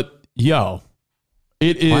great, but yo,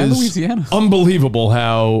 it Why is Louisiana? unbelievable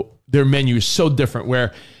how their menu is so different.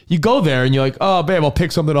 Where you go there and you're like, oh, babe, I'll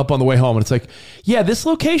pick something up on the way home. And it's like, yeah, this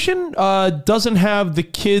location doesn't have the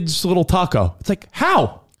kids' little taco. It's like,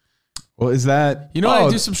 how? Well, is that... You know what I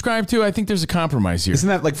do subscribe to? I think there's a compromise here. Isn't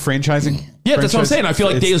that like franchising? Yeah, that's what I'm saying. I feel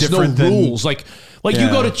like It's there's no different than- rules. Like you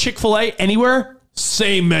Yeah. go to Chick-fil-A anywhere,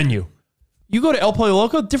 same menu. You go to El Pollo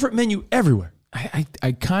Loco, different menu everywhere.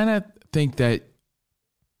 I kind of think that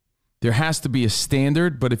there has to be a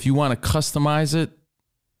standard, but if you want to customize it,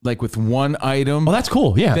 like with one item, well, that's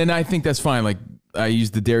cool. Yeah, then I think that's fine. Like I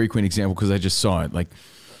used the Dairy Queen example because I just saw it. Like,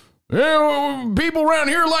 people around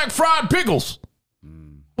here like fried pickles.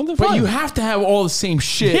 Something But fun. you have to have all the same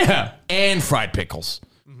shit Yeah. and fried pickles,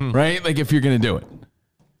 right? Like if you're going to do it.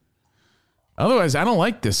 Otherwise, I don't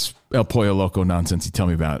like this El Pollo Loco nonsense you tell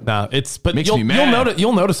me about. Nah, but Makes you'll, me mad.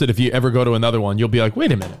 you'll notice it if you ever go to another one. You'll be like,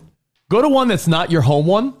 wait a minute. Go to one that's not your home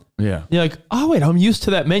one. Yeah. You're like, oh, wait, I'm used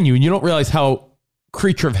to that menu. And you don't realize how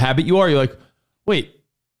creature of habit you are. You're like, wait,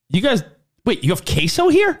 you have queso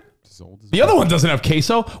here? The other one doesn't have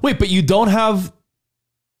queso. Wait, but you don't have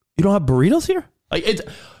burritos here? Like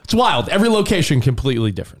it's wild. Every location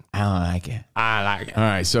completely different. I don't like it. I like it. All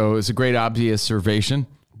right, so it's a great obvious observation.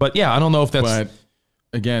 But yeah, I don't know if that's... But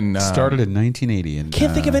again... started in 1980. And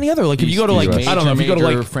can't think of any other. Like if you go to like, I don't know, if you go to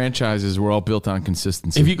like... franchises were all built on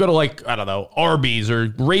consistency. If you go to like, I don't know, Arby's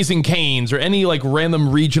or Raising Cane's or any like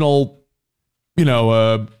random regional,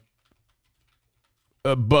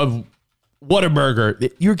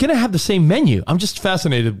 Whataburger, you're going to have the same menu. I'm just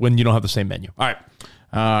fascinated when you don't have the same menu. All right.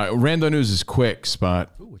 Rando News is quick, Spot.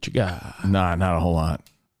 Ooh, what you got? Nah, not a whole lot.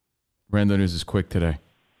 Rando News is quick today.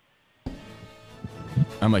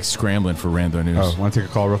 I'm like scrambling for Rando News. Oh, want to take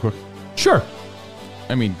a call real quick? Sure.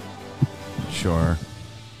 I mean, sure.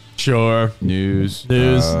 Sure. News.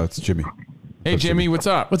 It's Jimmy. Hey, Jimmy, what's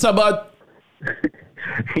up? What's up, bud?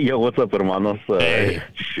 Yo, what's up, hermanos? Hey.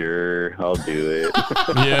 Sure, I'll do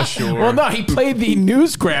it. Yeah, sure. Well, no, he played the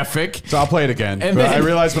news graphic. So I'll play it again. And But then- I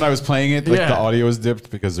realized when I was playing it, like Yeah. the audio was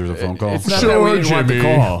dipped because there's a phone call. It's not that we didn't want the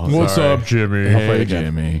call. What's Sorry. up, Jimmy? I'll play it Hey, again.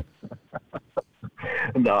 Jimmy.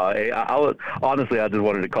 No, I was honestly, I just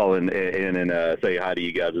wanted to call in and say hi to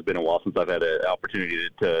you guys. It's been a while since I've had an opportunity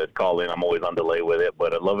to call in. I'm always on delay with it,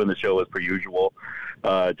 but loving the show as per usual.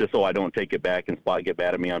 Just so I don't take it back and Spot get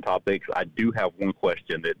mad at me on topics, I do have one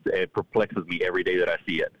question that it perplexes me every day that I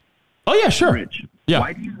see it. Oh yeah, sure. Rich, Yeah.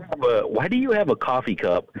 why do you have a coffee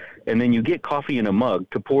cup and then you get coffee in a mug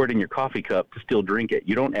to pour it in your coffee cup to still drink it?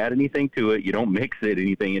 You don't add anything to it. You don't mix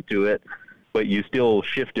anything into it, but you still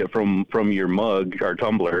shift it from your mug or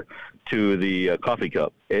tumbler to the coffee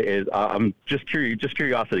cup. I'm just curious. Just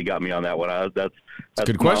curiosity got me on that one. That's a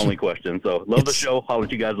good my question. only question. So love the show. I'll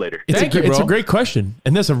let you guys later. Thank you, It's bro. a great question,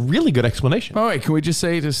 and there's a really good explanation. All right, can we just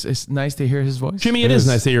say it's nice to hear his voice? Jimmy, it is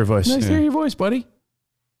nice to hear your voice. Nice to hear your voice, buddy.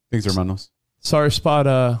 Thanks, hermanos. Sorry,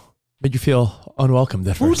 Spot made you feel unwelcomed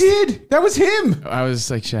at Who first. did? That was him. I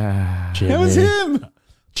was like, That was him.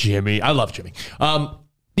 Jimmy. I love Jimmy.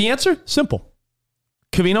 The answer, simple.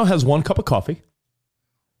 Cavino has 1 cup of coffee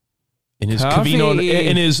in his Coffee.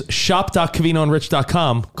 in his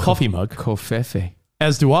shop.cavinoandrich.com coffee mug. Covfefe.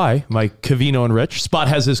 As do I, my Cavino and Rich. Spot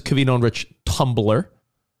has his Cavino and Rich tumbler.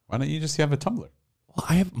 Why don't you just have a tumbler? Well,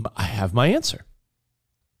 I have my answer.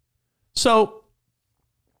 So,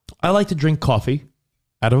 I like to drink coffee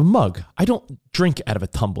out of a mug. I don't drink out of a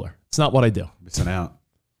tumbler. It's not what I do. Missing out.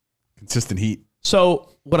 Consistent heat. So,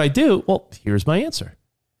 what I do, well, here's my answer.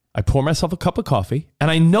 I pour myself a cup of coffee,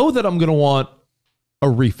 and I know that I'm going to want a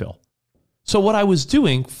refill. So, what I was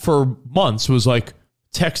doing for months was like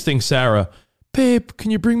texting Sarah, babe,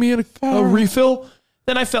 can you bring me in a refill?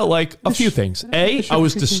 Then I felt like a few things. A, I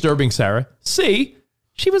was disturbing Sarah. C,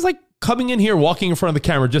 she was like coming in here, walking in front of the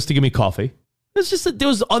camera just to give me coffee. It's just that it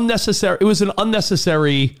was unnecessary. It was an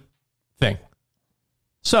unnecessary thing.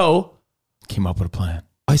 So, Came up with a plan.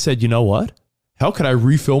 I said, you know what? How could I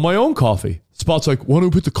refill my own coffee? Spot's like, why don't we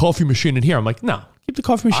put the coffee machine in here? I'm like, no, keep the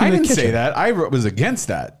coffee machine I in the didn't kitchen. say that. I was against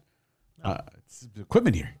that. It's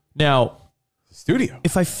equipment here. Now, Studio.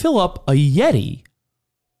 if I fill up a Yeti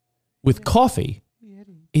with coffee,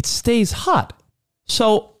 it stays hot.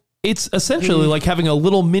 So it's essentially like having a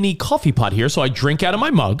little mini coffee pot here. So I drink out of my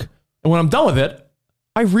mug, and when I'm done with it,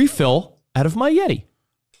 I refill out of my Yeti.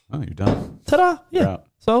 Oh, you're done. Ta-da! Yeah. You're out.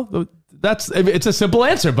 So it's a simple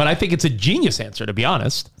answer, but I think it's a genius answer, to be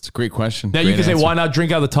honest. It's a great question. Now, you Great can say, answer. why not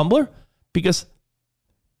drink out of the tumbler? Because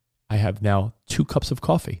I have now 2 cups of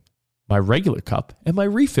coffee, my regular cup, and my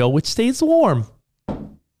refill, which stays warm.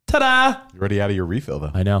 Ta-da! You're already out of your refill,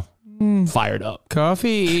 though. I know. Fired up.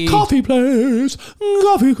 Coffee. Coffee place.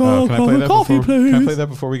 Coffee, Can I play that coffee before? place. Can I play that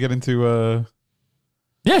before we get into?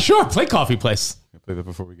 Yeah, sure. Play Coffee Place. Can I play that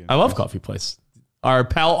before we get. I love Coffee Place. Our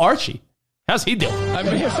pal Archie. How's he doing? I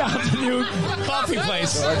may have found a new coffee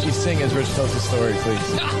place. So Archie, sing as Rich tells the story,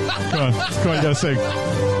 please. Come on, you gotta sing.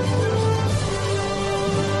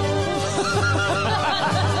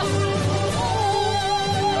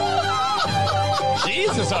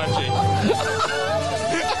 Jesus, Archie.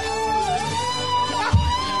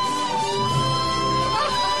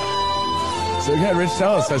 So yeah, Rich,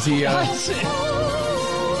 tell us, as he it's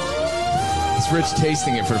Rich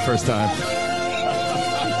tasting it for the first time.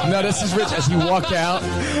 No, this is Rich as he walked out.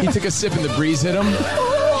 He took a sip and the breeze hit him.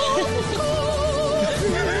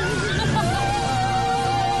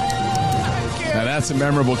 that's a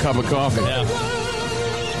memorable cup of coffee. Yeah.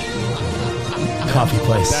 Coffee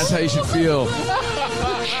place. That's how you should feel. It's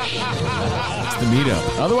the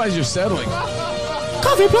meetup. Otherwise, you're settling.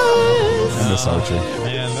 Coffee place. I miss Archie.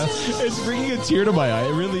 Man, It's bringing a tear to my eye.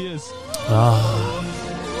 It really is.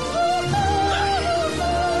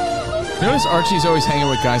 Notice Archie's always hanging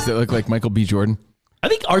with guys that look like Michael B. Jordan. I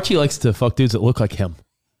think Archie likes to fuck dudes that look like him.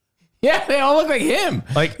 Yeah, they all look like him.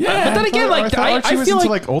 Like, yeah. but then again, like I was feel into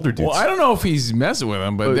like older dudes. Well, I don't know if he's messing with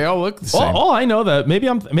them, but they all look the same. all I know that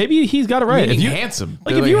maybe he's got it right. Meaning If you handsome.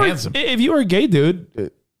 like, They're if you were handsome. if you were a gay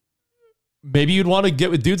dude, maybe you'd want to get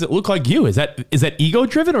with dudes that look like you. Is that ego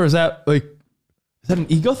driven, or is that an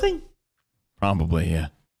ego thing? Probably, yeah.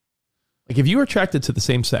 Like, if you were attracted to the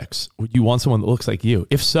same sex, would you want someone that looks like you?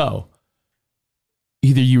 If so,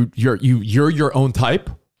 either you're your own type,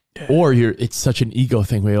 or it's such an ego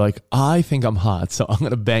thing where you're like, I think I'm hot, so I'm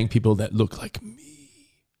gonna bang people that look like me.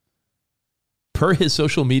 Per his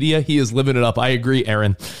social media, he is living it up. I agree,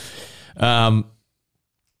 Aaron.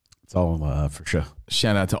 It's all for sure.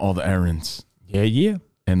 Shout out to all the Aarons. Yeah.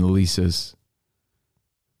 And the Lisas.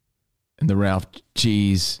 And the Ralph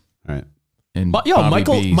G's. All right. And But, yo, Bobby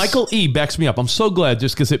B's. Michael E backs me up. I'm so glad,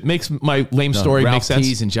 just because it makes my lame story Ralph make sense.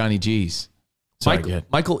 T's and Johnny G's. Sorry, good.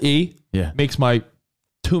 Michael E Yeah. makes my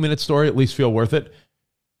 2-minute story at least feel worth it.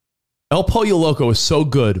 El Pollo Loco is so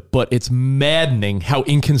good, but it's maddening how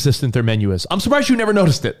inconsistent their menu is. I'm surprised you never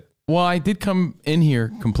noticed it. Well, I did come in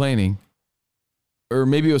here complaining, or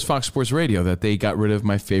maybe it was Fox Sports Radio, that they got rid of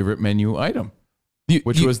my favorite menu item,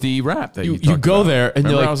 which was the wrap that you You talked go about. there and Remember,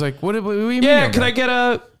 you're like, I was like, what do you mean? yeah, I'm can I like, get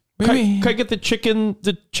can I get the chicken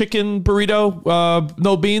burrito?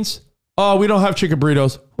 No beans? Oh, we don't have chicken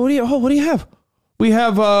burritos. What do you have? We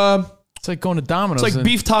have it's like going to Domino's. it's like and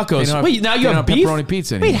beef they tacos. don't have- Wait, now they you don't have beef? pepperoni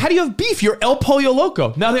pizza Wait, anymore. how do you have beef? You're El Pollo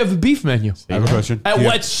Loco. Now they have a beef menu. I have a question.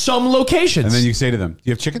 At some locations. And then you say to them, do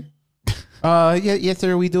you have chicken? Yes,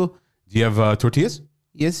 sir, we do. Do you have tortillas?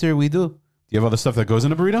 Yes, sir, we do. Do you have other stuff that goes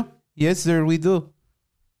in a burrito? Yes, sir, we do.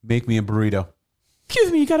 Make me a burrito.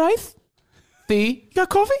 Excuse me, you got ice? Tea? You got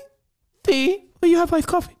coffee? Tea? Well, you have iced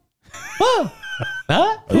coffee. Huh?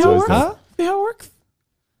 Huh? That's how it always works? tough. Huh? See how it works?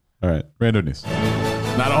 All right, random news.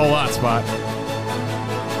 Not a whole lot, Spot.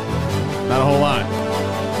 Not a whole lot.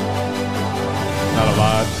 Not a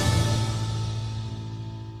lot.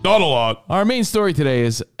 Not a lot. Our main story today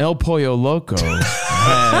is El Pollo Loco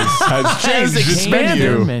has changed its expanded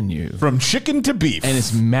their menu. menu From chicken to beef. and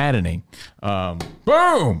it's maddening.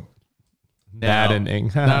 Boom.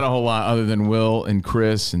 Maddening. Not a whole lot other than Will and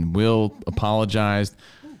Chris, and Will apologized.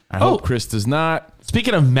 I hope Chris does not.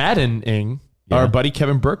 Speaking of maddening, our buddy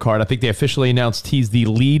Kevin Burkhardt, I think they officially announced he's the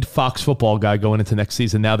lead Fox football guy going into next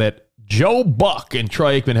season now that Joe Buck and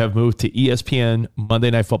Troy Aikman have moved to ESPN Monday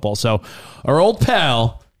Night Football. So our old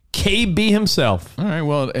pal, KB himself. All right,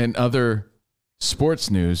 well, and other sports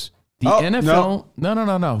news, the Oh, NFL.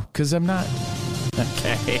 No, because I'm not.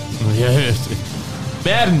 Okay.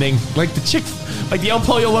 Maddening, like the El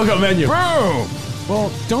Pollo Loco menu. Boom.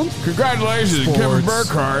 Well, don't Congratulations, Sports. Kevin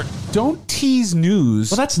Burkhardt. don't tease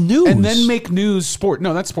news. Well, that's news. And then make news sport.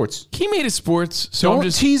 No, that's sports. He made it sports, so Don't I'm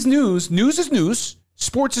just tease news. News is news.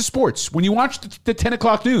 Sports is sports. When you watch the 10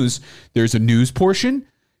 o'clock news, there's a news portion.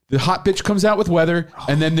 The hot bitch comes out with weather,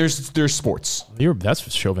 and then there's sports.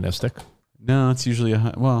 That's chauvinistic. No, it's usually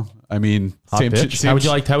hot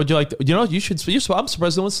Bitch. How would you like? You know, you should. I'm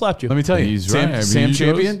surprised no one slapped you. Let me tell you, He's Sam, right. I mean, Sam he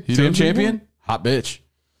Champion, does- he Sam does Champion, hot bitch.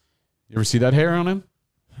 You ever see that hair on him?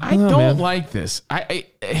 I don't like this.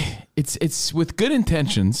 It's with good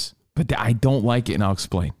intentions, but I don't like it, and I'll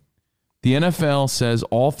explain. The NFL says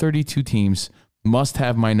all 32 teams must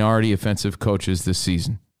have minority offensive coaches this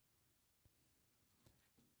season.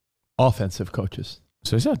 Offensive coaches.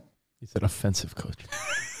 So I said. He said offensive coach.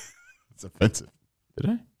 It's offensive. Did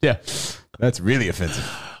I? Yeah. That's really offensive.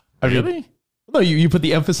 Really? No, you put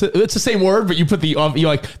the emphasis. It's the same word, but you put the you're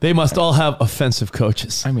like they must all have offensive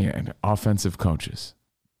coaches. I mean, offensive coaches.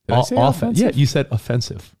 Did I say offensive? offensive? Yeah, you said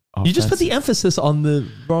offensive. You just put the emphasis on the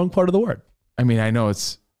wrong part of the word. I mean, I know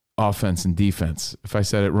it's offense and defense. If I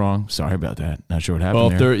said it wrong, sorry about that. Not sure what happened Well,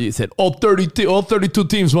 there. you said all 32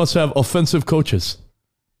 teams must have offensive coaches.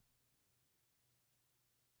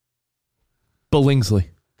 Billingsley.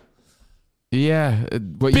 Yeah.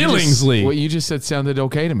 Billingsley. What you just said sounded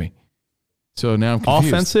okay to me. So now I'm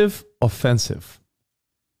confused. Offensive.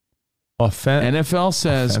 NFL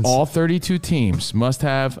says offensive. all 32 teams must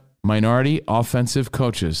have minority offensive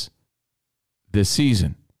coaches this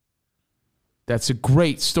season. That's a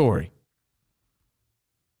great story.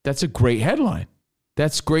 That's a great headline.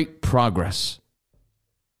 That's great progress.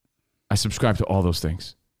 I subscribe to all those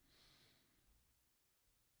things.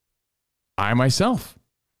 I myself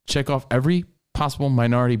check off every possible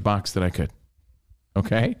minority box that I could.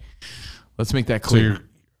 Okay? Let's make that clear. So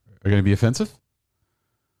you're going to be offensive?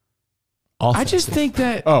 I just think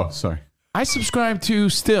that Oh, sorry. I subscribe to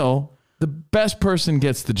still the best person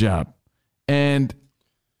gets the job. And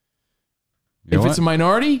You know if it's a what?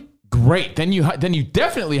 minority, great. Then you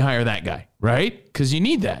definitely hire that guy, right? Because you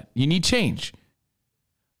need that. You need change.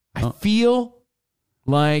 I feel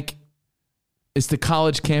like it's the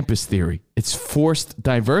college campus theory. It's forced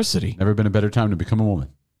diversity. Never been a better time to become a woman.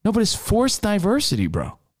 No, but it's forced diversity,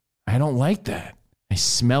 bro. I don't like that. I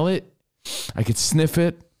smell it. I could sniff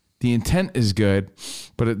it. The intent is good,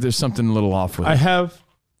 but there's something a little off with it. I have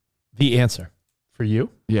the answer for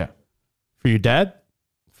you. Yeah. For your dad,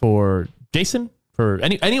 for Jason, for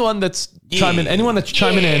anyone that's chiming, anyone that's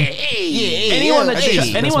chiming in, anyone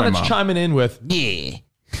that's chiming in with,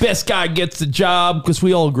 best guy gets the job, because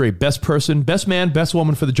we all agree, best person, best man, best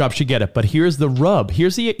woman for the job should get it. But here's the rub.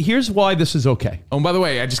 Here's why this is okay. Oh, and by the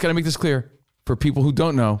way, I just got to make this clear for people who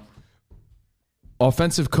don't know.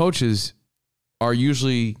 Offensive coaches are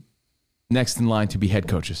usually next in line to be head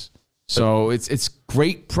coaches. So it's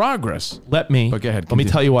great progress. But go ahead. Let me continue.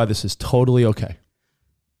 tell you why this is totally okay.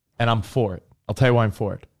 And I'm for it. I'll tell you why I'm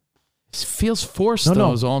for it. It feels forced,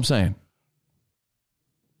 though, is all I'm saying.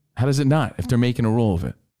 How does it not, if they're making a rule of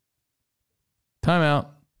it? Time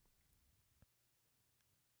out.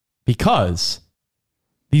 Because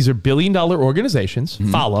these are billion-dollar organizations.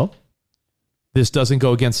 Mm-hmm. Follow. This doesn't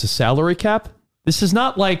go against the salary cap. This is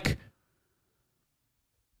not like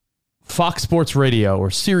Fox Sports Radio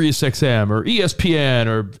or Sirius XM or ESPN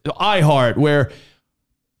or iHeart where,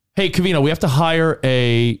 hey, Covino, we have to hire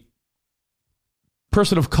a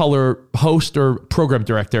person of color host or program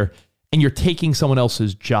director, and you're taking someone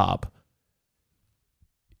else's job.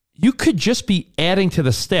 You could just be adding to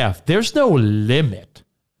the staff. There's no limit.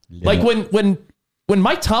 Like when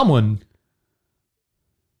Mike Tomlin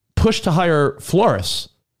pushed to hire Flores,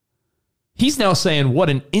 he's now saying what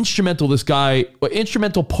an instrumental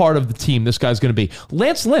part of the team this guy's going to be.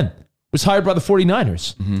 Lance Lynn was hired by the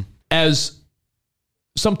 49ers as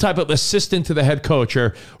some type of assistant to the head coach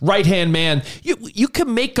or right-hand man. You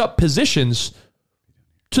can make up positions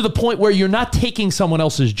to the point where you're not taking someone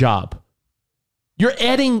else's job. You're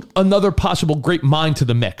adding another possible great mind to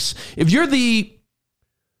the mix. If you're the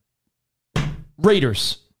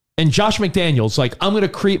Raiders and Josh McDaniels, like, I'm going to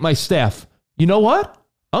create my staff. You know what?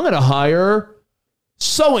 I'm going to hire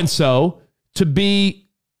so-and-so to be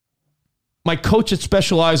my coach that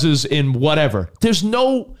specializes in whatever. There's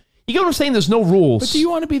no, you get what I'm saying? There's no rules. But do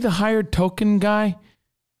you want to be the hired token guy?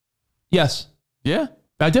 Yes. Yeah?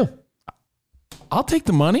 I do. I'll take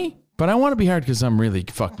the money, but I want to be hired because I'm really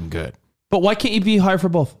fucking good. But why can't you be hired for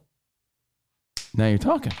both? Now you're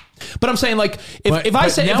talking. But I'm saying, like, if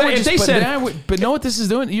they said, know what this is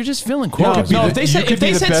doing? You're just filling no, quotas. if they said,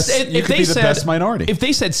 the best minority. If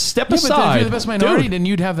they said step But aside, if you're the best minority, dude, then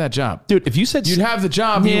you'd have that job, dude. If you said you'd have the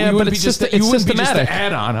job, yeah, you but wouldn't it's be just it's you wouldn't be just systematic. the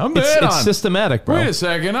add-on. I'm the add-on. It's systematic, bro. Wait a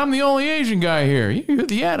second, I'm the only Asian guy here. You're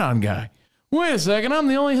the add-on guy. Wait a second, I'm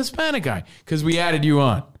the only Hispanic guy because we added you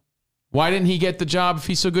on. Why didn't he get the job if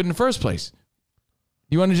he's so good in the first place?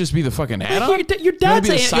 You want to just be the fucking add-on? Your dad's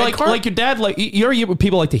like your dad. Like, you know,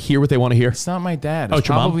 people like to hear what they want to hear. It's not my dad. It's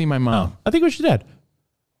your probably mom? my mom. I think it was your dad.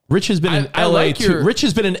 Rich has been in LA Rich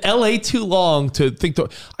has been in LA too long to think.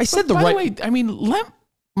 I said the right. Way, I mean, let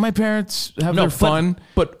my parents have their fun.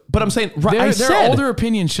 But I'm saying, right, their older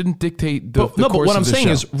opinion shouldn't dictate the course but what I'm of the saying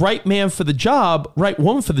show. is, right man for the job, right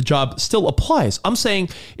woman for the job still applies. I'm saying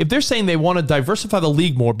if they're saying they want to diversify the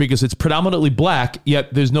league more because it's predominantly black,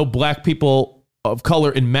 yet there's no black people of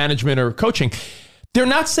color in management or coaching, they're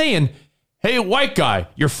not saying, hey, white guy,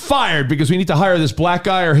 you're fired because we need to hire this black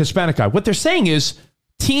guy or Hispanic guy. What they're saying is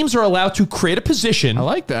teams are allowed to create a position. I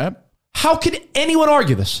like that. How can anyone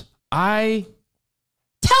argue this?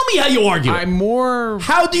 Tell me how you argue it.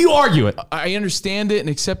 How do you argue it? I understand it and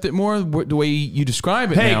accept it more the way you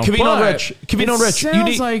describe it hey, now. Covino and Rich. Covino and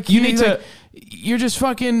Rich. You need to... You're just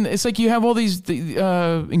fucking. It's like you have all these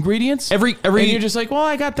ingredients. Every and you're just like, well,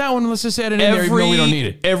 I got that one. Let's just add it in there, even though we don't need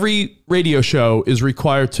it. Every radio show is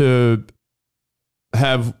required to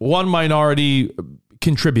have one minority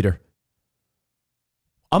contributor.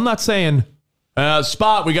 I'm not saying,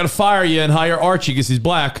 Spot, we got to fire you and hire Archie because he's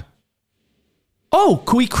black. Oh,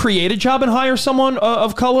 could we create a job and hire someone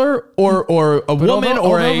of color or a woman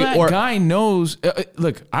although guy knows?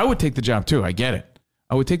 Look, I would take the job too. I get it.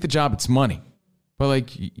 I would take the job. It's money. But like,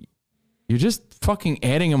 you're just fucking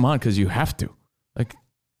adding them on because you have to. Like,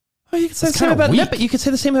 Oh, you could say It's the same kinda about weak. you could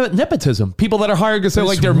say the same about nepotism. People that are hired because But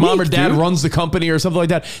like it's their mom or weak, dad dude. runs the company or something like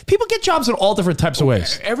that. People get jobs in all different types of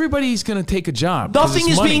ways. Everybody's going to take a job. 'cause Nothing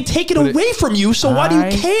it's is money. being taken But away from you, so why do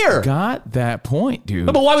you care? Got that point, dude.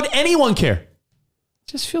 No, but why would anyone care? It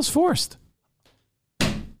just feels forced.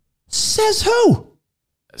 Says who?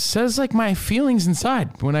 Says like my feelings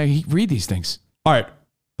inside when I read these things. All right.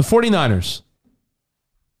 The 49ers.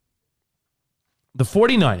 The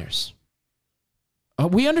 49ers.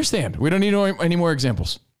 We understand. We don't need any more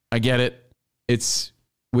examples. I get it. It's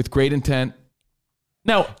with great intent.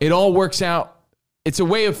 Now, it all works out. It's a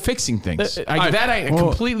way of fixing things. I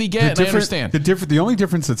completely get and I understand. The only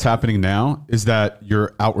difference that's happening now is that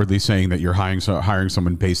you're outwardly saying that you're hiring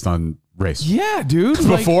someone based on race. Yeah, dude.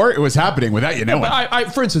 Before it was was without you knowing.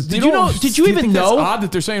 For instance, did Did you even think know? That's odd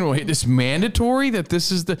that they're saying, well, this mandatory, that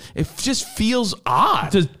this is it just feels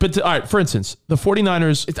odd. All right, for instance, the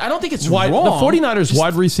 49ers. I don't think it's wrong. wrong. The 49ers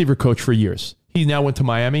wide receiver coach for years. He now went to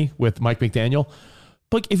Miami with Mike McDaniel.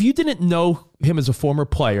 But if you didn't know him as a former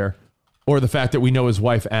player or the fact that we know his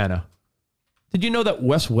wife, Anna, did you know that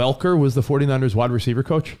Wes Welker was the 49ers wide receiver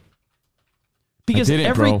coach? Because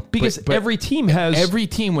every team has... Every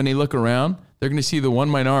team, when they look around, they're going to see the one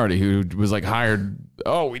minority who was like hired,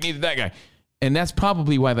 oh, we needed that guy. And that's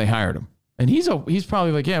probably why they hired him. And he's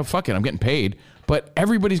probably like, yeah, fuck it, I'm getting paid. But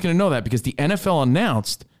everybody's going to know that because the NFL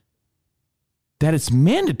announced that it's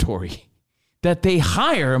mandatory that they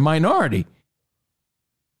hire a minority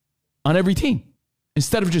on every team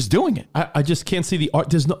instead of just doing it. I just can't see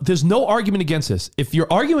there's no argument against this. If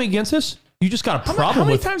you're arguing against this, you just got a problem. How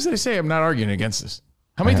many times did I say I'm not arguing against this?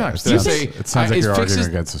 How many times did I say it sounds like you're arguing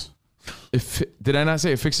against this? Did I not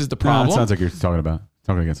say it fixes the No, problem? it sounds like you're talking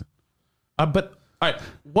against it. But all right,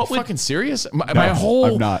 what would fucking serious? My whole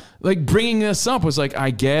I'm not. like bringing this up was like I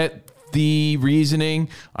get the reasoning.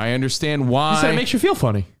 I understand why. You said it makes you feel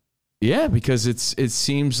funny. Yeah, because it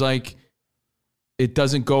seems like it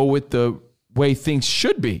doesn't go with the way things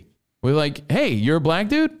should be. We're like, hey, you're a black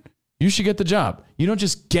dude, you should get the job. You don't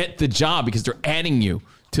just get the job because they're adding you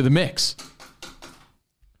to the mix.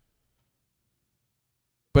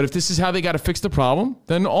 But if this is how they got to fix the problem,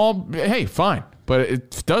 then hey, fine. But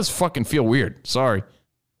it does fucking feel weird. Sorry. It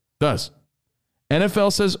does.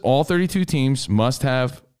 NFL says all 32 teams must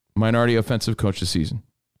have minority offensive coach this season.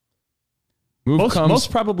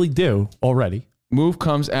 Most probably do already. Move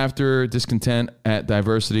comes after discontent at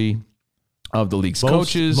diversity of the league's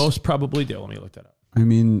coaches. Most probably do. Let me look that up. I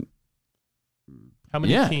mean, how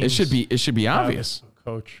many teams? It should be obvious. A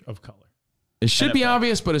coach of color. It should be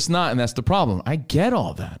obvious, but it's not, and that's the problem. I get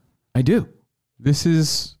all that. I do. This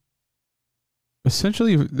is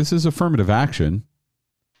affirmative action.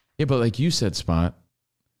 Yeah, but like you said, Spot.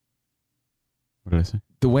 What did I say?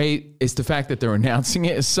 The way it's the fact that they're announcing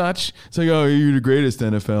it as such. It's like, oh, you're the greatest,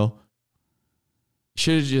 NFL.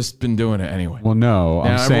 Should have just been doing it anyway. Well, no.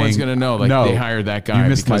 Now everyone's going to know they hired that guy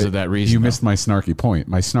because of that reason. You missed my snarky point.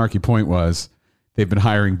 My snarky point was they've been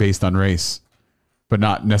hiring based on race, but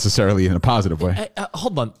not necessarily in a positive way.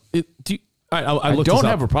 Hold on. I don't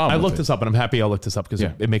have a problem. I looked this up, and I'm happy I looked this up because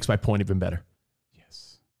it makes my point even better.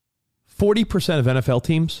 Yes. 40% of NFL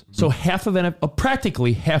teams, so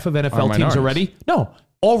practically half of NFL teams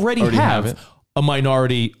already have a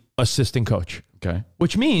minority assistant coach. Okay.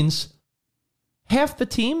 Which means half the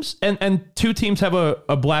teams and two teams have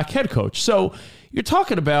a black head coach. So you're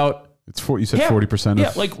talking about you said 40%.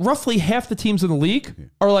 Yeah, like roughly half the teams in the league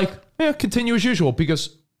are like, continue as usual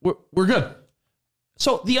because we're good.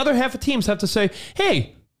 So the other half of teams have to say,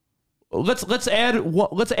 hey, let's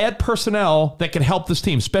add personnel that can help this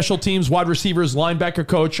team. Special teams, wide receivers, linebacker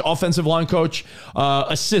coach, offensive line coach,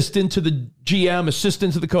 assistant to the GM,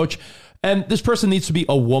 assistant to the coach. And this person needs to be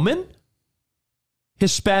a woman,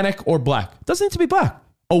 Hispanic, or black. It doesn't need to be black.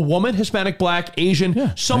 A woman, Hispanic, black,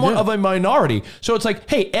 Asian, somewhat of a minority. So it's like,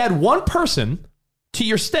 hey, add one person to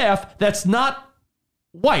your staff that's not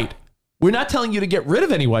white. We're not telling you to get rid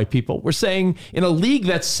of any white people. We're saying in a league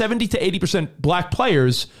that's 70 to 80% black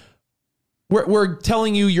players, we're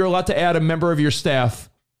telling you you're allowed to add a member of your staff.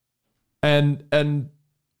 And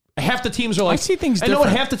half the teams are like, I see things different. I know what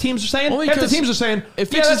different. half the teams are saying? Only Half the 'cause teams are saying, it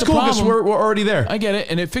fixes that's the cool because problem. we're already there. I get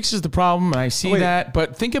it, and it fixes the problem, and I see that.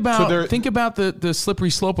 But think about the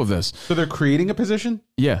slippery slope of this. So they're creating a position?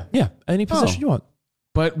 Yeah. Yeah, any position you want.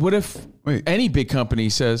 But what if any big company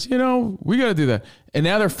says, we got to do that. And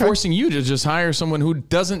now they're forcing you to just hire someone who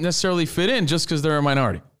doesn't necessarily fit in just because they're a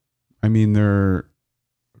minority. I mean,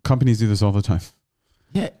 companies do this all the time.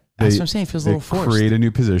 Yeah, that's what I'm saying. It feels a little forced. They create a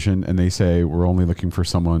new position and they say, we're only looking for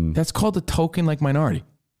someone. That's called a token like minority.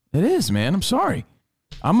 It is, man. I'm sorry.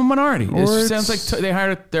 I'm a minority. Or It sounds like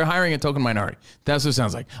they're hiring a token minority. That's what it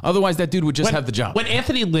sounds like. Otherwise, that dude would just have the job. When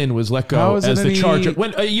Anthony Lynn was let go as the Charger,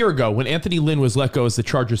 a year ago, when Anthony Lynn was let go as the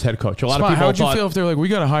Chargers head coach, a lot of people How would you thought, feel if they're like, we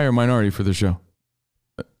got to hire a minority for the show?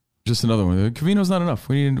 Just another one. Covino's not enough.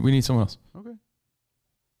 We need someone else. Okay.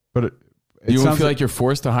 But you would feel like you're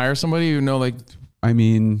forced to hire somebody? You know, like, I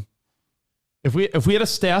mean, if we had a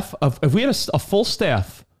staff of, if we had a full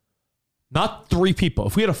staff, not 3 people,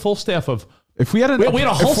 if we had a full staff of, if we had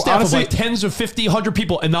a whole staff honestly, of like tens of 50, 100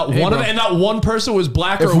 people, and not Hey, one bro. and not one person was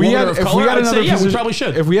black or a woman of color, I'd say, yeah, we probably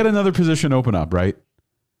should. If we had another position open up, right?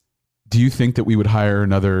 Do you think that we would hire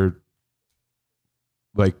another,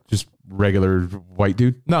 like, just regular white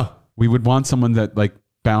dude? No. We would want someone that, like,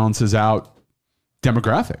 balances out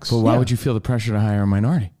demographics. But why would you feel the pressure to hire a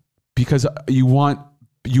minority? Because you want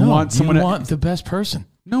someone. You want the best person.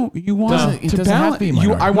 No, you want It to doesn't have balance. to be a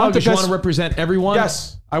minority. I want the you best. want to represent everyone.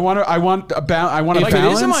 Yes, I want a balance. If it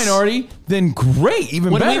is a minority, then great,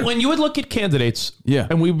 even better. When you would look at candidates, Yeah.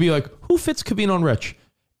 and we would be like, who fits Covino and Rich?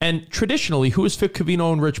 And traditionally, who has fit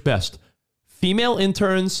Covino and Rich best? Female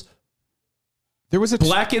interns. There was a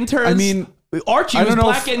black interns. I mean, Archie I was don't know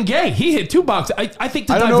black and gay. He hit 2 boxes. I think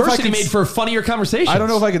the I don't know if I diversity can made for funnier conversations. I don't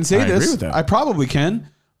know if I can say I this. agree with that. I probably can.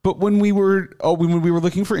 But when we were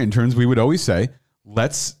looking for interns, we would always say,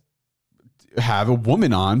 let's have a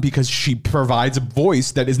woman on because she provides a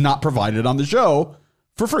voice that is not provided on the show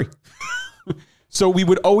for free. So we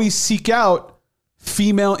would always seek out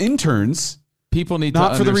female interns. People need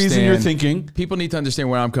not to for the reason you're understand- thinking. People need to understand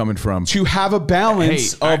where I'm coming from. To have a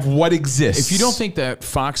balance of what exists. If you don't think that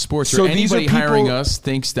Fox Sports So or these are anybody hiring people- us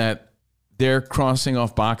thinks that they're crossing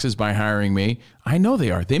off boxes by hiring me, I know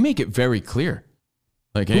they are. They make it very clear.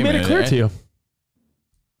 Like, Who hey, made man, it clear to you?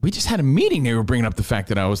 We just had a meeting. They were bringing up the fact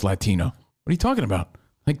that I was Latino. What are you talking about?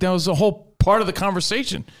 Like, that was a whole part of the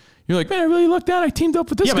conversation. You're like, man, I really lucked out. I teamed up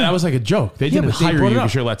with this Yeah, guy. but that was like a joke. They didn't but they hire brought you it up.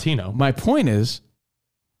 because you're Latino. My point is,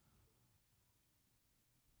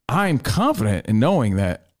 I'm confident in knowing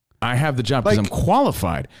that I have the job because I'm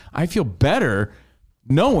qualified. I feel better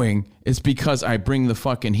knowing it's because I bring the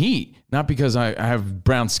fucking heat, not because I have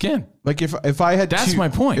brown skin. Like if I had that's two- my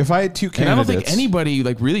point. if I had two and I don't think candidates- anybody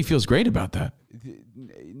like really feels great about that.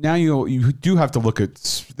 Now you do have to look at,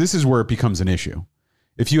 this is where it becomes an issue.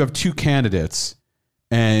 If you have 2 candidates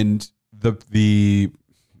and the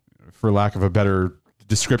for lack of a better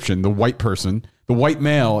description, the white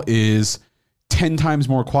male is 10 times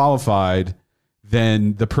more qualified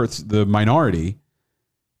than the minority,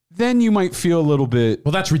 then you might feel a little bit.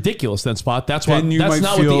 Well, that's ridiculous. Then Spot. That's then what. you That's might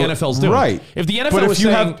not feel, what the NFL's doing. Right. If the NFL but was if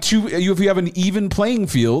you saying, if you have an even playing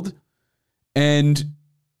field, and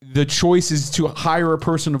the choice is to hire a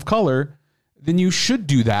person of color, then you should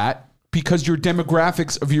do that because your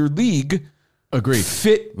demographics of your league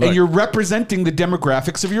fit, Look, and you're representing the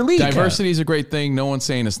demographics of your league. Diversity is a great thing. No one's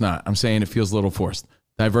saying it's not. I'm saying it feels a little forced.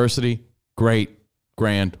 Diversity, great,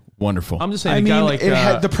 grand, wonderful. I'm just saying, I a mean, guy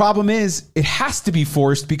like the problem is it has to be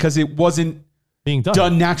forced because it wasn't being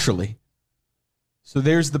done naturally. So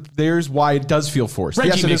there's why it does feel forced. Reggie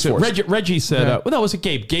Yes, it makes is forced. Reggie said, Yeah. well, that was it.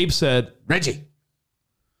 Gabe said, Reggie.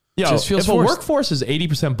 Yo, Just feels if a forced. workforce is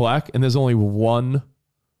 80% black and there's only one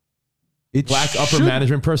black upper should-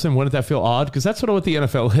 management person, wouldn't that feel odd? Because that's what the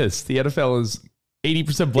NFL is. The NFL is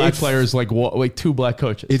 80% black players, like 2 black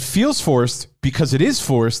coaches. It feels forced because it is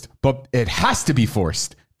forced, but it has to be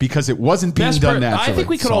forced because it wasn't being done naturally. I think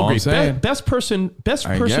we could all agree. Best person for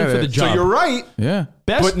the job. So you're right. Yeah.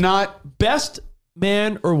 But not best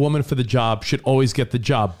man or woman for the job should always get the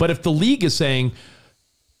job. But if the league is saying,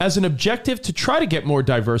 as an objective to try to get more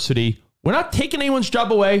diversity, we're not taking anyone's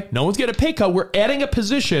job away. No one's getting a pay cut. We're adding a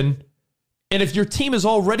position. And if your team is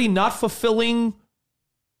already not fulfilling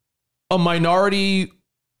a minority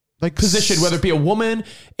position, whether it be a woman,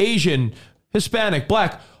 Asian, Hispanic,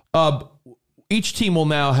 black, each team will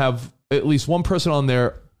now have at least one person on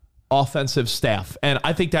their offensive staff. And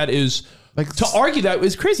I think that is, to argue that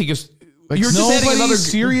is crazy because you're just adding another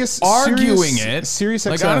arguing it. Serious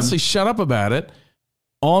Like, XM. honestly, shut up about it.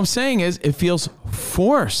 All I'm saying is it feels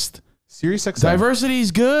forced. Sirius XM. Diversity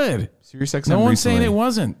is good. Sirius XM No one's recently- saying it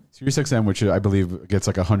wasn't. Sirius XM, which I believe gets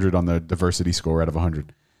like 100 on the diversity score out of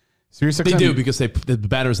 100. Sirius XM, They do because the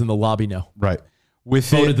banner's in the lobby now. Right.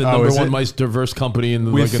 Voted the number one most diverse company in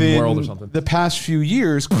the world or something. The past few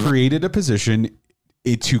years created a position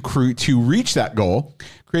to reach that goal,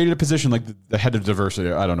 created a position like the head of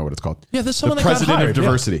diversity. I don't know what it's called. Yeah, there's someone the that got president hired, of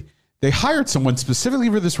diversity. They hired someone specifically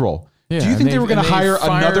for this role. Yeah, do you think and they were going to and hire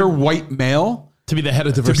fired- another white male to be the head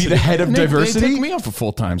of diversity? To be the head of And diversity? They took me on for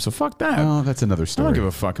full time, so fuck that. Oh, that's another I story. don't give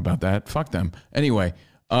a fuck about that. Fuck them. Anyway,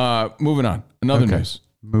 moving on. Another Okay. news.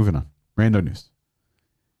 Moving on. Rando news.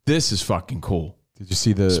 This is fucking cool. Did you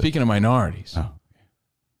see the? Speaking of minorities, Oh.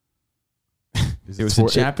 there was a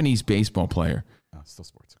Japanese baseball player. Oh, still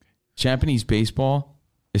sports. Okay. Japanese baseball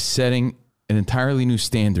is setting an entirely new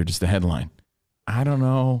standard is the headline. I don't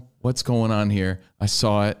know what's going on here. I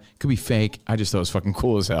saw it. Could be fake. I just thought it was fucking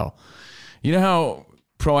cool as hell. You know how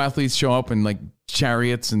pro athletes show up in like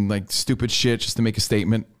chariots and like stupid shit just to make a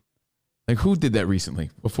statement? Like who did that recently?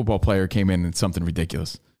 A football player came in and something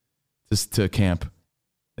ridiculous just to camp.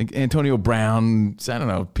 Like Antonio Brown, I don't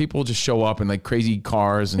know. People just show up in like crazy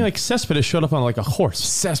cars. And Yeah, like Cespedes showed up on like a horse.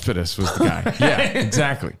 Cespedes was the guy. Yeah,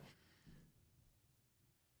 exactly.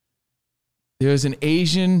 There's an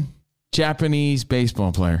Asian Japanese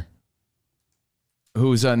baseball player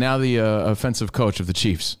who's now the offensive coach of the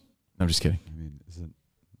Chiefs. I'm just kidding.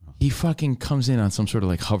 He fucking comes in on some sort of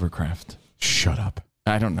like hovercraft. Shut up.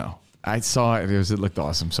 I don't know. I saw it. It looked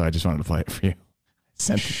awesome, so I just wanted to play it for you.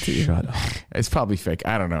 Sent it to you. Shut up. It's probably fake.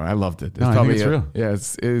 I don't know. I loved it. No, I think it's real. Yeah,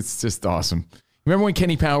 it's just awesome. Remember when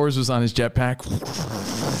Kenny Powers was on his jetpack?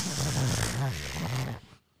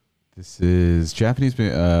 This is Japanese.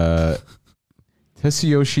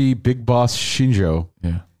 Tetsuyoshi Big Boss Shinjo.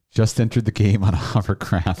 Yeah. Just entered the game on a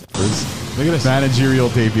hovercraft for his Look at this managerial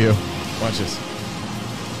debut. Watch this.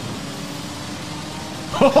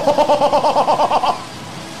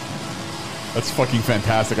 That's fucking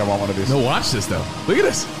fantastic. I want one of these. No, watch this though. Look at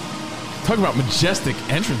this. Talk about majestic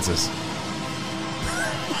entrances.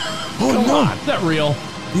 Oh, come on. Is that real?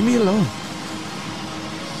 Leave me alone.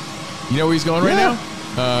 You know where he's going right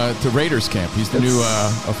now? To Raiders camp. He's the new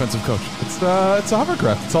offensive coach. It's a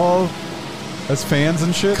hovercraft. It's all that's fans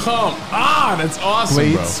and shit. Come on, that's awesome,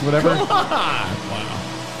 Plates, bro. whatever. Come on.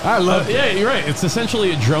 Wow. I love it. Yeah, you're right. It's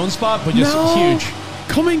essentially a drone spot, but just huge.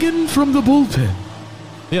 Coming in from the bullpen.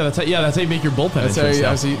 Yeah, that's how you make your bullpen. That's how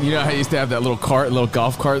you know how you used to have that little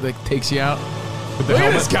golf cart that takes you out? With the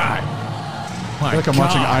helmet? Look at this guy. I feel like I'm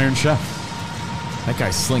watching Iron Chef. That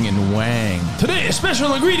guy's slinging wang. Today's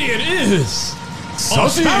special ingredient is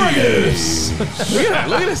asparagus. Look at that.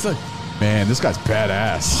 Look at this. Look. Man, this guy's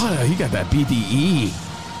badass. Oh, he got that BDE.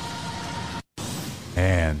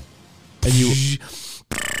 Man. And you,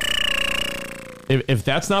 if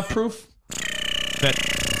that's not proof that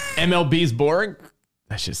MLB's boring,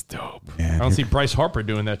 that's just dope. Man, I don't see Bryce Harper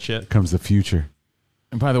doing that shit. Comes the future.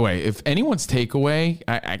 And by the way, if anyone's takeaway,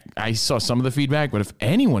 I saw some of the feedback, but if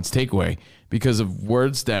anyone's takeaway because of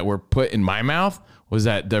words that were put in my mouth was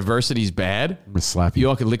that diversity's bad, I'm gonna slap you. You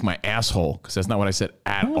all could lick my asshole because that's not what I said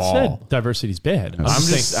at No one all. said diversity's bad. I'm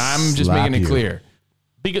just making it clear.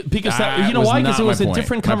 Because that, you know why? Because it was a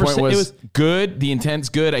different conversation. It was good. The intent's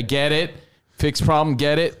good. I get it. Fixed problem.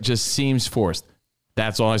 Get it. Just seems forced.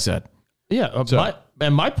 That's all I said. Yeah.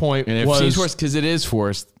 My point and if was, it seems forced because it is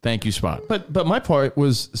forced. Thank you, Spot. But my point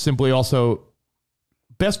was simply also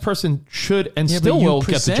best person should and still will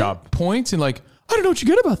get the job. Points and like I don't know what you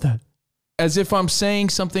get about that. As if I'm saying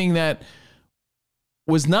something that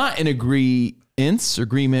was not an agreement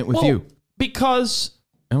with you. Because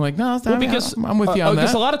I'm like, no, well, because I'm with you on that.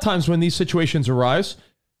 Because a lot of times when these situations arise,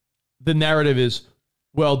 the narrative is,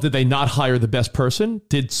 well, did they not hire the best person?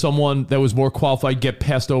 Did someone that was more qualified get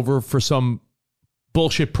passed over for some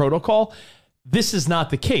bullshit protocol? This is not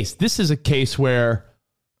the case. This is a case where...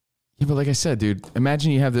 Yeah, but like I said, dude,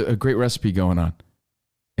 imagine you have a great recipe going on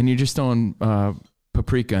and you're just throwing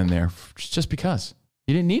paprika in there just because.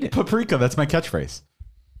 You didn't need it. Paprika, that's my catchphrase.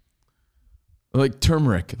 Like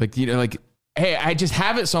turmeric. Like, you know, like, hey, I just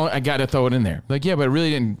have it, so I got to throw it in there. Like, yeah, but we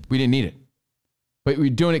didn't need it. But we're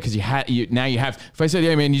doing it because now you have. If I said,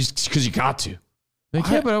 yeah, man, because you got to. Like,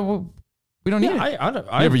 yeah, but we don't need it.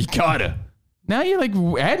 I never, you gotta. Now you're like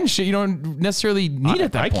adding shit you don't necessarily need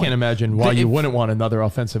at that point. I can't imagine why you wouldn't want another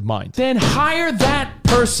offensive mind. Then hire that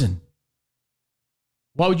person.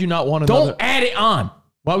 Why would you not want another? Don't add it on.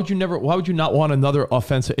 Why would you not want another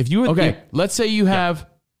offensive? If you would, okay, let's say you have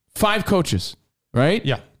 5 coaches, right?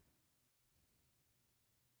 Yeah.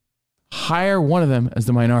 Hire one of them as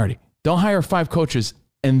the minority. Don't hire 5 coaches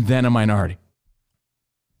and then a minority.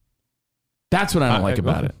 That's what I don't like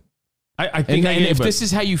about it. I think if this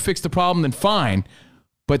is how you fix the problem, then fine.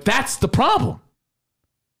 But that's the problem.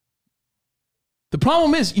 The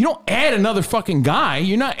problem is you don't add another fucking guy.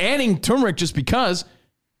 You're not adding turmeric just because.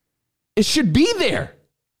 It should be there.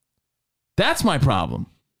 That's my problem.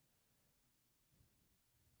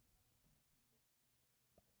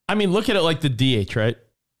 I mean, look at it like the DH, right?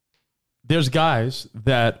 There's guys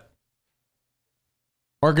that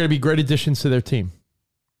are going to be great additions to their team,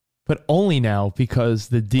 but only now because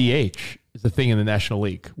the DH is a thing in the National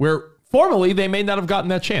League, where formerly they may not have gotten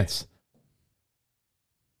that chance.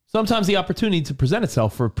 Sometimes the opportunity to present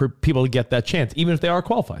itself for people to get that chance, even if they are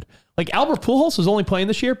qualified. Like Albert Pujols is only playing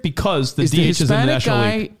this year because the DH is in the National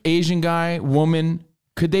League. Asian guy, woman,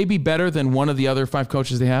 could they be better than one of the other 5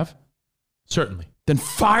 coaches they have? Certainly. Then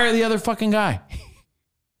fire the other fucking guy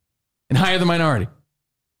and hire the minority.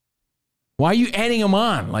 Why are you adding him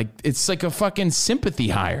on? Like, it's like a fucking sympathy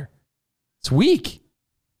hire. It's weak.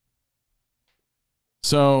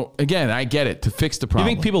 So, again, I get it. To fix the problem.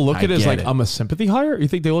 You think people look at it as like, I'm a sympathy hire? Or you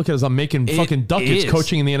think they look at it as I'm making fucking ducats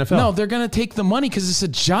coaching in the NFL? No, they're going to take the money because it's a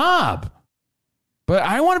job. But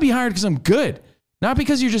I want to be hired because I'm good. Not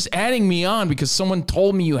because you're just adding me on because someone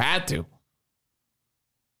told me you had to.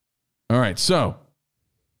 All right, so.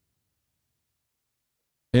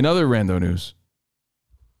 In other rando news.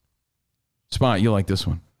 Spot, you like this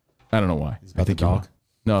one. I don't know why. I think you will.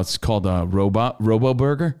 No, it's called Robo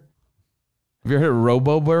Burger. Have you ever heard of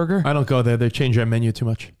Robo Burger? I don't go there. They change their menu too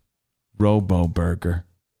much. Robo Burger.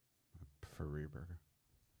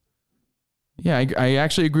 Yeah, I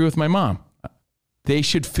actually agree with my mom. They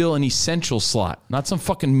should fill an essential slot, not some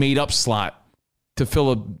fucking made up slot to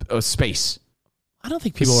fill a space. I don't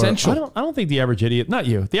think people essential. I don't think the average idiot, not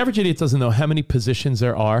you, the average idiot doesn't know how many positions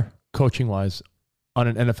there are coaching wise on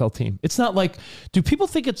an NFL team. It's not like, do people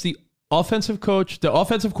think it's the offensive coach, the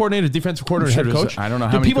offensive coordinator, defensive coordinator, head coach? I don't know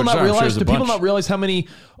how many coaches are. Do people not realize how many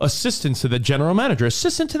assistants to the general manager,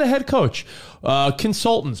 assistant to the head coach,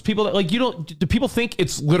 consultants, people that like, you don't, do people think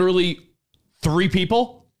it's literally 3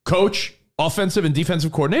 people, coach, offensive and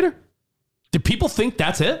defensive coordinator? Do people think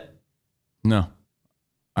that's it? No,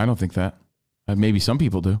 I don't think that. Maybe some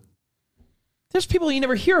people do. There's people you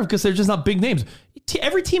never hear of because they're just not big names.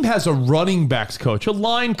 Every team has a running backs coach, a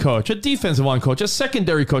line coach, a defensive line coach, a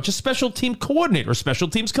secondary coach, a special team coordinator, a special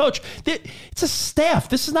teams coach. It's a staff.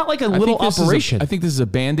 This is not like a little operation. I think this is a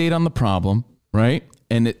Band-Aid on the problem, right?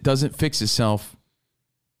 And it doesn't fix itself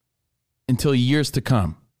until years to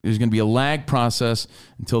come. There's going to be a lag process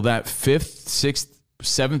until that 5th, 6th,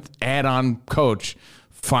 7th add-on coach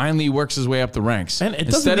finally works his way up the ranks. And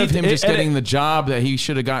instead of him just getting the job that he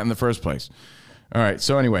should have gotten in the first place. All right.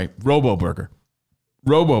 So anyway, Robo Burger.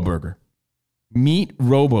 Meat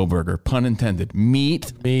Robo Burger, pun intended.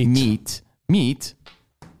 Meat.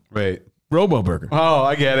 Wait. Robo Burger. Oh,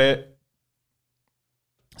 I get it.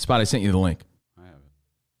 Spot, I sent you the link. I have it.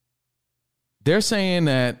 They're saying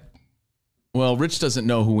that, well, Rich doesn't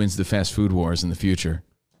know who wins the fast food wars in the future.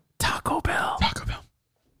 Taco Bell.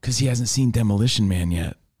 Because he hasn't seen Demolition Man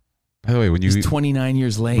yet. By the way, he's 29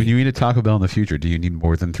 years late. When you eat a Taco Bell in the future, do you need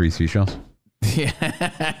more than 3 seashells?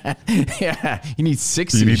 Yeah. You need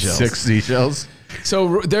 6 You need seashells. 6 seashells?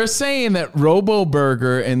 So they're saying that Robo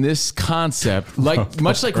Burger and this concept, like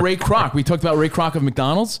much like Ray Kroc, we talked about Ray Kroc of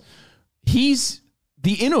McDonald's. He's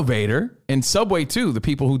the innovator, and Subway too. The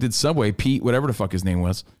people who did Subway, Pete, whatever the fuck his name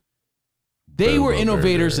was. They were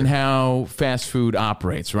innovators in how fast food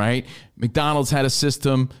operates, right? McDonald's had a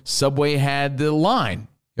system. Subway had the line.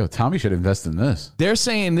 Yo, Tommy should invest in this. They're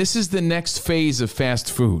saying this is the next phase of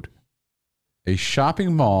fast food. A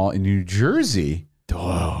shopping mall in New Jersey.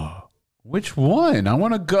 Duh. Which one? I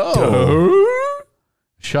want to go. Duh.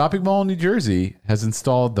 Shopping mall in New Jersey has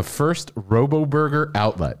installed the first Robo Burger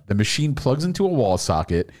outlet. The machine plugs into a wall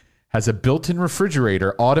socket, has a built-in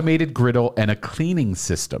refrigerator, automated griddle, and a cleaning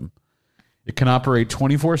system. It can operate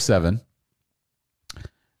 24/7.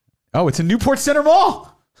 Oh, it's in Newport Center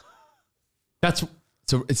Mall.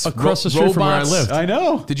 It's across the street from where I live. I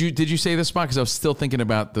know. Did you say this spot? Because I was still thinking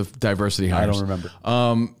about the diversity hires. I don't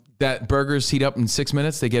remember. That burgers heat up in 6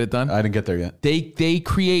 minutes. They get it done. I didn't get there yet.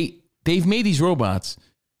 They've made these robots,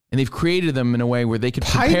 and they've created them in a way where they can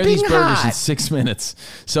prepare these burgers in 6 minutes.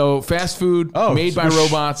 So fast food made by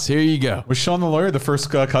robots. Here you go. Was Sean the lawyer the first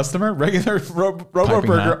customer? Regular Robo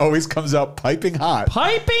Burger always comes out piping hot.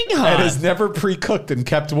 Piping hot. And is never pre-cooked and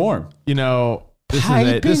kept warm. You know, this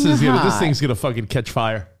thing's gonna fucking catch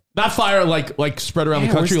fire. Not fire like spread around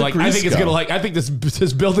the country. Like I think it's gonna I think this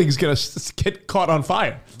building is gonna get caught on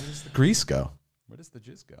fire. Where does the grease go? Where does the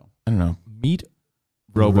jizz go? I don't know. Meat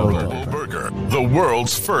Robo Burger, the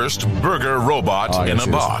world's first burger robot in a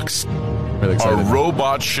box. Really a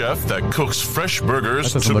robot chef that cooks fresh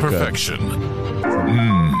burgers to perfection.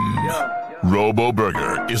 Robo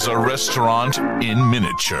Burger is a restaurant in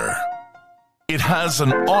miniature. It has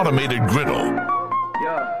an automated griddle,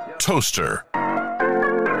 toaster,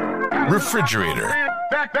 refrigerator,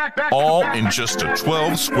 all in just a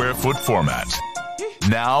 12 square foot format.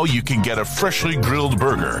 Now you can get a freshly grilled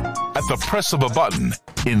burger at the press of a button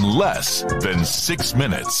in less than 6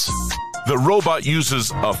 minutes. The robot uses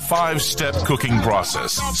a 5-step cooking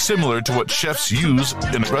process, similar to what chefs use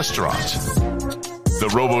in a restaurant. The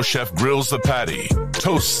RoboChef grills the patty,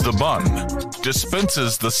 toasts the bun,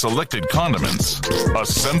 dispenses the selected condiments,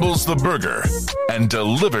 assembles the burger, and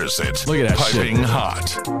delivers it Look at that piping shit.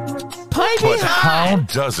 hot. Piping But hot. how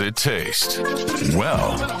does it taste?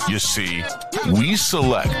 Well, you see, we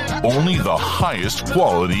select only the highest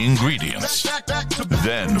quality ingredients.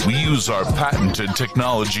 Then we use our patented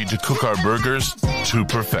technology to cook our burgers to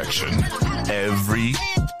perfection. Every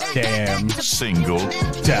damn single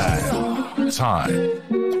time.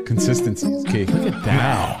 Consistency is key. Look at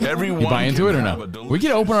that. Everyone You buy into it or no? We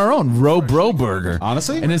could open our own Bro Burger.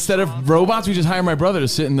 Honestly? And instead of robots, we just hire my brother to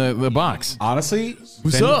sit in the box. Honestly,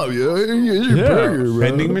 What's up? Yeah, here's your burger, bro.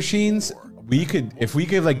 vending machines. We could, if we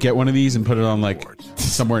could like get one of these and put it on like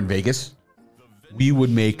somewhere in Vegas, we would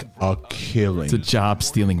make a killing. It's a job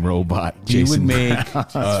stealing robot. We Jason would make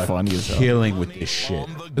That's funny as hell. killing with this shit.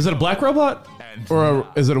 Is it a black robot? Or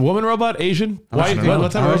is it a woman robot? Asian? White? What type How of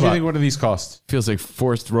much do you robot? think one of these cost? Feels like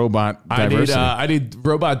forced robot I diversity. need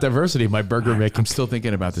robot diversity in my burger making. I'm still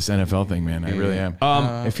thinking about this NFL thing, man. I really am.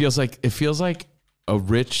 It feels like a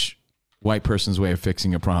rich white person's way of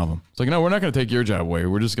fixing a problem. It's like, no, we're not going to take your job away.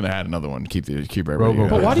 We're just going to add another one to keep everybody.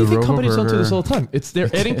 But why do you The think companies don't do this Robo-Burger. all the time?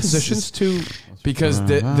 They're adding It's positions just- to. Because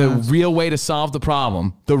the real way to solve the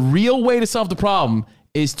problem,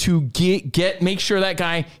 is to make sure that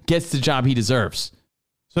guy gets the job he deserves.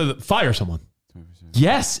 So fire someone.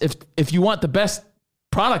 Yes, if you want the best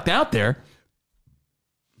product out there.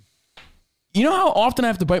 You know how often I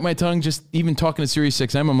have to bite my tongue just even talking to Sirius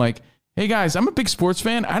XM? I'm like, hey guys, I'm a big sports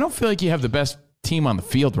fan. I don't feel like you have the best team on the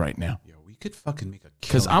field right now. Yo, we could fucking make a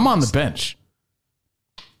Because I'm on the bench.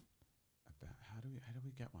 How do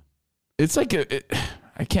we get one? It's like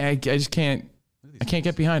I can't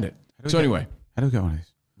get behind it. So anyway, How do we get one of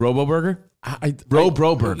these? Robo Burger? Bro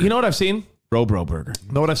Burger. You know what I've seen? Bro Burger.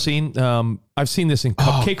 Know what I've seen? I've seen this in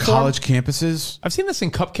cupcake form. College campuses. I've seen this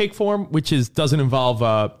in cupcake form, which doesn't involve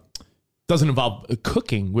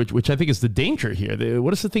cooking, which I think is the danger here.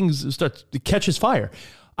 What if the thing it catches fire?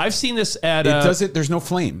 I've seen this at. It doesn't. There's no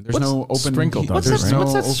flame. There's no open sprinkle. heat. What's There's that? no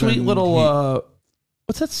What's that open sweet little?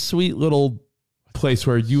 What's that sweet little place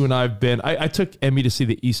where you and I've been? I took Emmy to see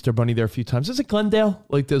the Easter Bunny there a few times. Is it Glendale?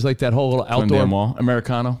 Like there's like that whole little outdoor Glendale Mall.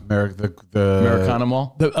 Americano. the Americana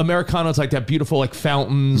Mall. The Americano's like that beautiful like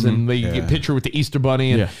fountains and they get a picture with the Easter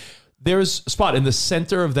Bunny. And there's a spot in the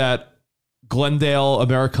center of that Glendale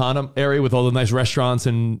Americana area with all the nice restaurants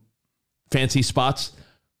and fancy spots.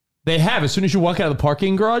 They have, as soon as you walk out of the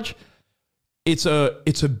parking garage, it's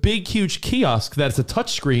a big, huge kiosk that's a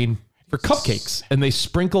touch screen for cupcakes, and they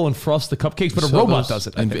sprinkle and frost the cupcakes, but a robot does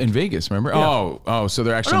it. In Vegas, remember? Yeah. Oh, so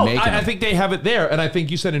they're actually No, making I it. think they have it there, and I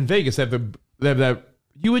think you said in Vegas they have that.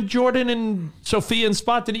 You and Jordan and Sophia and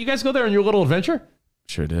Spot, did you guys go there on your little adventure?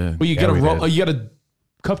 Sure did. Well, you get a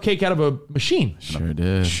cupcake out of a machine. Sure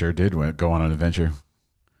did. Sure did go on an adventure.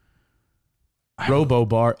 Robo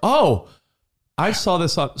Bar. Oh, I saw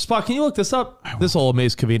this on Spot. Can you look this up? This will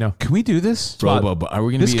amaze Cavino. Can we do this? Robo. Are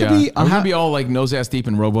we going to be? Are we going to be all like nose ass deep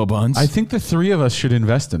in Robo buns? I think the three of us should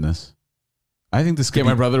invest in this. I think this could Get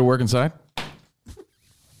my brother to work inside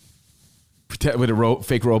with a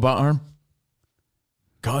fake robot arm.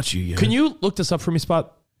 Got you. Yeah. Can you look this up for me,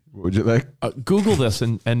 Spot? What would you like? Google this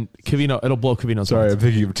and Cavino. It'll blow Cavino's Sorry, mind. I'm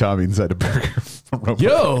thinking of Tommy inside a burger.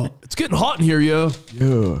 Yo, it's getting hot in here, yo.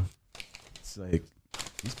 Yo, it's like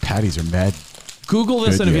these patties are mad. Google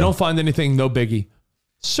this, Good and if you deal. don't find anything, no biggie.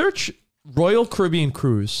 Search Royal Caribbean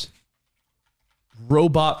Cruise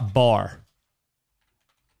Robot Bar.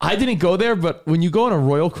 I didn't go there, but when you go on a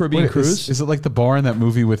Royal Caribbean Wait, cruise, is it like the bar in that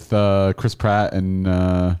movie with Chris Pratt and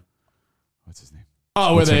what's his name?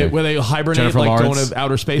 oh, What's her name? where they hibernate, Jennifer like Lawrence? going to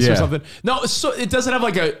outer space Yeah. or something. No, so it doesn't have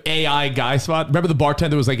like an AI guy Spot. Remember the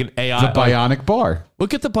bartender was like an AI. The Bionic Bar.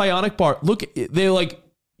 Look at the Bionic Bar. Look, they like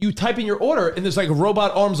you type in your order, and there's like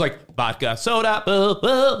robot arms, like vodka, soda.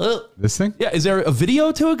 This thing? Yeah, is there a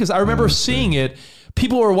video to it? Because I remember seeing it.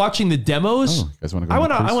 People were watching the demos. Oh, you guys want to go? I on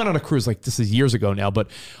went a on, cruise? I went on a cruise like this is years ago now, but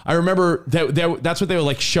I remember that's what they were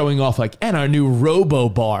like showing off, like and our new Robo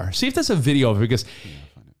Bar. See if there's a video of it because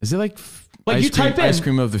Is it like you type in ice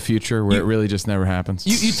cream of the future where it really just never happens?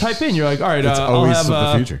 you type in, you're like, all right, It's I'll always have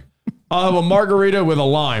the future. I'll have a margarita with a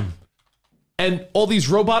lime. And all these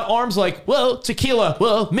robot arms, like, whoa, tequila,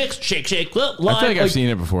 whoa, mixed, shake, whoa, lime. I feel like I've like- seen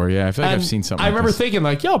it before. Yeah, I feel like I've and seen something. I like remember this. thinking,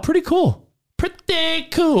 like, yo, pretty cool. Pretty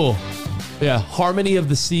cool. Yeah, Harmony of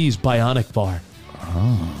the Seas Bionic Bar.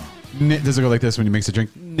 Does it go like this when you mix a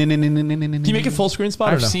drink? Can Can you make it full screen Spot?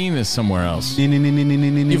 or I've no? seen this somewhere else. yeah,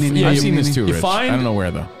 I've seen this too, you Rich. find- I don't know where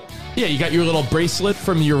though. Yeah, you got your little bracelet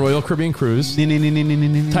from your Royal Caribbean cruise.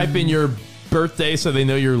 Type in your birthday so they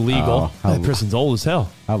know you're legal. Oh, that person's old as hell.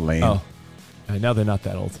 How lame. Oh. Now they're not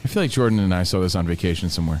that old. I feel like Jordan and I saw this on vacation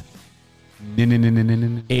somewhere.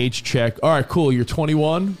 Age check. All right, cool. You're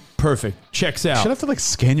 21. Perfect. Checks out. You should have to like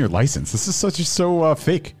scan your license. This is so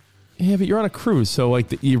fake. Yeah, but you're on a cruise, so like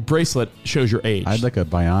your bracelet shows your age. I'd like a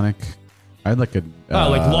bionic. I'd like a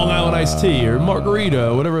like Long Island iced tea or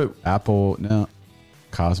margarita, whatever. Apple, no,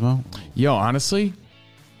 Cosmo. Yo, honestly,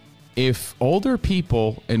 if older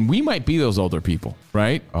people, and we might be those older people,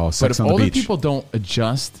 right? Oh, but Sex if on the older Beach. people don't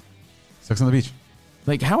adjust, Sex on the Beach.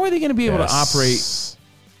 Like, how are they going to be able to operate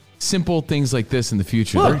simple things like this in the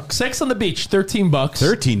future? Look, Sex on the Beach, $13.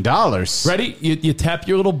 $13. Ready? You tap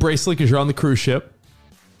your little bracelet because you're on the cruise ship.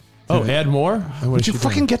 Oh, add more? Would you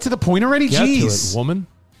fucking get to the point already? Get to Jeez. it, woman.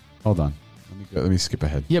 Hold on. Let me skip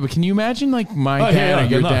ahead. Yeah, but can you imagine like my dad or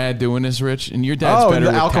your dad doing this, Rich? And your dad's better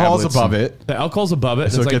the with alcohol's tablets above and- it. The alcohol's above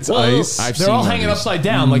it. So it's it gets whoa. ice. They're all hanging upside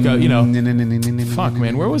down like a, Fuck,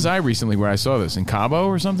 man. Where was I recently where I saw this? In Cabo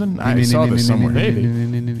or something? I saw this somewhere. Maybe.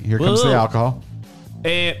 Here comes the alcohol.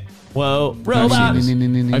 And, robots.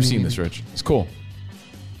 I've seen this, Rich. It's cool.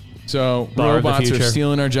 So Bar of the robots are future.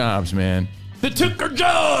 stealing our jobs, man. They took our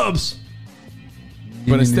jobs.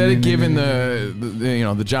 But instead of giving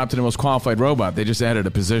the job to the most qualified robot, they just added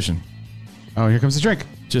a position. Oh, here comes the drink.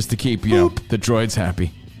 Just to keep the droids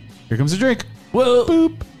happy. Here comes the drink. Well,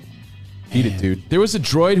 boop. Eat it, dude. There was a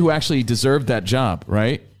droid who actually deserved that job,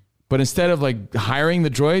 right? But instead of like hiring the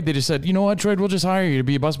droid, they just said, you know what, droid, we'll just hire you to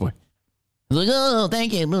be a busboy. Like, oh,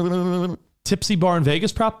 thank you. Tipsy bar in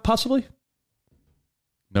Vegas, possibly?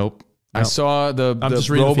 Nope. I saw the just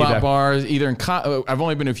reading the robot feedback. bars either in I've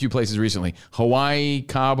only been to a few places recently. Hawaii,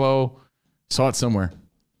 Cabo, saw it somewhere.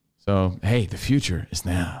 So, hey, the future is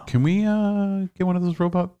now. Can we get one of those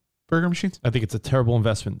robot burger machines? I think it's a terrible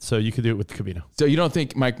investment. So you could do it with the Cabino. So you don't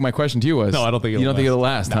think my question to you was? No, I don't think you don't think it'll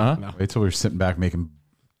last, huh? No. Wait till we're sitting back making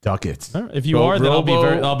ducats. If you are, then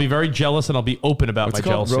I'll be very jealous and I'll be open about What's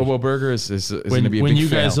my it called? jealousy. Robo Burger is going when to be a when big you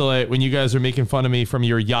fail. guys when you guys are making fun of me from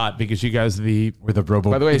your yacht because you guys are We're the robo.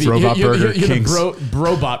 By the way, robot you're burger you're kings. the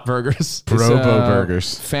brobot burgers. It's Robo a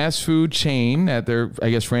burgers. fast food chain at their, I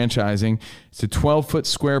guess, franchising. It's a 12-foot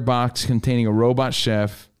square box containing a robot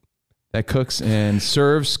chef that cooks and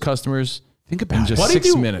serves customers. Think in about just Why do 6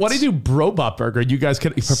 you do? minutes. Why do you do brobot burger? You guys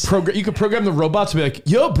can you can program the robots to be like,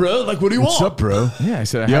 yo, bro, like, what do you What's want? up, bro? Yeah, I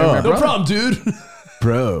said, I Yo. hired my No brother. problem, dude.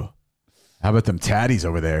 Bro, how about them tatties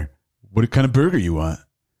over there? What kind of burger you want?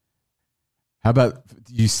 How about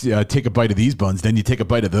you take a bite of these buns, then you take a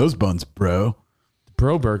bite of those buns, bro?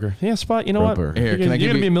 Bro burger. Yeah, Spot. You know Bro what? burger. Here, You're can I gonna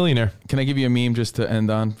give you be a millionaire. Can I give you a meme just to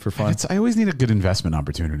end on for fun? I always need a good investment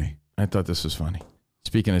opportunity. I thought this was funny.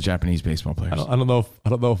 Speaking of Japanese baseball players, I don't know if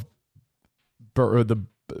the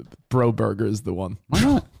bro burger is the one. Why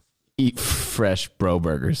not? eat fresh bro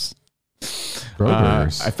burgers. Bro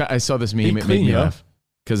burgers. I saw this meme. Eat It made clean, me yo. laugh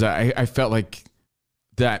because I felt like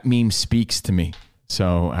that meme speaks to me.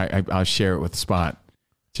 So I'll share it with Spot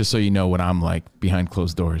just so you know what I'm like behind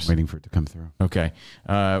closed doors. Waiting for it to come through. Okay.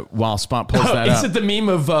 While Spot pulls that Is up. it the meme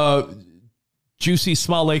of Juicy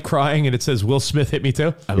Smollett crying and it says Will Smith hit me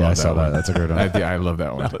too? I saw that. That's a great one. I love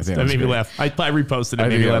that one. I think That was made me great. laugh. I reposted it. I It made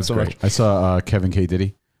think me that laugh was so great. much. I saw Kevin K.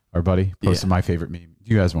 Diddy, our buddy, posted my favorite meme.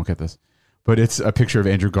 You guys won't get this, but it's a picture of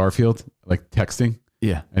Andrew Garfield like texting.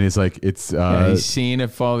 Yeah. And it's like he's seeing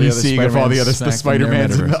if all the other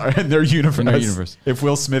Spider-Mans in their universe. In their universe. If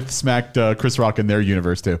Will Smith smacked Chris Rock in their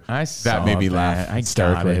universe too. That made me laugh. I got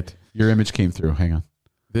hysterically. it. Your image came through. Hang on.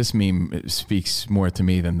 This meme speaks more to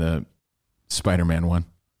me than the Spider-Man one.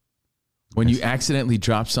 When you accidentally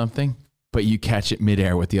drop something, but you catch it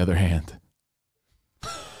midair with the other hand.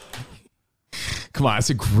 Come on, it's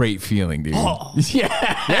a great feeling, dude. Oh. Yeah.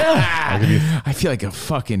 I feel like a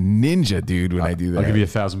fucking ninja, dude, when I do that. I'll give you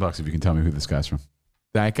 $1,000 if you can tell me who this guy's from.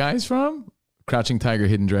 That guy's from Crouching Tiger,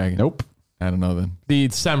 Hidden Dragon. Nope. I don't know then. The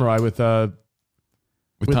samurai with Tom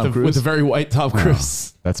Cruise? with the very white Tom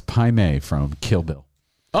Cruise. That's Pai Mei from Kill Bill.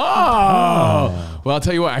 Oh! Well, I'll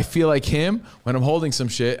tell you what. I feel like him when I'm holding some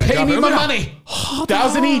shit. Pay me my money.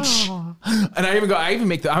 1,000 each. And I even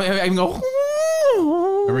go.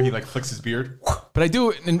 Remember he like flicks his beard? But I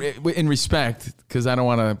do it in respect because I don't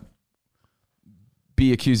want to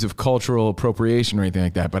be accused of cultural appropriation or anything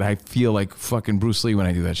like that. But I feel like fucking Bruce Lee when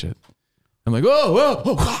I do that shit. I'm like, oh.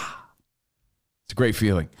 It's a great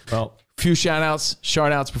feeling. Well, few shout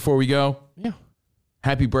outs before we go. Yeah.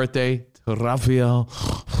 Happy birthday to Rafael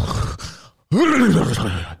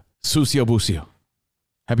Sucio Busio.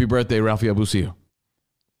 Happy birthday, Rafael Busio.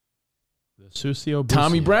 The Sucio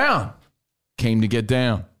Tommy Brown came to get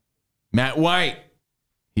down. Matt White,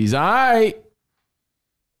 he's all right.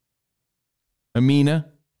 Amina.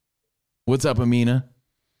 What's up, Amina?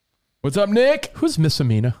 What's up, Nick? Who's Miss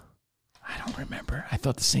Amina? I don't remember. I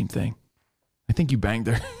thought the same thing. I think you banged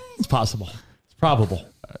her. It's possible. It's probable.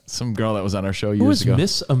 Some girl that was on our show years Who was ago.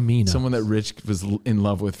 Miss Amina? Someone that Rich was in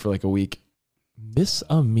love with for like a week. Miss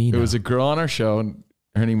Amina. It was a girl on our show, and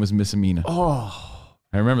her name was Miss Amina. Oh.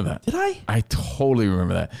 I remember that. Did I? I totally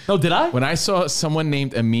remember that. No, did I? When I saw someone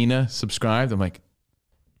named Amina subscribed, I'm like,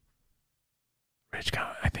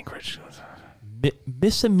 I think Rich.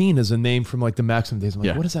 Miss Amina is a name from like the Maxim days. I'm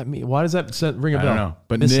like, what does that mean? Why does that ring a bell? I don't know.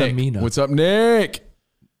 But Miss Nick, Amina. what's up, Nick?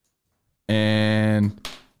 And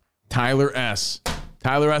Tyler S.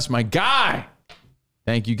 Tyler S., my guy.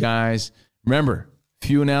 Thank you, guys. Remember,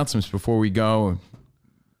 few announcements before we go.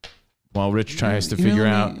 While Rich tries to figure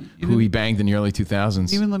out who he banged in the early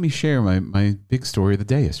 2000s. Even let me share my big story of the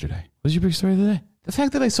day yesterday. What's your big story of the day? The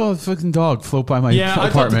fact that I saw a fucking dog float by my I thought the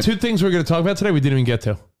apartment. two things we were going to talk about today we didn't even get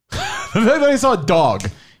to. The fact that I saw a dog.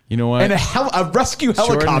 You know what? And a rescue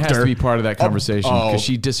helicopter. Jordan has to be part of that conversation because Oh.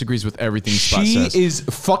 she disagrees with everything Spot She says. is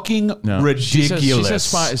fucking ridiculous. She says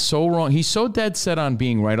Spot is so wrong. He's so dead set on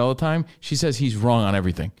being right all the time. She says he's wrong on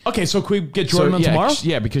everything. Okay, so can we get Jordan on yeah, tomorrow?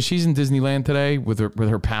 Yeah, because she's in Disneyland today with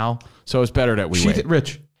her pal. So it's better that we wait.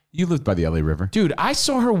 Rich, you lived by the LA River. Dude, I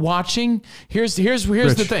saw her watching. Here's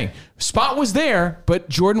the thing. Spot was there, but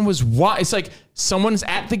Jordan was it's like someone's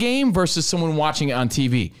at the game versus someone watching it on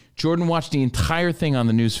TV. Jordan watched the entire thing on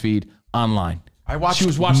the news feed online. She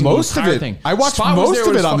was watching most the of entire it. thing. I watched Spot was most there of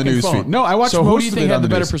with it his on the fucking news phone. feed. No, I watched so most who do you of think it had on the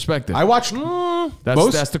the better news feed. perspective? I watched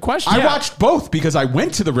That's the question. I Yeah. watched both because I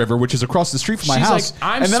went to the river, which is across the street from my She's house, like,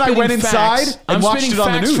 I'm and then I spitting went inside facts. and I'm watched spitting it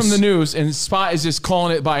on the facts news. from the news, and Spot is just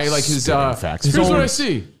calling it by like his facts. Here's what I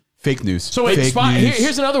see. Fake news. So wait, Fake Spot. news.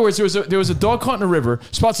 Here's in other words, there was a dog caught in a river.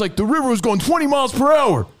 Spot's like the river was going 20 miles per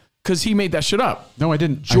hour because he made that shit up. No, I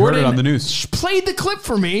didn't. Jordan I heard it on the news. Played the clip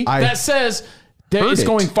for me I that says that heard it's it.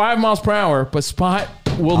 going 5 miles per hour, but Spot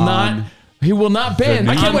will not. He will not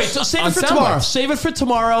bend. I can't on- wait. So save on it for sound tomorrow. bites. Save it for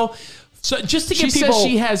tomorrow. So just to She give people, says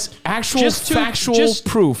she has actual factual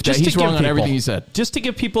proof that just to he's give wrong on people- everything he said. Just to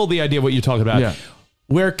give people the idea of what you're talking about. Yeah.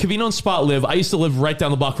 Where Covino and Spot live, I used to live right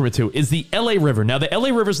down the block from it too, is the LA River. Now, the LA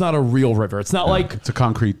River is not a real river. It's not like... It's a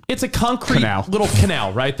concrete It's a concrete canal. little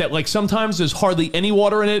canal, right? That like sometimes there's hardly any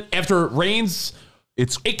water in it. After it rains,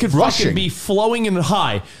 it could rushing. fucking be flowing and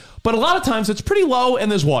high. But a lot of times it's pretty low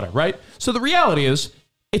and there's water, right? So the reality is,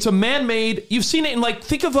 it's a man-made... You've seen it in like...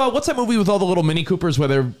 Think of... what's that movie with all the little Mini Coopers where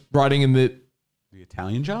they're riding in the... The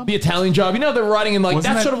Italian Job? The Italian Job. You know, they're riding in like...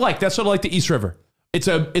 Wasn't That's that- sort of like the East River. It's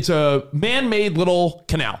a man-made little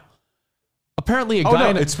canal. Apparently a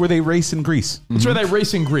guy... it's where they race in Greece. It's where they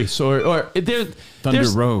race in Greece. Or Thunder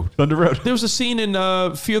Road. Thunder Road. There was a scene in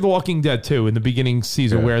Fear the Walking Dead, too, in the beginning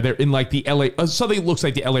season where they're in like the LA... something that looks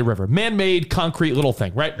like the LA River. Man-made, concrete little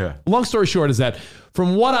thing, right? Yeah. Long story short is that,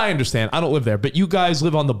 from what I understand, I don't live there, but you guys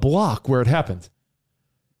live on the block where it happened.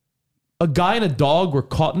 A guy and a dog were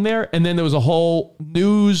caught in there, and then there was a whole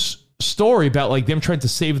news story about like them trying to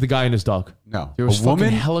save the guy and his dog. No. There was a woman,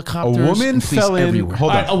 fucking helicopters A woman and police fell in. everywhere.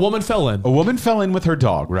 Hold All on. right, a woman fell in. A woman fell in with her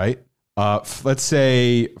dog, right? Let's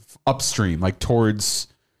say upstream, like towards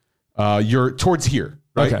towards here,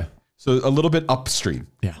 right? Okay. So a little bit upstream.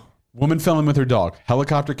 Yeah. Woman fell in with her dog.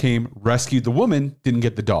 Helicopter came, rescued the woman, didn't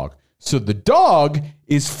get the dog. So the dog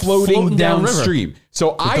is floating downstream.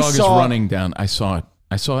 So The I dog saw is running down. I saw it.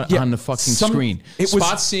 I saw it on the fucking screen. It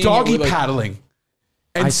Spot was seeing doggy it with, like- paddling.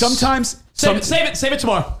 And sometimes Save it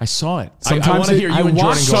tomorrow. I saw it. I want to hear you and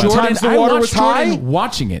Jordan go. Sometimes the water was high. Jordan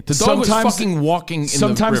watching it. The dog was fucking walking in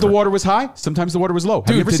Sometimes the the river. water was high. Sometimes the water was low.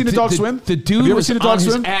 Have you ever seen a dog swim? The dude Have you ever was seen a on dog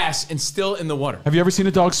his swim? ass and still in the water. Have you ever seen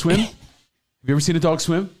a dog swim? Have you ever seen a dog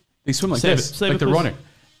swim? They swim like Save this, it. Save like it, they're please. running.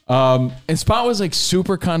 And Spot was like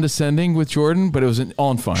super condescending with Jordan, but it was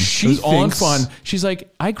all in fun. She it was all in thinks- fun. She's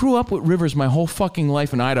like, I grew up with rivers my whole fucking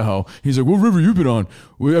life in Idaho. He's like, what river you been on?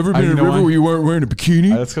 We ever been You in a know river what? where you weren't wearing a bikini?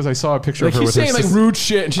 That's because I saw a picture Like of her he's with her saying like sister. rude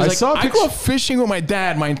shit, and she's I like, saw a I picture- grew up fishing with my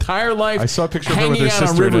dad my entire life. I saw a picture of her with hanging her out on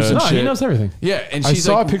sister. rivers in and a- No, shit. he knows everything. Yeah, and I she's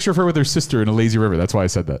saw like, a picture of her with her sister in a lazy river. That's why I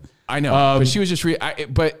said that. I know, but she was just.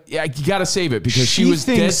 But yeah, you got to save it because she was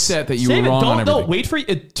dead thinks- set that you Save were it. wrong on everything. Don't wait for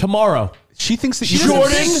it tomorrow. She thinks that She you doesn't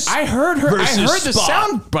could have- think- I heard her. I versus heard the Spot.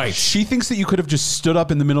 sound bite. She thinks that you could have just stood up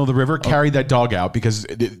in the middle of the river, carried that dog out because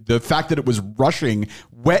the fact that it was rushing,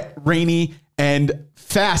 wet, rainy, and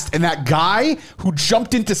fast, and that guy who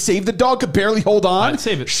jumped in to save the dog could barely hold on. All right,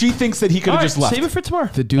 save it. She thinks that he could All have right, just left. save it for tomorrow.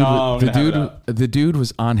 The dude, No, I'm gonna have it the dude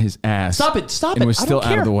was on his ass. Stop it. and was I still don't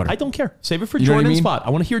care. out of the water. I don't care. Save it for You know what I Jordan and mean? Spot. I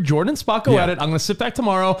want to hear Jordan and Spot go Yeah. at it. I'm going to sit back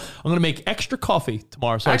tomorrow. I'm going to make extra coffee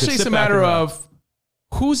tomorrow. So Actually, I it's can a sit back matter and of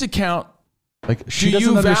whose account Like she do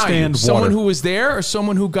doesn't you understand value? Someone water. who was there or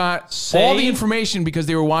someone who got all the information because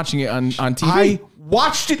they were watching it on TV?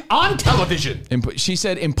 watched it on television. She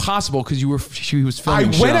said impossible because she was I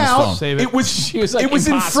filming. went out. Phone. It was. She was like, it was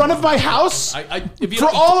in front of my house for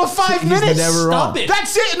all of 5 minutes. Never wrong.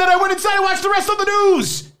 That's it. And then I went inside and watched the rest of the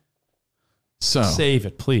news. So save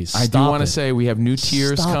it, please. I do want to say we have new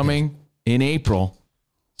tiers coming in April.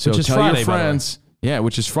 So Which is tell Friday, your by the way. friends. Yeah,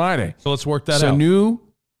 which is Friday. So let's work that So out. new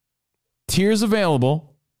tiers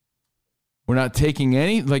available. We're not taking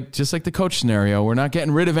any, just like the coach scenario. We're not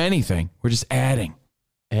getting rid of anything. We're just adding.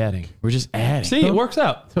 We're just adding. See, it works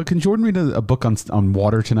out. So can Jordan read a book on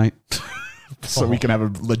water tonight? So we can have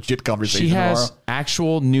a legit conversation She has tomorrow.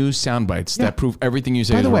 actual news sound bites that prove everything you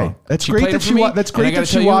say. By the is way, wrong. that's She great played that it for she me, wa- that's and I great gotta that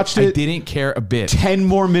she tell you, watched I it didn't care a bit. 10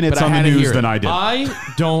 more minutes But I on the had to news hear than it. I did.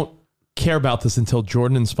 I don't care about this until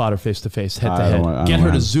Jordan and Spot are face to face, head to I don't head. want- I don't Get her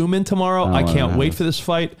want to to- zoom in tomorrow. I I don't can't want wait to- for this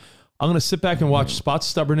fight. I'm going to sit back and watch Spot's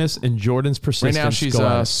stubbornness and Jordan's Right persistence. now, she's go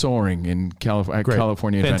at it. soaring in California. Great.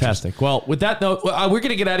 California Adventures. Fantastic. Well, with that note, we're going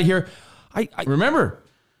to get out of here. I Remember,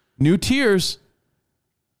 new tiers.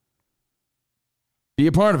 Be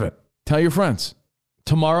a part of it. Tell your friends.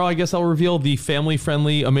 Tomorrow, I guess I'll reveal the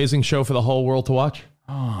family-friendly, amazing show for the whole world to watch.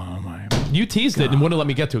 Oh, my. You teased it and wouldn't let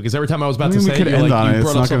me get to it because every time I was about to we say could it, you're end like, on you it.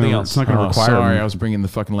 brought up something else. It's not going to require. Sorry, I was bringing the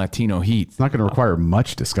fucking Latino heat. It's not going to require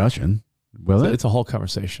much discussion, will it? It's a whole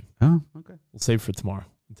conversation. Oh, okay. We'll save it for tomorrow.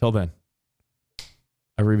 Until then,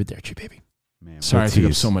 arrivederci, baby. Man, Sorry I what took up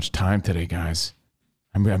tease. so much time today, guys.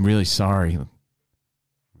 I'm really sorry.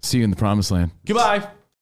 See you in the promised land. Goodbye.